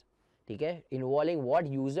advantages. ठीक है, involving what?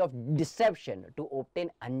 Use of deception to obtain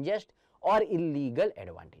unjust or illegal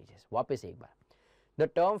advantages. वापस एक बार, the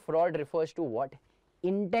term fraud refers to what?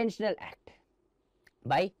 Intentional act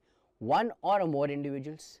by one or more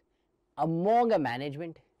individuals among a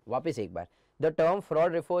management. वापस एक बार, the term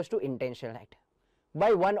fraud refers to intentional act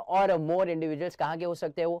by one or more individuals. कहाँ के हो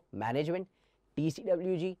सकते हैं वो? मैनेजमेंट,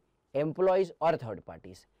 TCWG, एम्प्लॉयज और third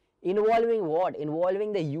parties. Involving what?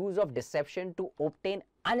 Involving the use of deception to obtain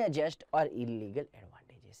unjust or illegal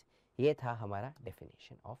advantages. ये था हमारा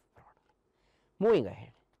definition of fraud. Moving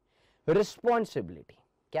ahead, responsibility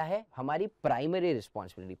क्या है? हमारी प्राइमरी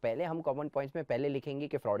रिस्पॉन्सिबिलिटी. पहले हम कॉमन पॉइंट्स में पहले लिखेंगे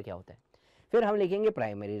कि फ्रॉड क्या होता है, फिर हम लिखेंगे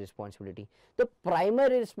प्राइमरी रिस्पॉन्सिबिलिटी. तो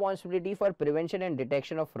primary responsibility for prevention and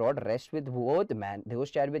detection of fraud rest with both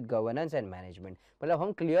those charge with governance and management. मतलब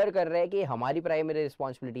हम क्लियर कर रहे हैं कि हमारी प्राइमरी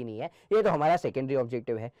रिस्पॉन्सिबिलिटी नहीं है, ये तो हमारा सेकेंडरी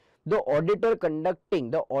ऑब्जेक्टिव है. The auditor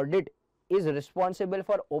conducting the audit is responsible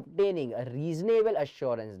for obtaining a reasonable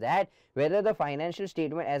assurance that whether the financial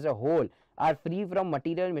statement as a whole are free from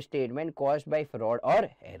material misstatement caused by fraud or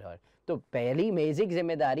error. तो पहली basic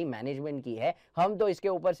जिम्मेदारी management की है, हम तो इसके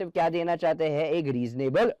ऊपर सिर्फ क्या देना चाहते हैं? एक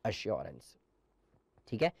रीजनेबल अश्योरेंस.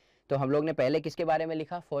 ठीक है, तो हम लोग ने पहले किसके बारे में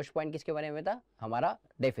लिखा? फर्स्ट पॉइंट किसके बारे में था? हमारा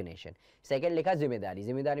डेफिनेशन. सेकंड लिखा जिम्मेदारी.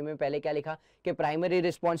 जिम्मेदारी में पहले क्या लिखा कि प्राइमरी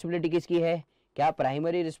रिस्पॉन्सिबिलिटी किसकी है? क्या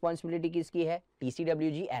प्राइमरी रिस्पॉन्सिबिलिटी किसकी है?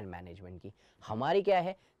 TCWG एंड मैनेजमेंट की. हमारी क्या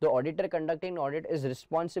है? The auditor conducting audit is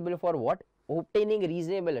responsible for what? obtaining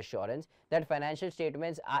reasonable assurance that financial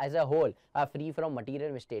statements as a whole are free from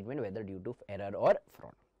material misstatement whether due to error or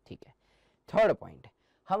fraud. ठीक है. Third point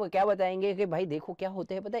हम क्या बताएंगे कि भाई देखो क्या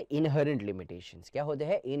होते हैं, पता है? Inherent limitations. क्या होते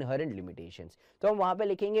हैं? Inherent limitations. तो हम वहां पे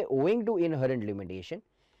लिखेंगे owing to inherent limitation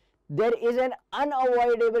there is an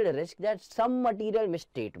unavoidable risk that some material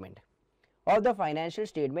misstatement of the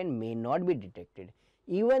financial statement may not be detected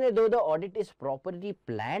even though the audit is properly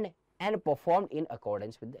planned and performed in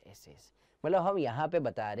accordance with the essays. मतलब हम यहाँ पे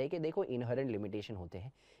बता रहे हैं कि देखो inherent limitation होते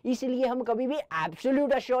हैं, इसलिए हम कभी भी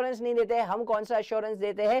एब्सोल्यूट एश्योरेंस नहीं देते हैं. हम कौन सा एश्योरेंस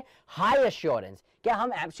देते हैं? High assurance. क्या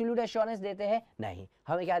हम एब्सोल्यूट एश्योरेंस देते हैं? नहीं,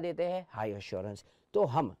 हम क्या देते हैं? High assurance. तो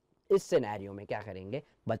हम इस सिनेरियो में क्या करेंगे?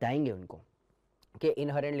 बताएंगे उनको कि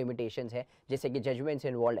इनहेरेंट लिमिटेशंस है, जैसे कि जजमेंट्स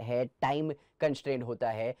इन्वॉल्व है, टाइम कंस्ट्रेंट होता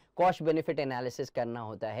है, कॉस्ट बेनिफिट एनालिसिस करना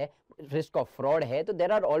होता है, रिस्क ऑफ फ्रॉड है. तो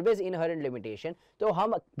there are always inherent limitation. तो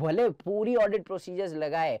हम भले पूरी ऑडिट प्रोसीजर्स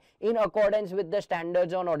लगाए in accordance with the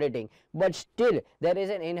standards on auditing, but still there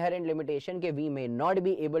is an inherent limitation कि we may not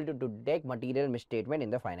be able to detect material misstatement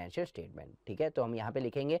in the financial statement. ठीक है, तो हम यहाँ पे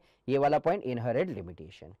लिखेंगे ये वाला पॉइंट, इनहेरेंट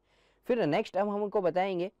लिमिटेशन. फिर नेक्स्ट हम हमको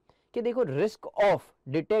बताएंगे कि देखो risk of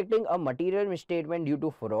detecting a material misstatement due to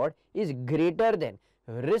fraud is greater than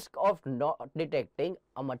risk of not detecting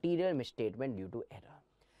a material misstatement due two error.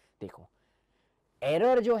 देखो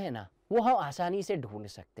एरर जो है ना वो हम आसानी से ढूंढ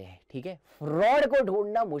सकते हैं. ठीक है, फ्रॉड को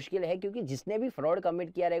ढूंढना मुश्किल है क्योंकि जिसने भी फ्रॉड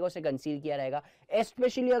कमिट किया रहेगा उसे कंसील किया रहेगा,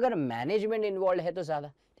 स्पेशली अगर मैनेजमेंट इन्वॉल्व है तो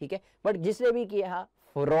ज्यादा. ठीक है, बट जिसने भी किया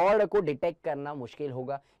फ्रॉड को डिटेक्ट करना मुश्किल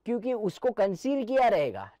होगा क्योंकि उसको कंसील किया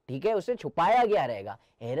रहेगा. ठीक है, उसे छुपाया गया रहेगा.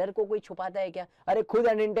 एरर को कोई छुपाता है क्या? अरे खुद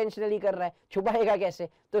अनइंटेंशनली कर रहा है, छुपाएगा कैसे?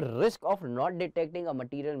 तो risk of not detecting a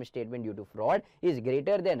material misstatement due to fraud is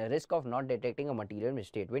greater than risk of not detecting a material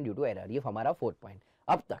misstatement due two error. ये हमारा फोर्थ पॉइंट.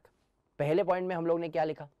 अब तक पहले पॉइंट में हम लोग ने क्या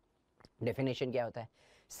लिखा? डेफिनेशन क्या होता है.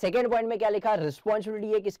 सेकेंड पॉइंट में क्या लिखा?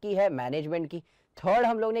 रिस्पॉन्सिबिलिटी है किसकी है? मैनेजमेंट की. थर्ड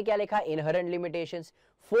हम लोग ने क्या लिखा? Inherent limitations.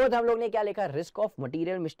 फोर्थ हम लोग ने क्या लिखा? Risk of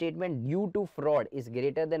material misstatement due to fraud is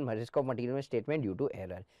greater than risk of material misstatement due two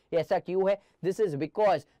error. ऐसा क्यों है? This is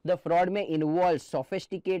because the fraud में involve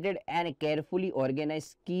sophisticated and carefully organised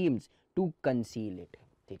schemes to conceal it.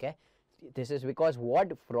 ठीक है, this is because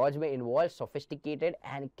what frauds may involve sophisticated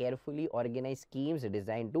and carefully organized schemes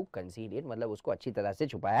designed to conceal it. मतलब उसको अच्छी तरह से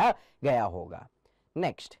छुपाया गया होगा.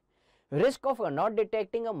 Next, risk of not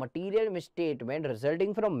detecting a material misstatement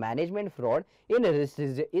resulting from management fraud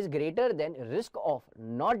is greater than risk of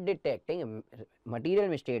not detecting material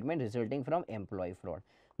misstatement resulting from employee fraud.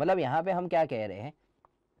 मतलब यहाँ पे हम क्या कह रहे हैं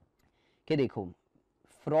कि देखो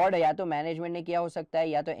फ्रॉड या तो मैनेजमेंट ने किया हो सकता है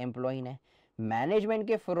या तो एम्प्लॉय ने. मैनेजमेंट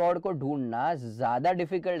के फ्रॉड को ढूंढना ज्यादा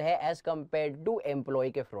डिफिकल्ट है एज कंपेयर टू एम्प्लॉय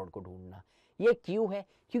के फ्रॉड को ढूंढना. ये क्यों है?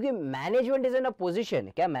 क्योंकि management is in a position,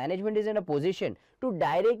 क्या management is in a position to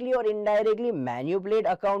directly और indirectly manipulate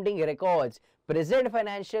accounting records, present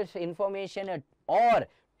financial information और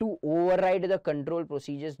to override the control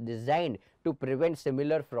procedures designed to prevent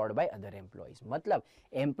similar fraud by other employees. मतलब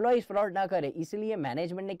employees fraud ना करे इसलिए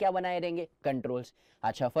management ने क्या बनाए रहेंगे? कंट्रोल्स।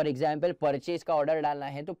 अच्छा, फॉर एग्जांपल परचेज का ऑर्डर डालना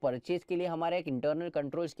है तो परचेज के लिए हमारे एक इंटरनल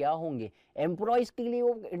कंट्रोल्स क्या होंगे? एम्प्लॉइज के लिए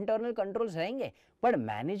वो इंटरनल कंट्रोल्स रहेंगे, पर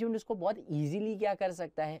मैनेजमेंट उसको बहुत इजीली क्या कर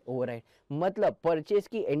सकता है? ओवरराइड। मतलब परचेज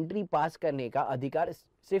की एंट्री पास करने का अधिकार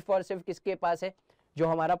सिर्फ और सिर्फ किसके पास है? जो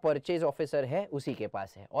हमारा परचेज ऑफिसर है उसी के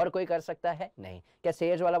पास है, और कोई कर सकता है? नहीं। क्या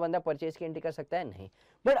सेल्स वाला बंदा परचेज की एंट्री कर सकता है? नहीं।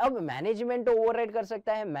 बट अब मैनेजमेंट तो ओवरराइड कर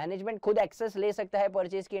सकता है, मैनेजमेंट खुद एक्सेस ले सकता है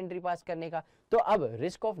परचेज की एंट्री पास करने का। तो अब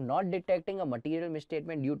risk of not detecting a material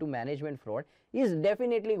misstatement due to management fraud is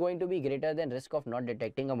definitely going to be greater than risk of not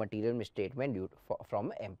detecting a material misstatement due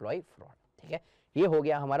from employ fraud. ठीक है, ये हो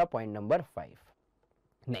गया हमारा पॉइंट नंबर 5।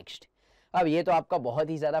 नेक्स्ट, अब ये तो आपका बहुत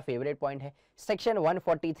ही ज्यादा फेवरेट पॉइंट है, section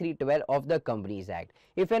 143(12) of the companies act.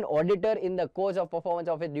 If an auditor in the course of performance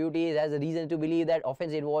of his duties has reason to believe that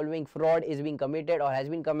offence involving fraud is being committed और has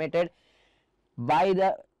been committed by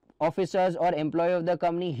the officers or employee of the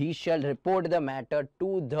company, he shall report the matter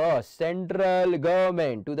to the central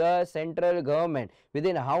government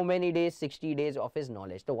within how many days? 60 days of his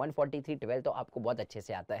knowledge। तो 143(12) तो आपको बहुत अच्छे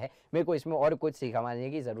से आता है, मेरे को इसमें और कुछ सिखाने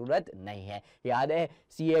की जरूरत नहीं है। याद है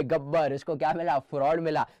सीए गब्बर, इसको क्या मिला? फ्रॉड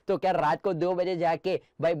मिला। तो क्या रात को 2 बजे जाके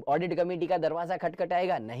भाई ऑडिट कमेटी का दरवाजा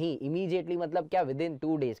खटखटाएगा? नहीं, इमीडिएटली। मतलब क्या? विदिन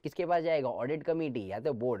 2 डेज किसके पास जाएगा? ऑडिट कमेटी या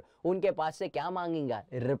तो बोर्ड, उनके पास से क्या मांगेगा?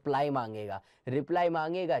 रिप्लाई मांगेगा। रिप्लाई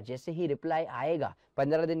मांगेगा, जैसे ही रिप्लाई आएगा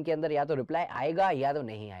 15 दिन के अंदर या तो रिप्लाई आएगा या तो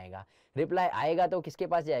नहीं आएगा। रिप्लाई आएगा तो किसके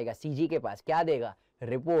पास जाएगा? सीजी के पास। क्या देगा?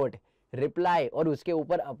 रिपोर्ट, रिप्लाई और उसके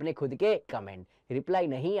ऊपर अपने खुद के कमेंट। रिप्लाई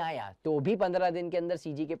नहीं आया तो भी 15 दिन के अंदर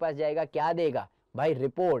सीजी के पास जाएगा। क्या देगा भाई?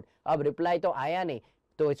 रिपोर्ट। अब रिप्लाई तो आया नहीं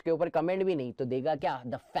तो इसके ऊपर कमेंट भी नहीं, तो देगा क्या?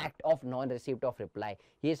 The fact of non receipt of reply.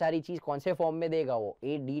 ये सारी चीज कौन से फॉर्म में देगा? वो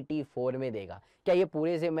ADT4 में देगा। क्या ये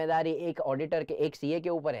पूरी जिम्मेदारी एक ऑडिटर के, एक सीए के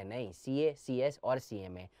ऊपर है? नहीं, सीए, सीएस और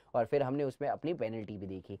सीएमए, और फिर हमने उसमें अपनी पेनल्टी भी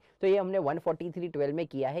देखी। तो ये हमने 143(12) में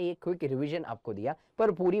किया है, ये क्विक रिविजन आपको दिया,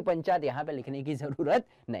 पर पूरी पंचायत यहाँ पे लिखने की जरूरत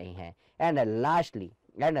नहीं है। And lastly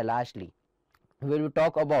we will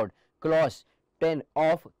talk about clause 10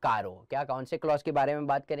 of कारो। क्या कौन से क्लॉज के बारे में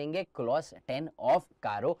बात करेंगे? क्लॉज 10 ऑफ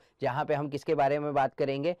कारो, जहां पे हम किसके बारे में बात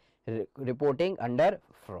करेंगे? Reporting under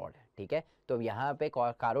fraud. ठीक है, तो यहाँ पे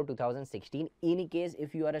कारो 2016 in case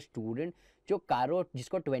if you are a student, जो कारो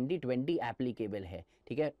जिसको 2020 एप्लीकेबल है,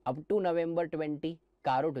 ठीक है, अप टू नवंबर 20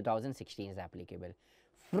 कारो 2016 इज एप्लीकेबल।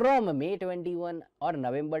 फ्रॉम May 21 और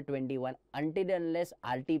नवंबर 21 अनटिल अनलेस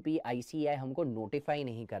RTP ICAI हमको नोटिफाई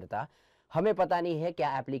नहीं करता, हमें पता नहीं है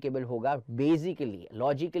क्या एप्लीकेबल होगा। बेसिकली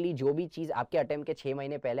लॉजिकली जो भी चीज आपके अटेम्प्ट के 6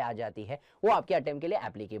 महीने पहले आ जाती है वो आपके अटेम्प्ट के लिए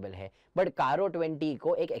एप्लीकेबल है। बट कारो 20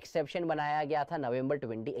 को एक एक्सेप्शन बनाया गया था नवंबर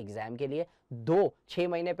 20 एग्जाम के लिए, 6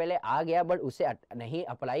 महीने पहले आ गया बट उसे नहीं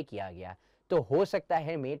अप्लाई किया गया। तो हो सकता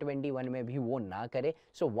है May 21 में भी वो ना करे।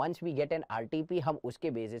 So once we get an RTP हम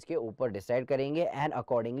उसके बेसिस के ऊपर डिसाइड करेंगे एंड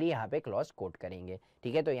अकॉर्डिंगली यहाँ पे क्लॉज कोट करेंगे।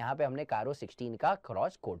 ठीक है, तो यहाँ पे हमने कारो 16 का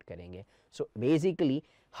क्रॉस कोट करेंगे। सो बेसिकली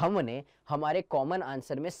हमने हमारे कॉमन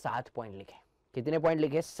आंसर में 7 पॉइंट लिखे। कितने पॉइंट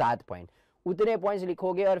लिखे? 7 पॉइंट। उतने पॉइंट्स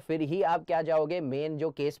लिखोगे और फिर ही आप क्या जाओगे? मेन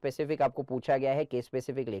जो केस स्पेसिफिक आपको पूछा गया है, केस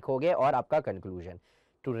स्पेसिफिक लिखोगे और आपका कंक्लूजन।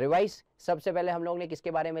 टू रिवाइज, सबसे पहले हम लोग ने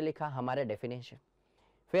किसके बारे में लिखा? हमारे डेफिनेशन।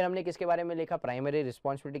 फिर हमने किसके बारे में लिखा? प्राइमरी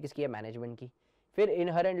रिस्पॉन्सिबिलिटी किसकी है? मैनेजमेंट की। फिर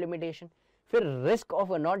इनहेरेंट लिमिटेशन। फिर risk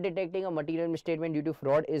of not detecting a material misstatement due to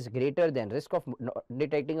fraud is greater than risk of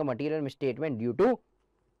detecting a material misstatement due two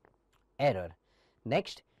error.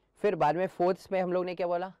 Next, फिर बाद में फोर्थ में हम लोग ने क्या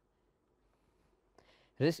बोला?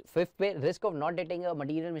 फिफ्थ पे risk of not detecting a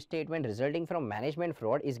material misstatement resulting from management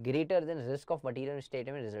fraud is greater than risk of material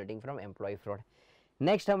misstatement resulting from employ fraud.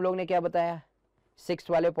 Next हम लोग ने क्या बताया? 6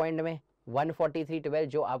 वाले पॉइंट में 143(12)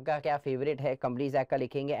 जो आपका क्या फेवरेट है कंपनीज एक्ट का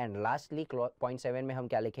लिखेंगे। एंड लास्टली पॉइंट 7 में हम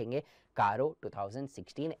क्या लिखेंगे? कारो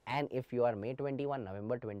 2016। And if you are May 21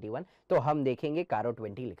 नवंबर 21 तो हम देखेंगे कारो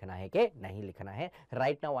 20 लिखना है कि नहीं लिखना है।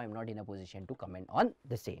 Right now I am not in a position to comment on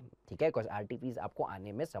the same. ठीक है, बिकॉज RTPs आपको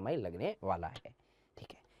आने में समय लगने वाला है।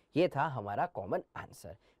 ठीक है, ये था हमारा common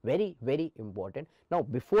answer, very very important. Now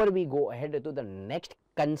before we go ahead to the next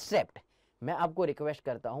concept, मैं आपको रिक्वेस्ट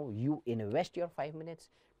करता हूं, you invest your 5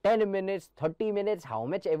 minutes, 10 minutes, 30 minutes, how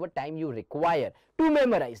much ever time you require to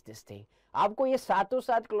memorise this thing. आपको ये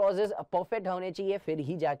 7 clauses perfect होने चाहिए, फिर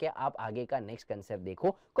ही जाके आप आगे का नेक्स्ट कंसेप्ट देखो,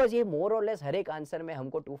 बिकॉज ये मोर और लेस हर एक आंसर में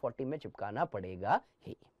हमको 240 में चिपकाना पड़ेगा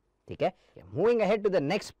ही। ठीक है, moving ahead to the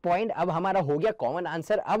next point. अब हमारा हो गया कॉमन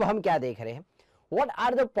आंसर। अब हम क्या देख रहे हैं? What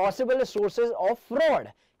are the possible sources of fraud,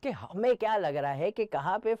 कि हमें क्या लग रहा है कि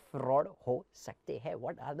कहाँ पे फ्रॉड हो सकते हैं,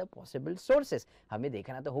 what are the possible sources, हमें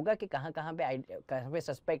देखना तो होगा कि कहाँ कहाँ पे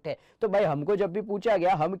सस्पेक्ट है। तो भाई हमको जब भी पूछा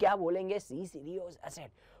गया हम क्या बोलेंगे, seize रियो's asset,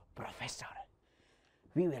 professor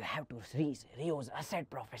we will have to freeze Rio's asset,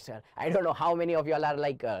 professor. I don't know how many of y'all are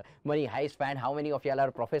like Money Heist fan, how many of y'all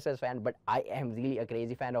are Professor's fan, but I am really a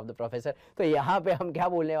crazy fan of the Professor. तो यहाँ पे हम क्या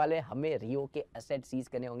बोलने वाले हैं, हमें रियो के asset सीज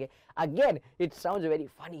करने होंगे। Again, it sounds very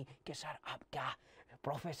funny कि सर आप क्या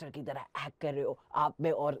प्रोफेसर की तरह एक्ट कर रहे हो, आप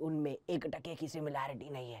में और उनमें 1% की सिमिलैरिटी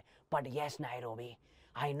नहीं है। But yes, Nairobi,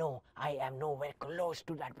 I know I am nowhere close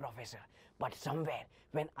to that professor, but somewhere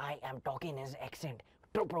when I am talking his accent,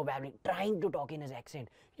 probably trying to talk in his accent,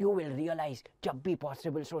 you will realize जब भी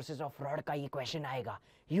possible sources of fraud का ये question आएगा,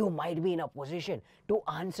 you might be in a position to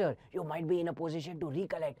answer, you might be in a position to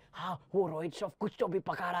recollect, हाँ वो रोहित श्रॉफ कुछ तो भी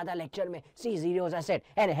पका रहा था लेक्चर में, सी जीरोस एसेट,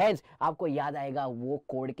 एंड हेंस आपको याद आएगा वो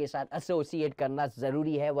कोड के साथ एसोसिएट करना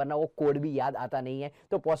जरूरी है, वरना वो कोड भी याद आता नहीं है।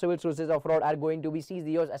 तो possible sources of fraud are going to be C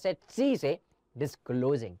zeros asset, सी से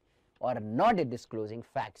disclosing or not disclosing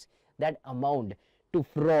facts that amount to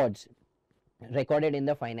frauds recorded in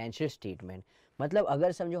the financial statement। मतलब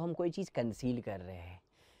अगर समझो हम कोई चीज़ कंसील कर रहे हैं,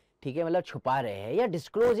 ठीक है, मतलब छुपा रहे हैं या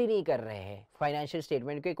डिस्क्लोज ही नहीं कर रहे हैं फाइनेंशियल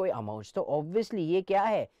स्टेटमेंट के कोई अमाउंट्स, तो ऑब्वियसली ये क्या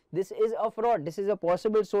है, this is a fraud, this is a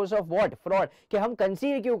possible source of what, fraud, कि हम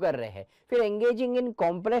कंसील क्यों कर रहे हैं। फिर engaging in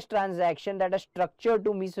complex transaction that are structured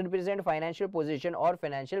to misrepresent financial position और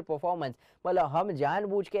फाइनेंशियल परफॉर्मेंस, मतलब हम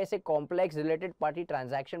जानबूझ के ऐसे कॉम्प्लेक्स रिलेटेड पार्टी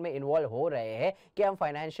ट्रांजैक्शन में इन्वॉल्व हो रहे हैं कि हम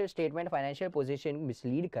financial statement, financial position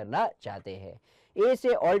mislead करना चाहते हैं। ए से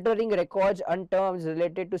altering records on terms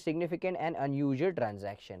related to significant and unusual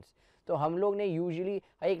transactions, तो हम लोग ने यूजुअली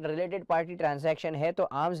एक रिलेटेड पार्टी ट्रांजैक्शन है तो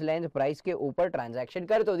आर्म्स लेंथ प्राइस के ऊपर ट्रांजैक्शन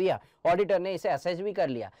कर तो दिया, ऑडिटर ने इसे असेस भी कर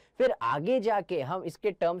लिया, फिर आगे जाके हम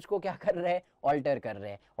इसके टर्म्स को क्या कर रहे हैं, ऑल्टर कर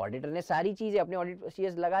रहे हैं। ऑडिटर ने सारी चीजें अपने ऑडिट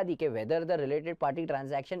प्रोसीजर्स लगा दी कि whether the related party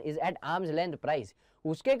transaction is eight arms length price,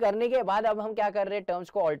 उसके करने के बाद अब हम क्या कर रहे हैं, टर्म्स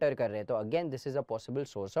को ऑल्टर कर रहे हैं। तो again this is a possible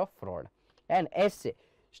source of fraud. And S से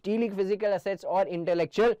स्टीलिंग फिजिकल एसेट्स और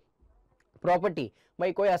इंटेलेक्चुअल प्रॉपर्टी,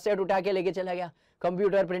 भाई कोई असेट उठा के लेके चला गया,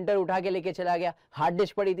 कंप्यूटर प्रिंटर उठा के लेके चला गया, हार्ड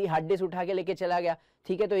डिस्क पड़ी थी हार्ड डिस्क उठा के लेके चला गया,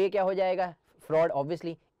 ठीक है, तो ये क्या हो जाएगा, फ्रॉड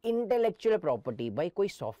ऑब्वियसली। इंटेलेक्चुअल प्रॉपर्टी, भाई कोई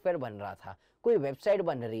सॉफ्टवेयर बन रहा था, कोई वेबसाइट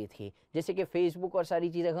बन रही थी, जैसे कि फेसबुक और सारी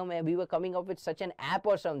चीजें, हम we were coming up with such an app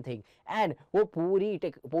और समथिंग, एंड वो पूरी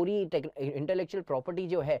इंटेलेक्चुअल प्रॉपर्टी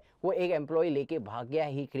जो है वो एक एम्प्लॉय लेके भाग गया,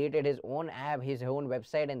 he created his own app, his own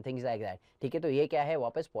website and things like that, ठीक है, तो ये क्या है,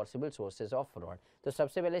 वापस पॉसिबल सोर्सेज ऑफ फ्रॉड। तो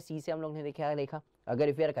सबसे पहले सी से हम लोग ने देखा अगर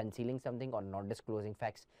if you are concealing something और नॉट डिस्क्लोजिंग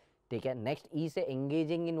फैक्ट्स, ठीक है। नेक्स्ट ई से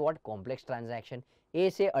engaging in what, complex transaction, ए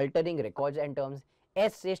से altering records and terms,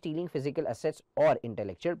 S से स्टीलिंग फिजिकल एसेट्स और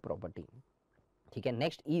इंटेलेक्चुअल प्रॉपर्टी, ठीक है।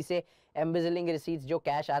 नेक्स्ट ई से एम्बेजलिंग रिसीट्स, जो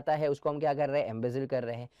कैश आता है उसको हम क्या कर रहे हैं, एम्बेजल कर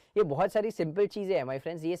रहे हैं। ये बहुत सारी सिंपल चीजें हैं माय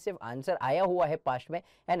फ्रेंड्स, ये सिर्फ आंसर आया हुआ है पास्ट में,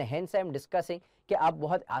 and hence I am discussing कि आप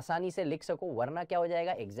बहुत आसानी से लिख सको, वरना क्या हो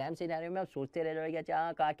जाएगा, एग्जाम सिनेरियो में आप सोचते रह जाओगे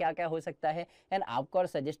क्या क्या क्या हो सकता है, एंड आपका और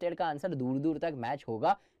सजेस्टेड का आंसर दूर दूर तक मैच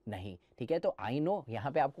होगा नहीं, ठीक है। तो आई नो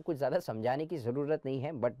यहाँ पे आपको कुछ ज्यादा समझाने की जरूरत नहीं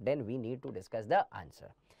है, but then we need to discuss the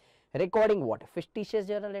answer. Recording what, fictitious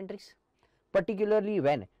journal entries, particularly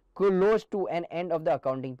when close to an end of the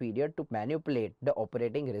accounting period to manipulate the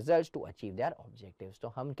operating results to achieve their objectives। तो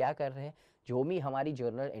हम क्या कर रहे हैं, जो भी हमारी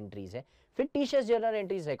journal entries है, फिक्टिशियस जर्नल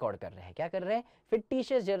एंट्रीज रिकॉर्ड कर रहे हैं, क्या कर रहे हैं,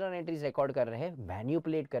 फिक्टिशियस जर्नल एंट्रीज रिकॉर्ड कर रहे हैं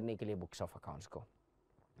मैनिपुलेट करने के लिए बुक्स ऑफ अकाउंट्स को।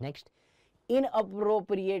 Next,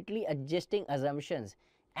 inappropriately adjusting assumptions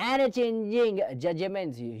and changing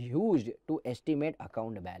judgments used to estimate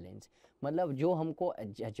account balance, मतलब जो हमको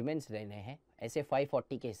जजमेंट्स लेने हैं ऐसे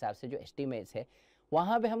 540 के हिसाब से जो एस्टिमेट्स है,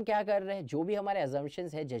 वहाँ पे हम क्या कर रहे हैं, जो भी हमारे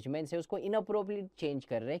अजम्पशंस है, जजमेंट्स है, उसको इनअप्रोप्रिएट चेंज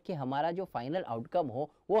कर रहे हैं कि हमारा जो फाइनल आउटकम हो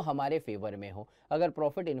वो हमारे फेवर में हो। अगर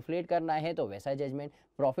प्रॉफिट इन्फ्लेट करना है तो वैसा जजमेंट,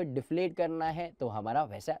 प्रॉफिट डिफ्लेट करना है तो हमारा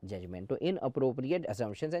वैसा जजमेंट। तो इनअप्रोप्रिएट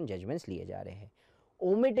अजम्पशंस एंड जजमेंट्स लिए जा रहे हैं।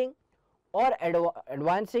 Omitting or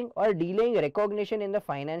advancing or delaying recognition in the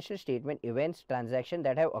financial statement events transaction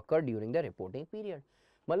that have occurred during the reporting period,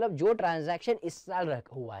 मतलब जो ट्रांजैक्शन इस साल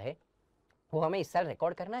हुआ है वो हमें इस साल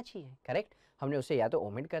रिकॉर्ड करना चाहिए, करेक्ट, हमने उसे या तो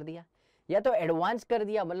ओमिट कर दिया या तो एडवांस कर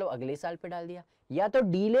दिया, मतलब अगले साल पे डाल दिया, या तो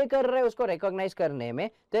डिले कर रहे हैं उसको रिकॉग्नाइज करने में,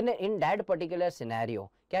 then in that particular scenario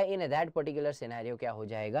क्या, इन दैट पर्टिकुलर सिनेरियो क्या हो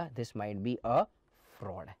जाएगा, this might be a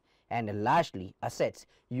fraud. And lastly assets,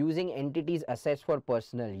 using entities assets for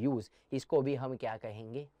personal use, इसको भी हम क्या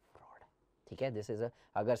कहेंगे, फ्रॉड, ठीक है, दिस इज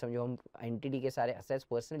अगर समझो हम एंटिटी के सारे असेट्स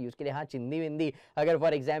पर्सनल यूज के लिए, हाँ चिंदी विंदी अगर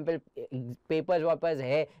फॉर एग्जांपल पेपर्स वापस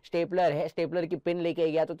है, स्टेपलर की पिन लेके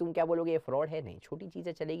गया तो तुम क्या बोलोगे ये फ्रॉड है? नहीं, छोटी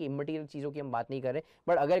चीजें चलेगी, इमटेरियल चीजों की हम बात नहीं कर रहे,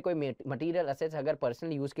 बट अगर कोई मटेरियल असेट्स अगर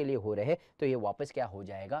पर्सनल यूज के लिए हो रहे हैं तो ये वापस क्या हो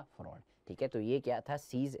जाएगा? फ्रॉड। ठीक है, तो ये क्या था?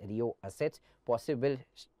 सीज रियो असेट्स, पॉसिबल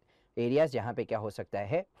एरियाज जहां पे क्या हो सकता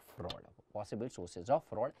है? Fraud, possible sources of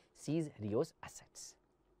fraud, seize रियोज assets.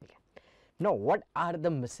 ठीक है, now what are the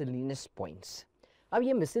miscellaneous points? अब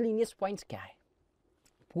ये मिसलेनियस पॉइंट्स क्या है?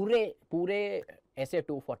 पूरे ऐसे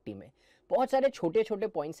 240 में बहुत सारे छोटे छोटे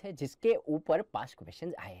पॉइंट्स हैं जिसके ऊपर पास्ट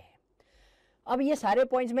क्वेश्चंस आए हैं। अब ये सारे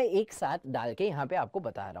पॉइंट्स मैं एक साथ डाल के यहाँ पे आपको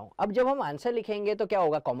बता रहा हूँ। अब जब हम आंसर लिखेंगे तो क्या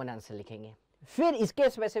होगा? कॉमन आंसर लिखेंगे, फिर इसके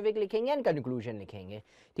स्पेसिफिक लिखेंगे एंड कंक्लूजन लिखेंगे।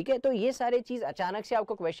 ठीक है, तो ये सारे चीज अचानक से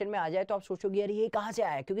आपको क्वेश्चन में आ जाए तो आप सोचोगे अरे ये कहाँ से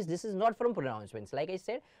आया, क्योंकि this is not from pronouncements, like I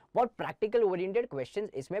said बहुत प्रैक्टिकल ओरिएंटेड क्वेश्चंस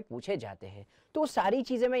इसमें पूछे जाते हैं। तो सारी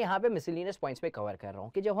चीजें मैं यहाँ पे मिसलेनियस पॉइंट्स पे कवर कर रहा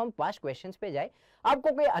हूँ कि जब हम पास्ट क्वेश्चंस पे जाए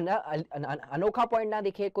आपको कोई अनोखा पॉइंट ना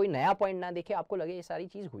दिखे, कोई नया पॉइंट ना दिखे, आपको लगे ये सारी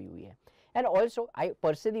चीज हुई है। And also I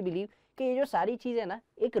personally believe कि ये जो सारी चीजें ना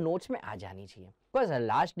एक नोट्स में आ जानी चाहिए, बिकॉज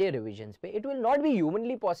लास्ट डे रिविजन्स पे it will not be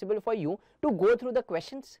humanly possible for you to go through the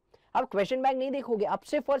questions. आप क्वेश्चन बैंक नहीं देखोगे, आप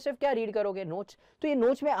सिर्फ और सिर्फ क्या रीड करोगे? नोट्स। तो ये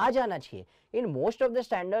नोट्स में आ जाना चाहिए। In most of the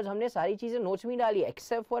standards हमने सारी चीजें नोट्स में डाली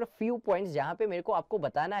एक्सेप्ट फॉर फ्यू पॉइंट्स जहां पे मेरे को आपको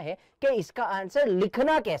बताना है कि इसका आंसर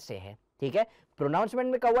लिखना कैसे है। ठीक है,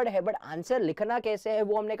 प्रोनाउंसमेंट में कवर्ड है बट आंसर लिखना कैसे है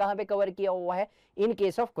वो हमने कहां पे कवर किया हुआ है? In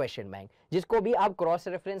case of question bank, जिसको भी आप क्रॉस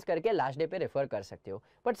रेफरेंस करके लास्ट डे पे रेफर कर सकते हो,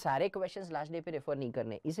 बट सारे क्वेश्चंस लास्ट डे पे रेफर नहीं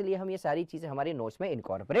करने, इसलिए हम ये सारी चीजें हमारी नोट्स में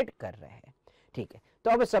इनकॉर्पोरेट कर रहे हैं। ठीक है,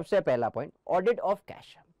 तो अब सबसे पहला पॉइंट ऑडिट ऑफ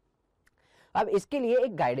कैश। अब इसके लिए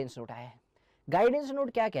एक गाइडेंस नोट आया है। गाइडेंस नोट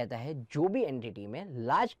क्या कहता है? जो भी एंटिटी में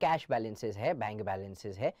लार्ज कैश बैलेंसेस है, बैंक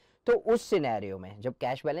बैलेंसेस है, तो उस सिनेरियो में जब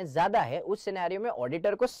कैश बैलेंस ज्यादा है उस सिनेरियो में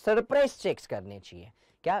ऑडिटर को सरप्राइज चेक्स करने चाहिए।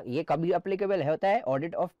 क्या ये कभी एप्लीकेबल होता है?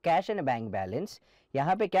 Audit of cash and bank balance,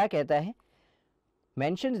 यहां पे क्या कहता है?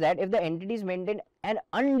 mentions that if the entities maintain an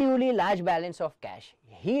unduly large balance of cash,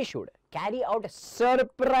 he should carry out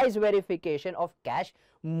surprise verification of cash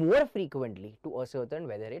more frequently to ascertain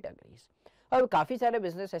whether it agrees. अब काफी सारे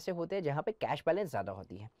business ऐसे होते हैं जहां पे कैश बैलेंस ज्यादा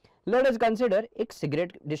होती है। लेट अस कंसिडर एक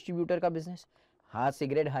सिगरेट डिस्ट्रीब्यूटर का बिजनेस। हाँ,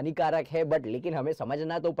 सिगरेट हानिकारक है बट लेकिन हमें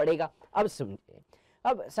समझना तो पड़ेगा। अब समझे,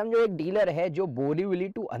 अब समझो एक डीलर है जो बोरीवली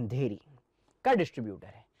टू अंधेरी का डिस्ट्रीब्यूटर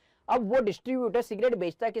है। अब वो डिस्ट्रीब्यूटर सिगरेट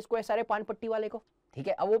बेचता है किसको है? सारे पान पट्टी वाले को। ठीक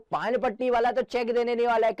है, अब वो पान पट्टी वाला तो चेक देने नहीं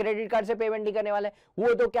वाला है, क्रेडिट कार्ड से पेमेंट नहीं करने वाला है,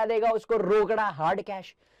 वो तो क्या देगा? उसको रोकड़ा, हार्ड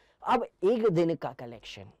कैश। अब एक दिन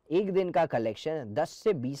का कलेक्शन 10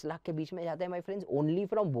 से 20 लाख के बीच में जाता है my friends, only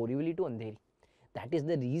from Borivali to Andheri. That is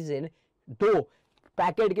the reason दो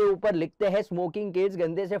पैकेट के ऊपर लिखते हैं स्मोकिंग किड्स,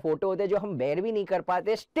 गंदे से फोटो होते हैं जो हम बेयर भी नहीं कर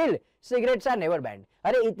पाते, still cigarettes are never band.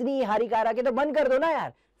 अरे इतनी हानिकारक है तो बंद कर दो ना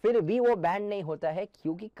यार, फिर भी वो बैन नहीं होता है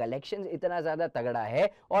क्योंकि कलेक्शन इतना ज्यादा तगड़ा है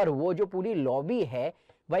और वो जो पूरी लॉबी है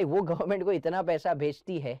भाई वो गवर्नमेंट को इतना पैसा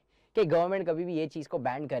भेजती है कि गवर्नमेंट कभी भी ये चीज को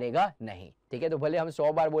बैन करेगा नहीं। ठीक है, तो भले हम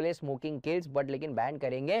 100 बार बोले स्मोकिंग किल्स बट लेकिन बैन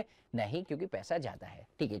करेंगे नहीं क्योंकि पैसा जाता है।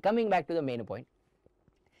 ठीक है, coming back to the main point,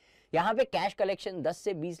 यहां पे कैश कलेक्शन 10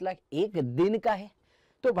 से 20 लाख एक दिन का है।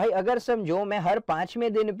 तो भाई अगर समझो मैं हर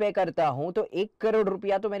 5वें दिन पे करता हूं तो 1 करोड़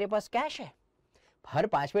रुपया तो मेरे पास कैश है। हर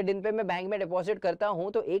 5वें दिन पे मैं बैंक में डिपॉजिट करता हूं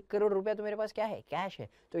तो 1 करोड़ रुपया तो मेरे पास क्या है? कैश है।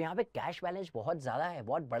 तो यहाँ पे कैश बैलेंस बहुत ज्यादा है,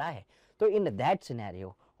 बहुत बड़ा है। तो इन दैट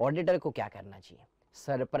सिनेरियो ऑडिटर को क्या करना चाहिए?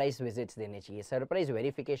 सरप्राइज विजिट्स देने चाहिए, सरप्राइज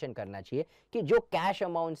वेरिफिकेशन करना चाहिए कि जो कैश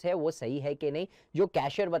अमाउंट्स है वो सही है कि नहीं, जो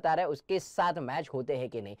कैशियर बता रहा है उसके साथ मैच होते हैं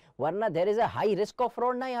कि नहीं, वरना there is a high risk of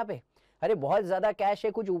fraud ना यहाँ पे। अरे बहुत ज्यादा कैश है,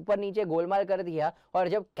 कुछ ऊपर नीचे गोलमाल कर दिया और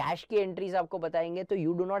जब कैश की एंट्रीज आपको बताएंगे तो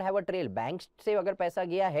you do not have a trail. Bank से अगर पैसा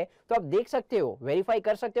गया है तो आप देख सकते हो, वेरीफाई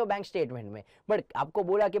कर सकते हो बैंक स्टेटमेंट में, बट आपको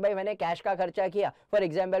बोला कि भाई मैंने कैश का खर्चा किया, फॉर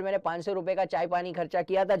एग्जाम्पल मैंने 500 रुपए का चाय पानी खर्चा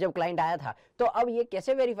किया था जब क्लाइंट आया था, तो अब ये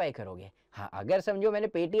कैसे वेरीफाई करोगे? हाँ, अगर समझो मैंने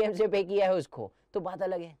पेटीएम से पे किया है उसको तो बात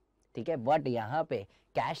अलग है। ठीक है, बट यहाँ पे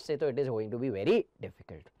कैश से तो it is going to be very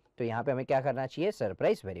difficult. तो यहां पे हमें क्या करना चाहिए?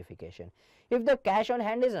 Surprise verification. If the cash on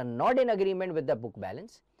hand is not in agreement with the book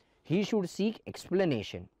balance, he should seek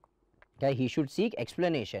explanation. He should seek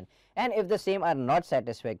explanation, and if the same are not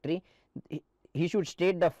satisfactory, he should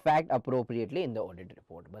state the fact appropriately in the audit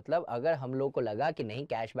report. मतलब अगर हम लोग को लगा कि नहीं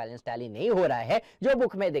cash balance tally नहीं हो रहा है जो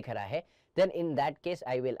बुक में दिख रहा है, then in that case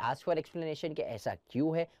I will ask for explanation कि ऐसा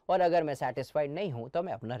क्यों है, और अगर मैं satisfied नहीं हूं तो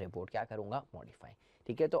मैं अपना रिपोर्ट क्या करूंगा? मॉडिफाई।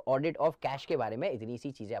 ठीक है, तो ऑडिट ऑफ कैश के बारे में इतनी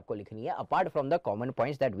सी चीजें आपको लिखनी है apart from the common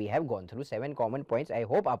points that we have gone through. 7 common points, I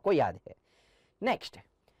hope आपको याद है। Next,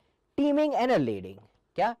 teeming and leading.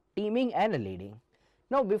 क्या? Teeming and leading.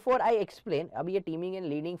 Now before I explain, अब ये टीमिंग एंड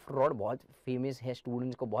लीडिंग फ्रॉड बहुत फेमस है,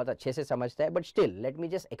 स्टूडेंट्स को बहुत अच्छे से समझता है, but still let me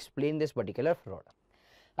just explain this particular fraud.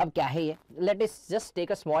 अब क्या है ये, let us just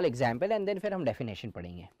take a small example and then फिर हम डेफिनेशन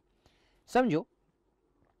पढ़ेंगे। समझो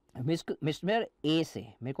मिस्टर ए से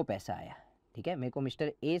मेरे को पैसा आया, ठीक है, मेरे को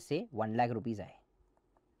मिस्टर ए से 1 लाख रुपीज आए।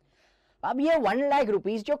 अब ये 1 लाख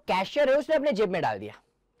रुपीज जो कैशियर है उसने अपने जेब में डाल दिया।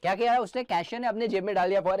 क्या किया है उसने, कैशियर ने अपने जेब में डाल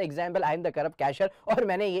दिया। For example I am the corrupt cashier और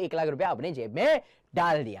मैंने ये 1 लाख रुपया अपने जेब में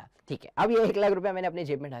डाल दिया, ठीक है। अब ये 1 लाख रुपया मैंने अपने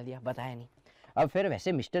जेब में डाल दिया, बताया नहीं। अब फिर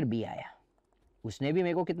वैसे मिस्टर बी आया, उसने भी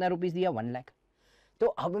मेरे को कितना रुपीज दिया, 1 लाख। तो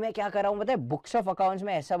अब मैं क्या कर रहा हूं बताए, बुक्स ऑफ अकाउंट्स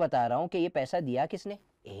में ऐसा बता रहा हूं कि ये पैसा दिया किसने,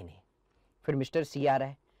 ए ने। फिर मिस्टर सी आ रहा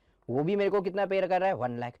है, वो भी मेरे को कितना पे कर रहा है,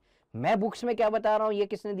 1 लाख। मैं बुक्स में क्या बता रहा हूं, ये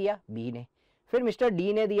किसने दिया, बी ने। फिर मिस्टर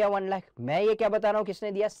डी ने दिया 1 लाख, मैं ये क्या बता रहा हूं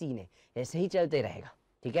किसने दिया, सी ने। ऐसे ही चलते रहेगा,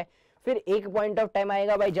 ठीक है। फिर एक पॉइंट ऑफ टाइम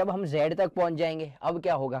आएगा भाई जब हम जेड तक पहुंच जाएंगे। अब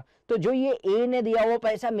क्या होगा, तो जो ये ए ने दिया वो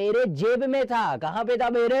पैसा मेरे जेब में था। कहां पे था,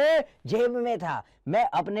 मेरे जेब में था। मैं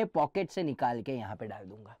अपने पॉकेट से निकाल के यहां पे डाल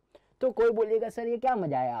दूंगा। तो कोई बोलेगा सर ये क्या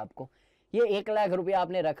मजा आया आपको, ये 1 लाख रुपया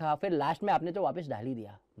आपने रखा, फिर लास्ट में आपने तो वापस डाल ही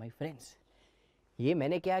दिया। माय फ्रेंड्स, ये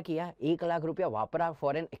मैंने क्या किया, 1 लाख रुपया वापरा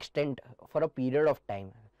for an extent, for a period of time.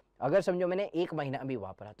 अगर समझो मैंने 1 महीना भी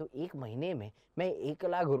वापरा, तो 1 महीने में मैं 1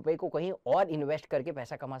 लाख रुपए को कहीं और इन्वेस्ट करके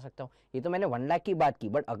पैसा कमा सकता हूँ। ये तो मैंने 1 लाख की बात की,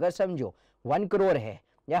 बट अगर समझो 1 करोड़ है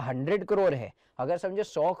या 100 करोड़ है, अगर समझो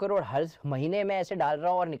 100 करोड़ हर महीने में ऐसे डाल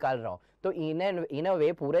रहा हूँ और निकाल रहा हूँ, तो इन अ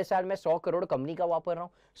वे पूरे साल में 100 करोड़ कंपनी का वापर रहा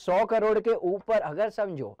हूँ। 100 करोड़ के ऊपर अगर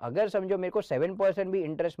समझो मेरे को 7% भी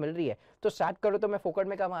इंटरेस्ट मिल रही है, तो 7 करोड़ तो मैं फोकट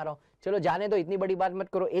में कमा रहा हूँ। चलो जाने दो, इतनी बड़ी बात मत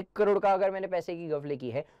करो। 1 करोड़ का अगर मैंने पैसे की गफले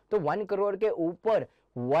की है, तो 1 करोड़ के ऊपर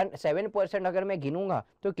 7% अगर मैं गिनूंगा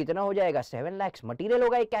तो कितना हो जाएगा, 7 लाख मटीरियल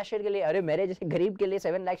होगा एक कैशियर के लिए। अरे मेरे जैसे गरीब के लिए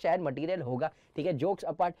 7 लाख शायद मटीरियल होगा, ठीक है। जोक्स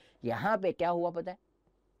अपार्ट, यहाँ पे क्या हुआ पता है,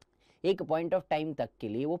 एक पॉइंट ऑफ टाइम तक के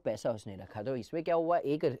लिए वो पैसा उसने रखा। तो इसमें क्या हुआ,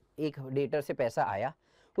 एक डेटर से पैसा आया,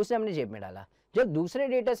 उसने अपने जेब में डाला। जब दूसरे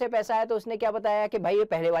डेटर से पैसा आया तो उसने क्या बताया कि भाई ये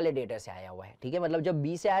पहले वाले डेटर से आया हुआ है, ठीक है। मतलब जब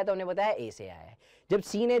बी से आया तो हमने बताया ए से आया है। जब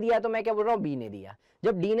सी ने दिया तो मैं क्या बोल रहा हूँ, बी ने दिया।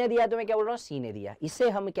 जब डी ने दिया तो मैं क्या बोल रहा हूँ, सी ने दिया। इसे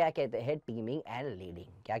हम क्या कहते हैं, टीमिंग एंड लीडिंग।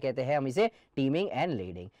 क्या कहते हैं हम इसे, teeming and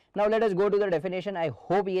leading. Now let us go to the definition. I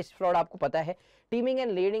hope ये फ्रॉड आपको पता है। Teeming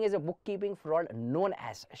and leading is a book keeping fraud known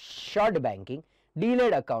as short banking,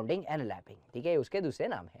 delayed accounting and lapping, ठीक है, उसके दूसरे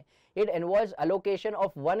नाम है। It involves allocation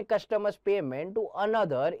of one customer's payment to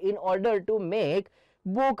another in order to make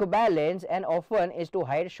book balance and often is to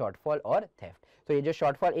hide shortfall or theft। तो ये जो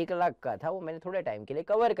shortfall 1 lakh का था वो मैंने थोड़े टाइम के लिए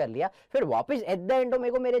कवर कर लिया, फिर वापस एट द एंड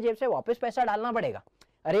मेरे को मेरे जेब से वापस पैसा डालना पड़ेगा।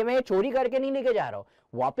 अरे मैं ये चोरी करके नहीं लेके जा रहा हूँ,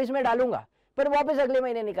 वापस मैं डालूंगा, पर वापस अगले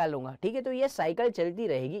महीने निकाल लूंगा, ठीक है। तो ये साइकिल चलती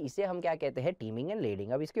रहेगी, इसे हम क्या कहते हैं, टीमिंग एंड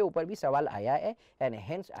लीडिंग। अब इसके ऊपर भी सवाल आया है एंड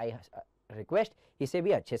हेंस आई रिक्वेस्ट इसे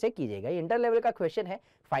भी अच्छे से कीजिएगा। इंटर लेवल का क्वेश्चन है,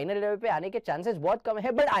 फाइनल लेवल पे आने के चांसेस बहुत कम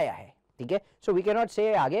है, बट आया है, ठीक है। सो वी कैन नॉट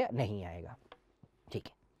से आगे नहीं आएगा, ठीक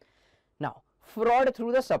है। Now fraud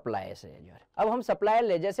through the suppliers laser. अब हम सप्लायर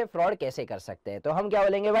लेजर से फ्रॉड कैसे कर सकते हैं, तो हम क्या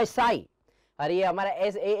बोलेंगे भाई, साई। अरे ये हमारा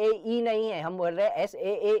SAAE नहीं है, हम बोल रहे हैं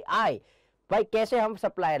SAAI। भाई कैसे हम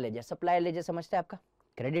सप्लायर लेजर समझते हैं आपका,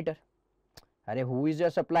 क्रेडिटर। अरे who is your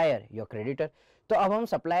supplier, your creditor. तो अब हम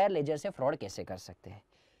सप्लायर लेजर से फ्रॉड कैसे कर सकते हैं,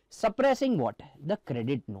 suppressing what, the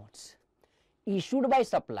credit notes issued by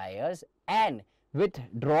suppliers and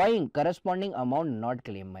withdrawing corresponding amount not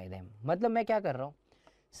claimed by them। मतलब मैं क्या कर रहा हूँ,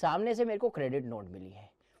 सामने से मेरे को क्रेडिट नोट मिली है,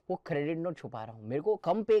 वो क्रेडिट नोट छुपा रहा हूँ, मेरे को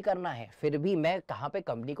कम पे करना है, फिर भी मैं कहाँ पे,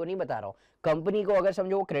 कंपनी को नहीं बता रहा हूँ। कंपनी को अगर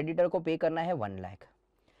समझो वो क्रेडिटर को पे करना है 1 लाख,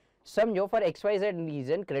 समझो for XYZ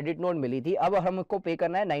reason credit note मिली थी, अब हमको पे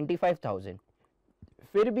करना है 95,000,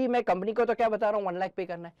 फिर भी मैं कंपनी को तो क्या बता रहा हूँ 1 लाख पे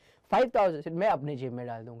करना है, 5,000 मैं अपने जेब में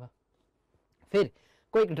डाल दूंगा। फिर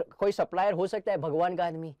कोई सप्लायर हो सकता है भगवान का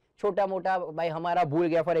आदमी, छोटा मोटा भाई हमारा भूल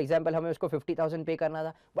गया, फॉर एग्जांपल हमें उसको 50,000 पे करना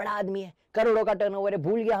था, बड़ा आदमी है, करोड़ों का टर्नओवर है,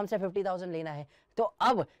 भूल गया हमसे 50,000 लेना है। तो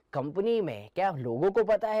अब कंपनी में क्या लोगों को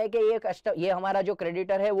पता है कि ये हमारा जो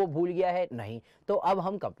क्रेडिटर है वो भूल गया है, नहीं। तो अब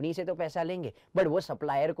हम कंपनी से तो पैसा लेंगे, बट वो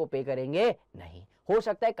सप्लायर को पे करेंगे नहीं। हो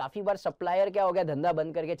सकता है काफी बार सप्लायर क्या हो गया, धंधा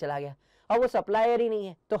बंद करके चला गया, अब वो सप्लायर ही नहीं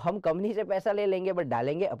है, तो हम कंपनी से पैसा ले लेंगे बट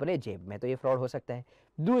डालेंगे अपने जेब में, तो ये फ्रॉड हो सकता है।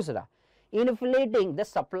 दूसरा, inflating the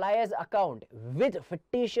supplier's account with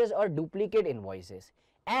fictitious or duplicate invoices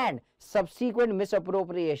and subsequent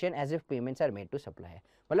misappropriation as if payments are made to supplier।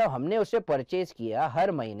 मतलब हमने उससे परचेज किया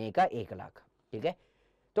हर महीने का 1 लाख, ठीक है।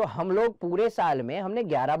 तो हम लोग पूरे साल में हमने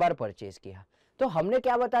 11 बार परचेज किया, तो हमने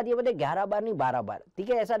क्या बता दिया, बोले 11 बार नहीं 12 बार, ठीक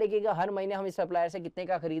है। ऐसा देखिएगा हर महीने हम इस सप्लायर से कितने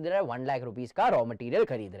का खरीद रहे हैं, 1 लाख रुपीस का रॉ मटेरियल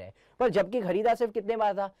खरीद रहे हैं, पर जबकि खरीदा सिर्फ कितने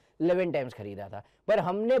बार था, 11 टाइम्स खरीदा था, पर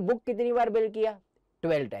हमने बुक कितनी बार बिल किया,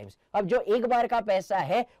 12 टाइम्स। अब जो एक बार का पैसा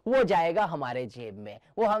है वो जाएगा हमारे जेब में,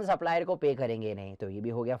 वो हम सप्लायर को पे करेंगे नहीं, तो ये भी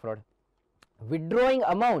हो गया fraud. Withdrawing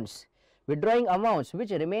amounts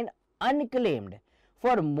which remain unclaimed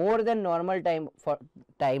for more than normal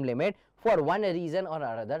time limit for one reason or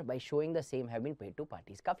another by showing the same have been paid to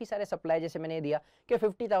parties। काफी सारे सप्लाई, जैसे मैंने दिया कि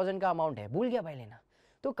 50,000 का अमाउंट है, भूल गया भाई लेना,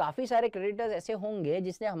 तो काफी सारे क्रेडिटर्स ऐसे होंगे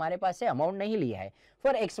जिसने हमारे पास से अमाउंट नहीं लिया है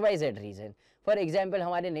for XYZ reason. For example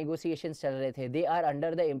हमारे नेगोशिएशन चल रहे थे, they are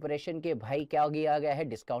under the impression के भाई क्या किया गया है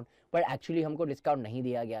डिस्काउंट, बट एक्चुअली हमको डिस्काउंट नहीं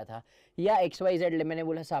दिया गया था, या XYZ मैंने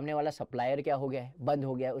बोला सामने वाला सप्लायर क्या हो गया है, बंद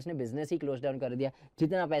हो गया, उसने बिजनेस ही क्लोज डाउन कर दिया,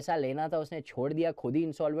 जितना पैसा लेना था उसने छोड़ दिया, खुद ही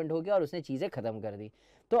इंसॉल्वेंट हो गया और उसने चीज़ें खत्म कर दी।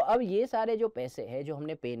 तो अब ये सारे जो पैसे हैं जो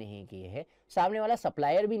हमने पे नहीं किए हैं, सामने वाला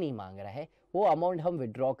सप्लायर भी नहीं मांग रहा है, वो अमाउंट हम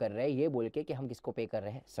विड्रॉ कर रहे हैं ये बोल के कि हम किसको पे कर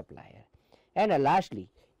रहे हैं, supplier. And lastly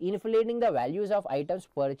inflating the values of items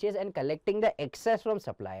purchase and collecting the access from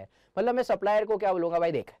supplier. मतलब मैं सप्लायर को क्या बोलूंगा,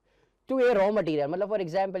 भाई देख तू ये रॉ मटेरियल, मतलब फॉर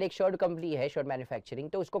एग्जांपल एक शर्ट कंपनी है, शर्ट मैन्युफैक्चरिंग,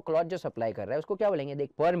 तो उसको क्लॉथ जो सप्लाई कर रहा है उसको क्या बोलेंगे,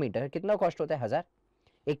 देख पर मीटर कितना कॉस्ट होता है 1000,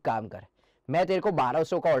 एक काम कर मैं तेरे को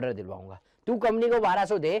 1200 का ऑर्डर दिलवाऊंगा, तू कंपनी को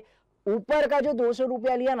 1200 दे, ऊपर का जो 200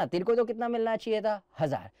 रुपया लिया ना, तेरे को तो कितना मिलना चाहिए था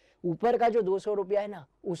 1000, ऊपर का जो 200 रुपया है ना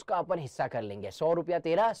उसका अपन हिस्सा कर लेंगे, 100 रुपया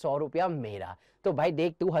तेरा 100 रुपया मेरा। तो भाई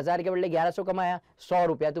देख तू 1000 के बदले 1100 कमाया, 100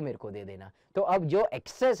 रुपया तू मेरे को दे देना। तो अब जो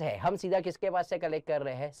एक्सेस है हम सीधा किसके पास से कलेक्ट कर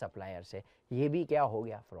रहे हैं, सप्लायर से। ये भी क्या हो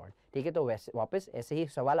गया, फ्रॉड। ठीक है, तो वैसे वापस ऐसे ही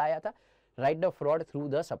सवाल आया था, right the fraud through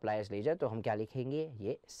the suppliers laser, तो हम क्या लिखेंगे,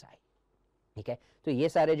 ये साई। ठीक है, तो ये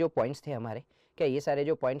सारे जो पॉइंट्स थे हमारे, क्या ये सारे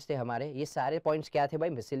जो पॉइंट्स थे हमारे, ये सारे पॉइंट्स क्या थे भाई,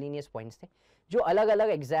 मिसलेनियस पॉइंट्स थे जो अलग अलग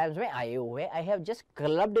एग्जाम्स में आए हुए। I have just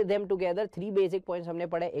clubbed them together. 3 basic points हमने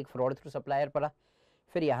पढ़े, एक फ्रॉड थ्रू सप्लायर पढ़ा,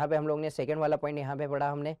 फिर यहाँ पे हम लोग ने सेकंड वाला पॉइंट यहाँ पे पढ़ा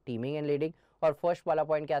हमने टीमिंग एंड लीडिंग, और फर्स्ट वाला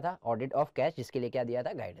पॉइंट क्या था, ऑडिट ऑफ कैश, जिसके लिए क्या दिया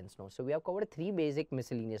था, guidance note. So we have covered 3 basic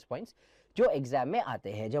miscellaneous points जो एग्जाम में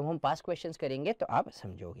आते हैं। जब हम पास क्वेश्चंस करेंगे तो आप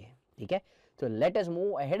समझोगे। ठीक है, तो let us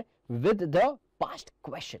move ahead with the past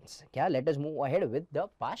questions. क्या, let us move ahead with the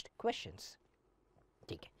past questions.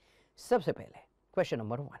 ठीक है, सबसे पहले question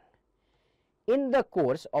number 1, in the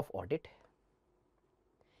course of audit,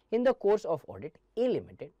 A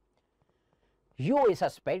Limited, you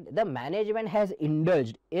suspect the management has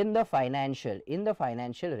indulged in the fraudulent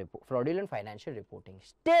financial reporting.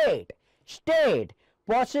 State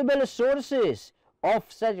possible sources of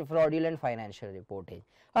such fraudulent financial reporting.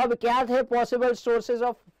 अब क्या थे possible sources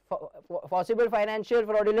of possible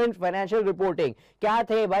fraudulent financial reporting? क्या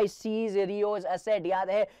थे भाई, seize रियोज asset, याद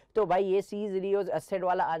है? तो भाई ये सीज रियोज एसेट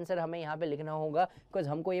वाला आंसर हमें यहाँ पे लिखना होगा, बिकॉज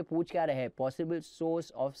हमको ये पूछ क्या रहे, possible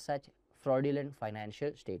source of such fraudulent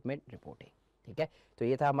financial statement reporting. ठीक है, तो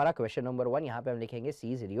ये था हमारा क्वेश्चन नंबर 1, यहाँ पे हम लिखेंगे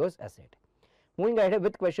seize रियोज asset. Moving ahead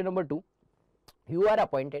with question number 2, you are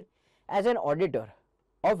appointed as an auditor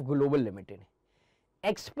of global limited,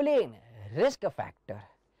 explain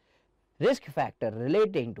risk factor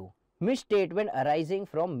relating to misstatement arising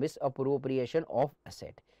from misappropriation of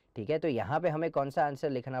asset. ठीक है, तो यहाँ पे हमें कौन सा आंसर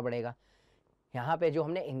लिखना पड़ेगा, यहाँ पे जो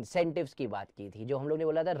हमने इंसेंटिव्स की बात की थी, जो हम लोग ने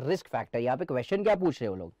बोला था रिस्क फैक्टर, यहाँ पे क्वेश्चन क्या पूछ रहे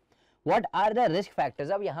हो लोग, what are the risk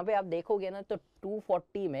factors. अब यहाँ पे आप देखोगे ना तो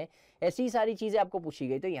 240 में ऐसी सारी चीजें आपको पूछी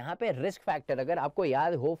गई, तो यहाँ पे रिस्क फैक्टर, अगर आपको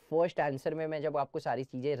याद हो फर्स्ट आंसर में मैं जब आपको सारी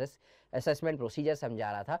चीजें रिस्क असेसमेंट प्रोसीजर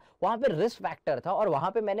समझा रहा था, वहां पे रिस्क फैक्टर था, और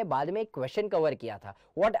वहां पे मैंने बाद में एक क्वेश्चन कवर किया था,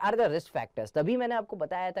 what are the risk factors. तभी मैंने आपको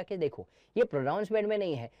बताया था कि देखो ये प्रोनाउंसमेंट में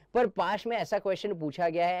नहीं है, पर पास में ऐसा क्वेश्चन पूछा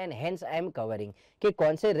गया है, and hence I am covering कि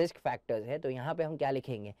कौन से रिस्क फैक्टर्स है। तो यहाँ पे हम क्या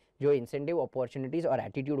लिखेंगे, जो इंसेंटिव, अपॉर्चुनिटीज और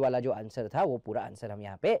एटीट्यूड वाला जो आंसर था, वो पूरा आंसर हम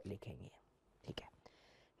यहाँ पे लिखेंगे। ठीक है,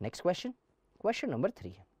 next question number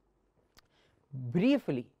 3,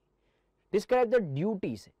 briefly describe the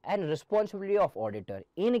duties and responsibility of auditor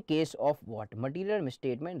in case of what, material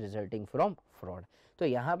misstatement resulting from fraud. तो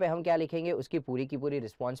यहाँ पे हम क्या लिखेंगे, उसकी पूरी की पूरी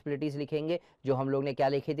रिस्पॉन्सिबिलिटीज लिखेंगे, जो हम लोग ने क्या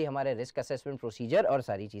लिखी थी, हमारे रिस्क असेसमेंट प्रोसीजर और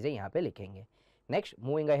सारी चीजें यहाँ पे लिखेंगे। Next,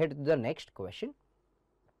 moving ahead to the next question,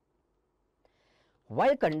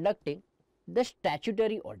 while conducting the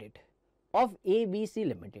statutory audit of ABC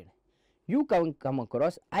Limited, you come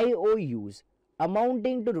across IOUs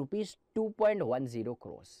amounting to rupees 2.10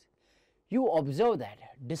 crores. You observe that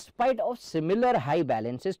despite of similar high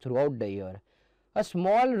balances throughout the year, a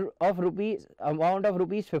small amount of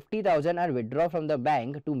rupees 50,000 are withdrawn from the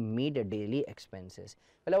bank to meet daily expenses.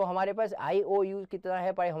 मतलब हमारे पास IOU कितना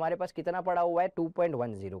है, हमारे पास कितना पड़ा हुआ है,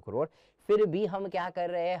 2.10 करोड़, फिर भी हम क्या कर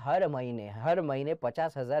रहे हैं, हर महीने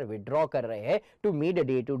 50,000 विड्रॉ कर रहे हैं to meet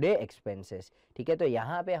day to day expenses. ठीक है, तो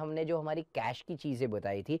यहाँ पे हमने जो हमारी कैश की चीज़ें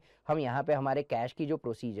बताई थी, हम यहाँ पे हमारे कैश की जो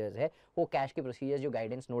प्रोसीजर्स है, वो कैश के प्रोसीजर्स जो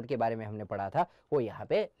गाइडेंस नोट के बारे में हमने पढ़ा था, वो यहाँ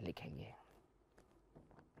पे लिखेंगे।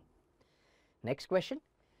 Next question,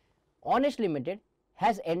 Honest Limited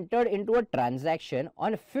has entered into a transaction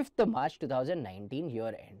on 5th March 2019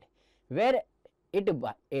 year end, where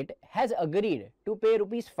it has agreed to pay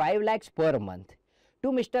rupees 5 lakhs per month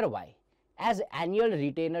to Mr. Y as annual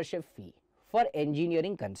retainership fee for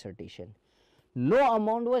engineering consultation. No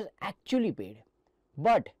amount was actually paid,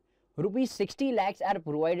 but rupees 60 lakhs are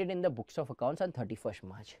provided in the books of accounts on 31st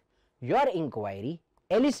March. Your inquiry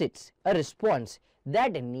elicits a response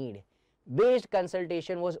that need based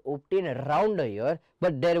consultation was obtained around a year,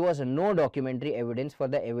 but there was no documentary evidence for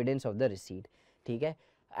the evidence of the receipt. ठीक है,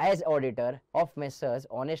 as auditor of Messrs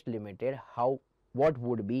Honest Limited, how what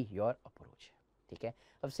would be your approach? ठीक है,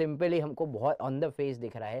 अब simply हमको बहुत on the face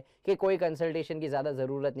दिख रहा है कि कोई कंसल्टेशन की ज़्यादा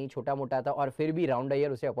ज़रूरत नहीं, छोटा मोटा था और फिर भी राउंड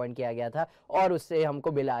ईयर उसे अपॉइंट किया गया था और उससे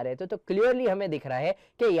हमको बिल आ रहे थे, तो क्लियरली हमें दिख रहा है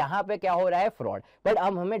कि यहाँ पे क्या हो रहा है, फ्रॉड। बट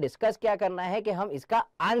अब हमें डिस्कस क्या करना है कि हम इसका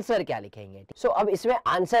आंसर क्या लिखेंगे। सो अब इसमें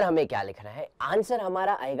आंसर हमें क्या लिखना है, आंसर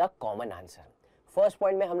हमारा आएगा कॉमन आंसर। फर्स्ट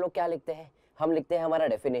पॉइंट में हम लोग क्या लिखते हैं, हम लिखते हैं हमारा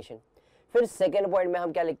डेफिनेशन। फिर सेकेंड पॉइंट में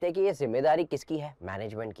हम क्या लिखते हैं कि ये जिम्मेदारी किसकी है,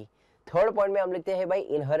 मैनेजमेंट की। थर्ड पॉइंट में हम लिखते हैं भाई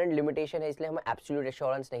इनहेरेंट लिमिटेशन है, इसलिए हम एब्सोल्यूट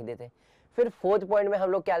एश्योरेंस नहीं देते। फिर फोर्थ पॉइंट में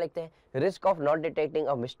हम लोग क्या लिखते हैं, risk of not detecting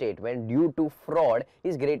a misstatement due to fraud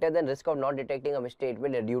is greater than risk of not detecting a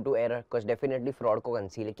misstatement due two error, because definitely fraud को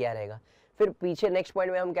कंसील किया रहेगा। फिर पीछे नेक्स्ट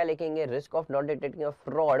पॉइंट में हम क्या लिखेंगे, risk of not detecting a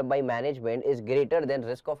fraud by management is greater than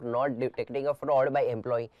risk of not detecting a fraud bye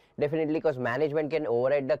employ, definitely because management can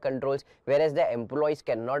override the controls where the employees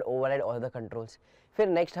can not override all the controls. फिर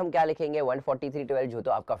next हम क्या लिखेंगे, 143.12 जो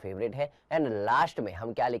तो आपका favourite है। And last में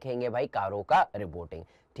हम क्या लिखेंगे भाई, कारों का रिपोर्टिंग।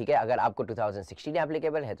 ठीक है, अगर आपको 2016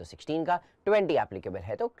 एप्लीकेबल है तो 16 का, 20 एप्लीकेबल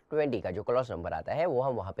है तो 20 का जो क्लॉज नंबर आता है वो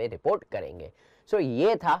हम वहां पे रिपोर्ट करेंगे। सो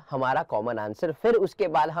ये था हमारा कॉमन आंसर। फिर उसके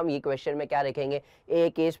बाद हम ये क्वेश्चन में क्या लिखेंगे,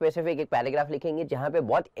 एक स्पेसिफिक एक पैराग्राफ लिखेंगे जहां पे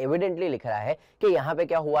बहुत एविडेंटली लिख रहा है कि यहाँ पे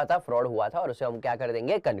क्या हुआ था, फ्रॉड हुआ था, और उसे हम क्या कर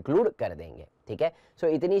देंगे, कंक्लूड कर देंगे। ठीक है, सो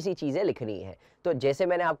इतनी सी चीजें लिखनी है। तो जैसे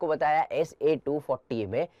मैंने आपको बताया SA 240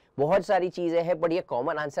 में बहुत सारी चीजें हैं, बट ये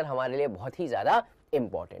कॉमन आंसर हमारे लिए बहुत ही ज्यादा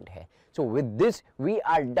इंपॉर्टेंट है। So with this we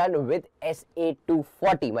are done with SA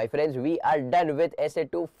 240 my friends, we are done with SA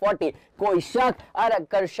 240। कोई शक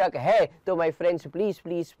अगर शक है तो my friends please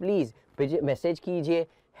please please message कीजिए,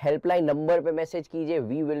 हेल्पलाइन नंबर पे मैसेज कीजिए,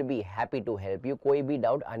 we will be happy to help you. कोई भी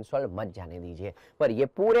डाउट अनसॉल्व मत जाने दीजिए। पर ये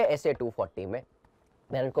पूरे SA 240 में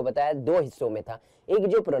मैंने आपको बताया दो हिस्सों में था, एक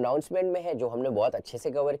जो प्रोनाउंसमेंट में है जो हमने बहुत अच्छे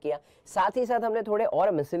से कवर किया, साथ ही साथ हमने थोड़े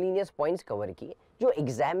और मिसलिनियस पॉइंट्स कवर किए जो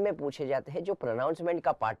एग्जाम में पूछे जाते हैं, जो प्रोनाउंसमेंट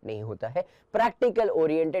का पार्ट नहीं होता है, प्रैक्टिकल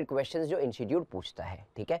ओरिएंटेड क्वेश्चंस जो इंस्टीट्यूट पूछता है।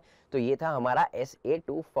 ठीक है, तो ये था हमारा SA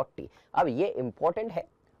 240। अब ये इंपॉर्टेंट है,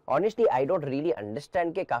 honestly I don't really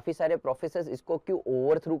understand कि काफ़ी सारे प्रोफेसर्स इसको क्यों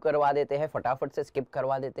ओवर थ्रू करवा देते हैं, फटाफट से स्किप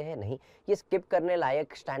करवा देते हैं। नहीं, ये स्किप करने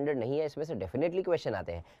लायक स्टैंडर्ड नहीं है, इसमें से डेफिनेटली क्वेश्चन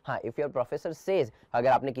आते हैं। हाँ, इफ़ योर प्रोफेसर सेज, अगर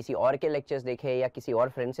आपने किसी और के लेक्चर्स देखे या किसी और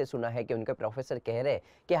फ्रेंड से सुना है कि उनके प्रोफेसर कह रहे हैं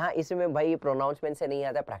कि हाँ इसमें भाई प्रोनाउंसमेंट से नहीं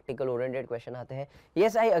आता, प्रैक्टिकल ओरिएंटेड क्वेश्चन आते हैं,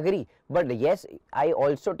 yes I agree, but yes I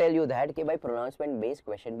also tell you that कि भाई प्रोनाउंसमेंट बेस्ड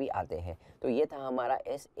क्वेश्चन भी आते हैं। तो ये था हमारा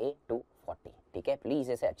SA 240। ठीक है, प्लीज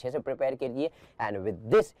इसे अच्छे से प्रिपेयर कीजिए। And with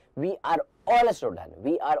this we are also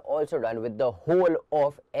done with the whole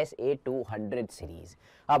of SA 200 series.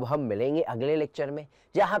 अब हम मिलेंगे अगले लेक्चर में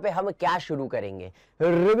जहां पे हम क्या शुरू करेंगे,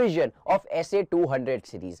 revision of SA 200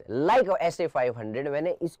 series. Like SA 500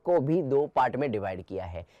 मैंने इसको भी दो पार्ट में डिवाइड किया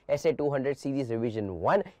है, SA 200 series revision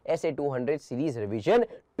 1, SA 200 series revision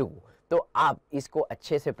 2। तो आप इसको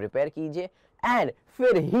अच्छे से प्रिपेयर कीजिए एंड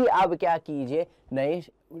फिर ही आप क्या कीजिए, नए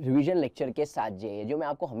रिवीजन लेक्चर के साथ जाइए, जो मैं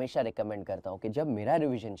आपको हमेशा रिकमेंड करता हूं कि जब मेरा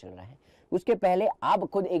रिवीजन चल रहा है उसके पहले आप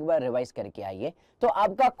खुद एक बार रिवाइज करके आइए, तो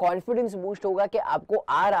आपका कॉन्फिडेंस बूस्ट होगा कि आपको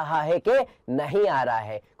आ रहा है कि नहीं आ रहा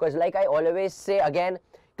है। Because like I always say again,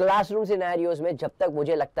 classroom scenarios में जब तक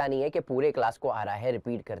मुझे लगता नहीं है कि पूरे क्लास को आ रहा है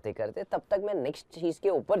रिपीट करते करते, तब तक मैं नेक्स्ट चीज के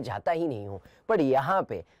ऊपर जाता ही नहीं हूं। पर यहाँ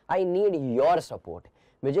पे आई नीड योर सपोर्ट,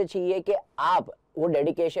 मुझे चाहिए कि आप वो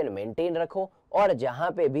डेडिकेशन मेंटेन रखो और जहां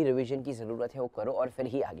पे भी रिवीजन की जरूरत है वो करो और फिर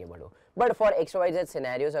ही आगे बढ़ो। बट फॉर XYZ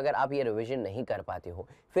सिनेरियोस अगर आप ये रिवीजन नहीं कर पाते हो,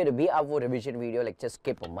 फिर भी आप वो रिवीजन वीडियो लेक्चर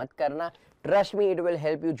स्किप मत करना। Trust me, it will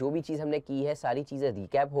help you. जो भी चीज़ हमने की है सारी चीज़ें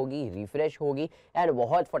रिकैप होगी, रिफ्रेश होगी एंड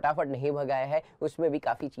बहुत फटाफट नहीं भगाया है, उसमें भी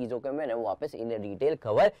काफ़ी चीज़ों को मैंने वापस इन डिटेल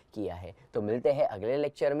कवर किया है। तो मिलते हैं अगले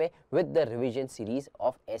लेक्चर में with the revision series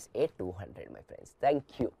of SA 200 my friends.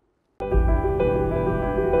 Thank you.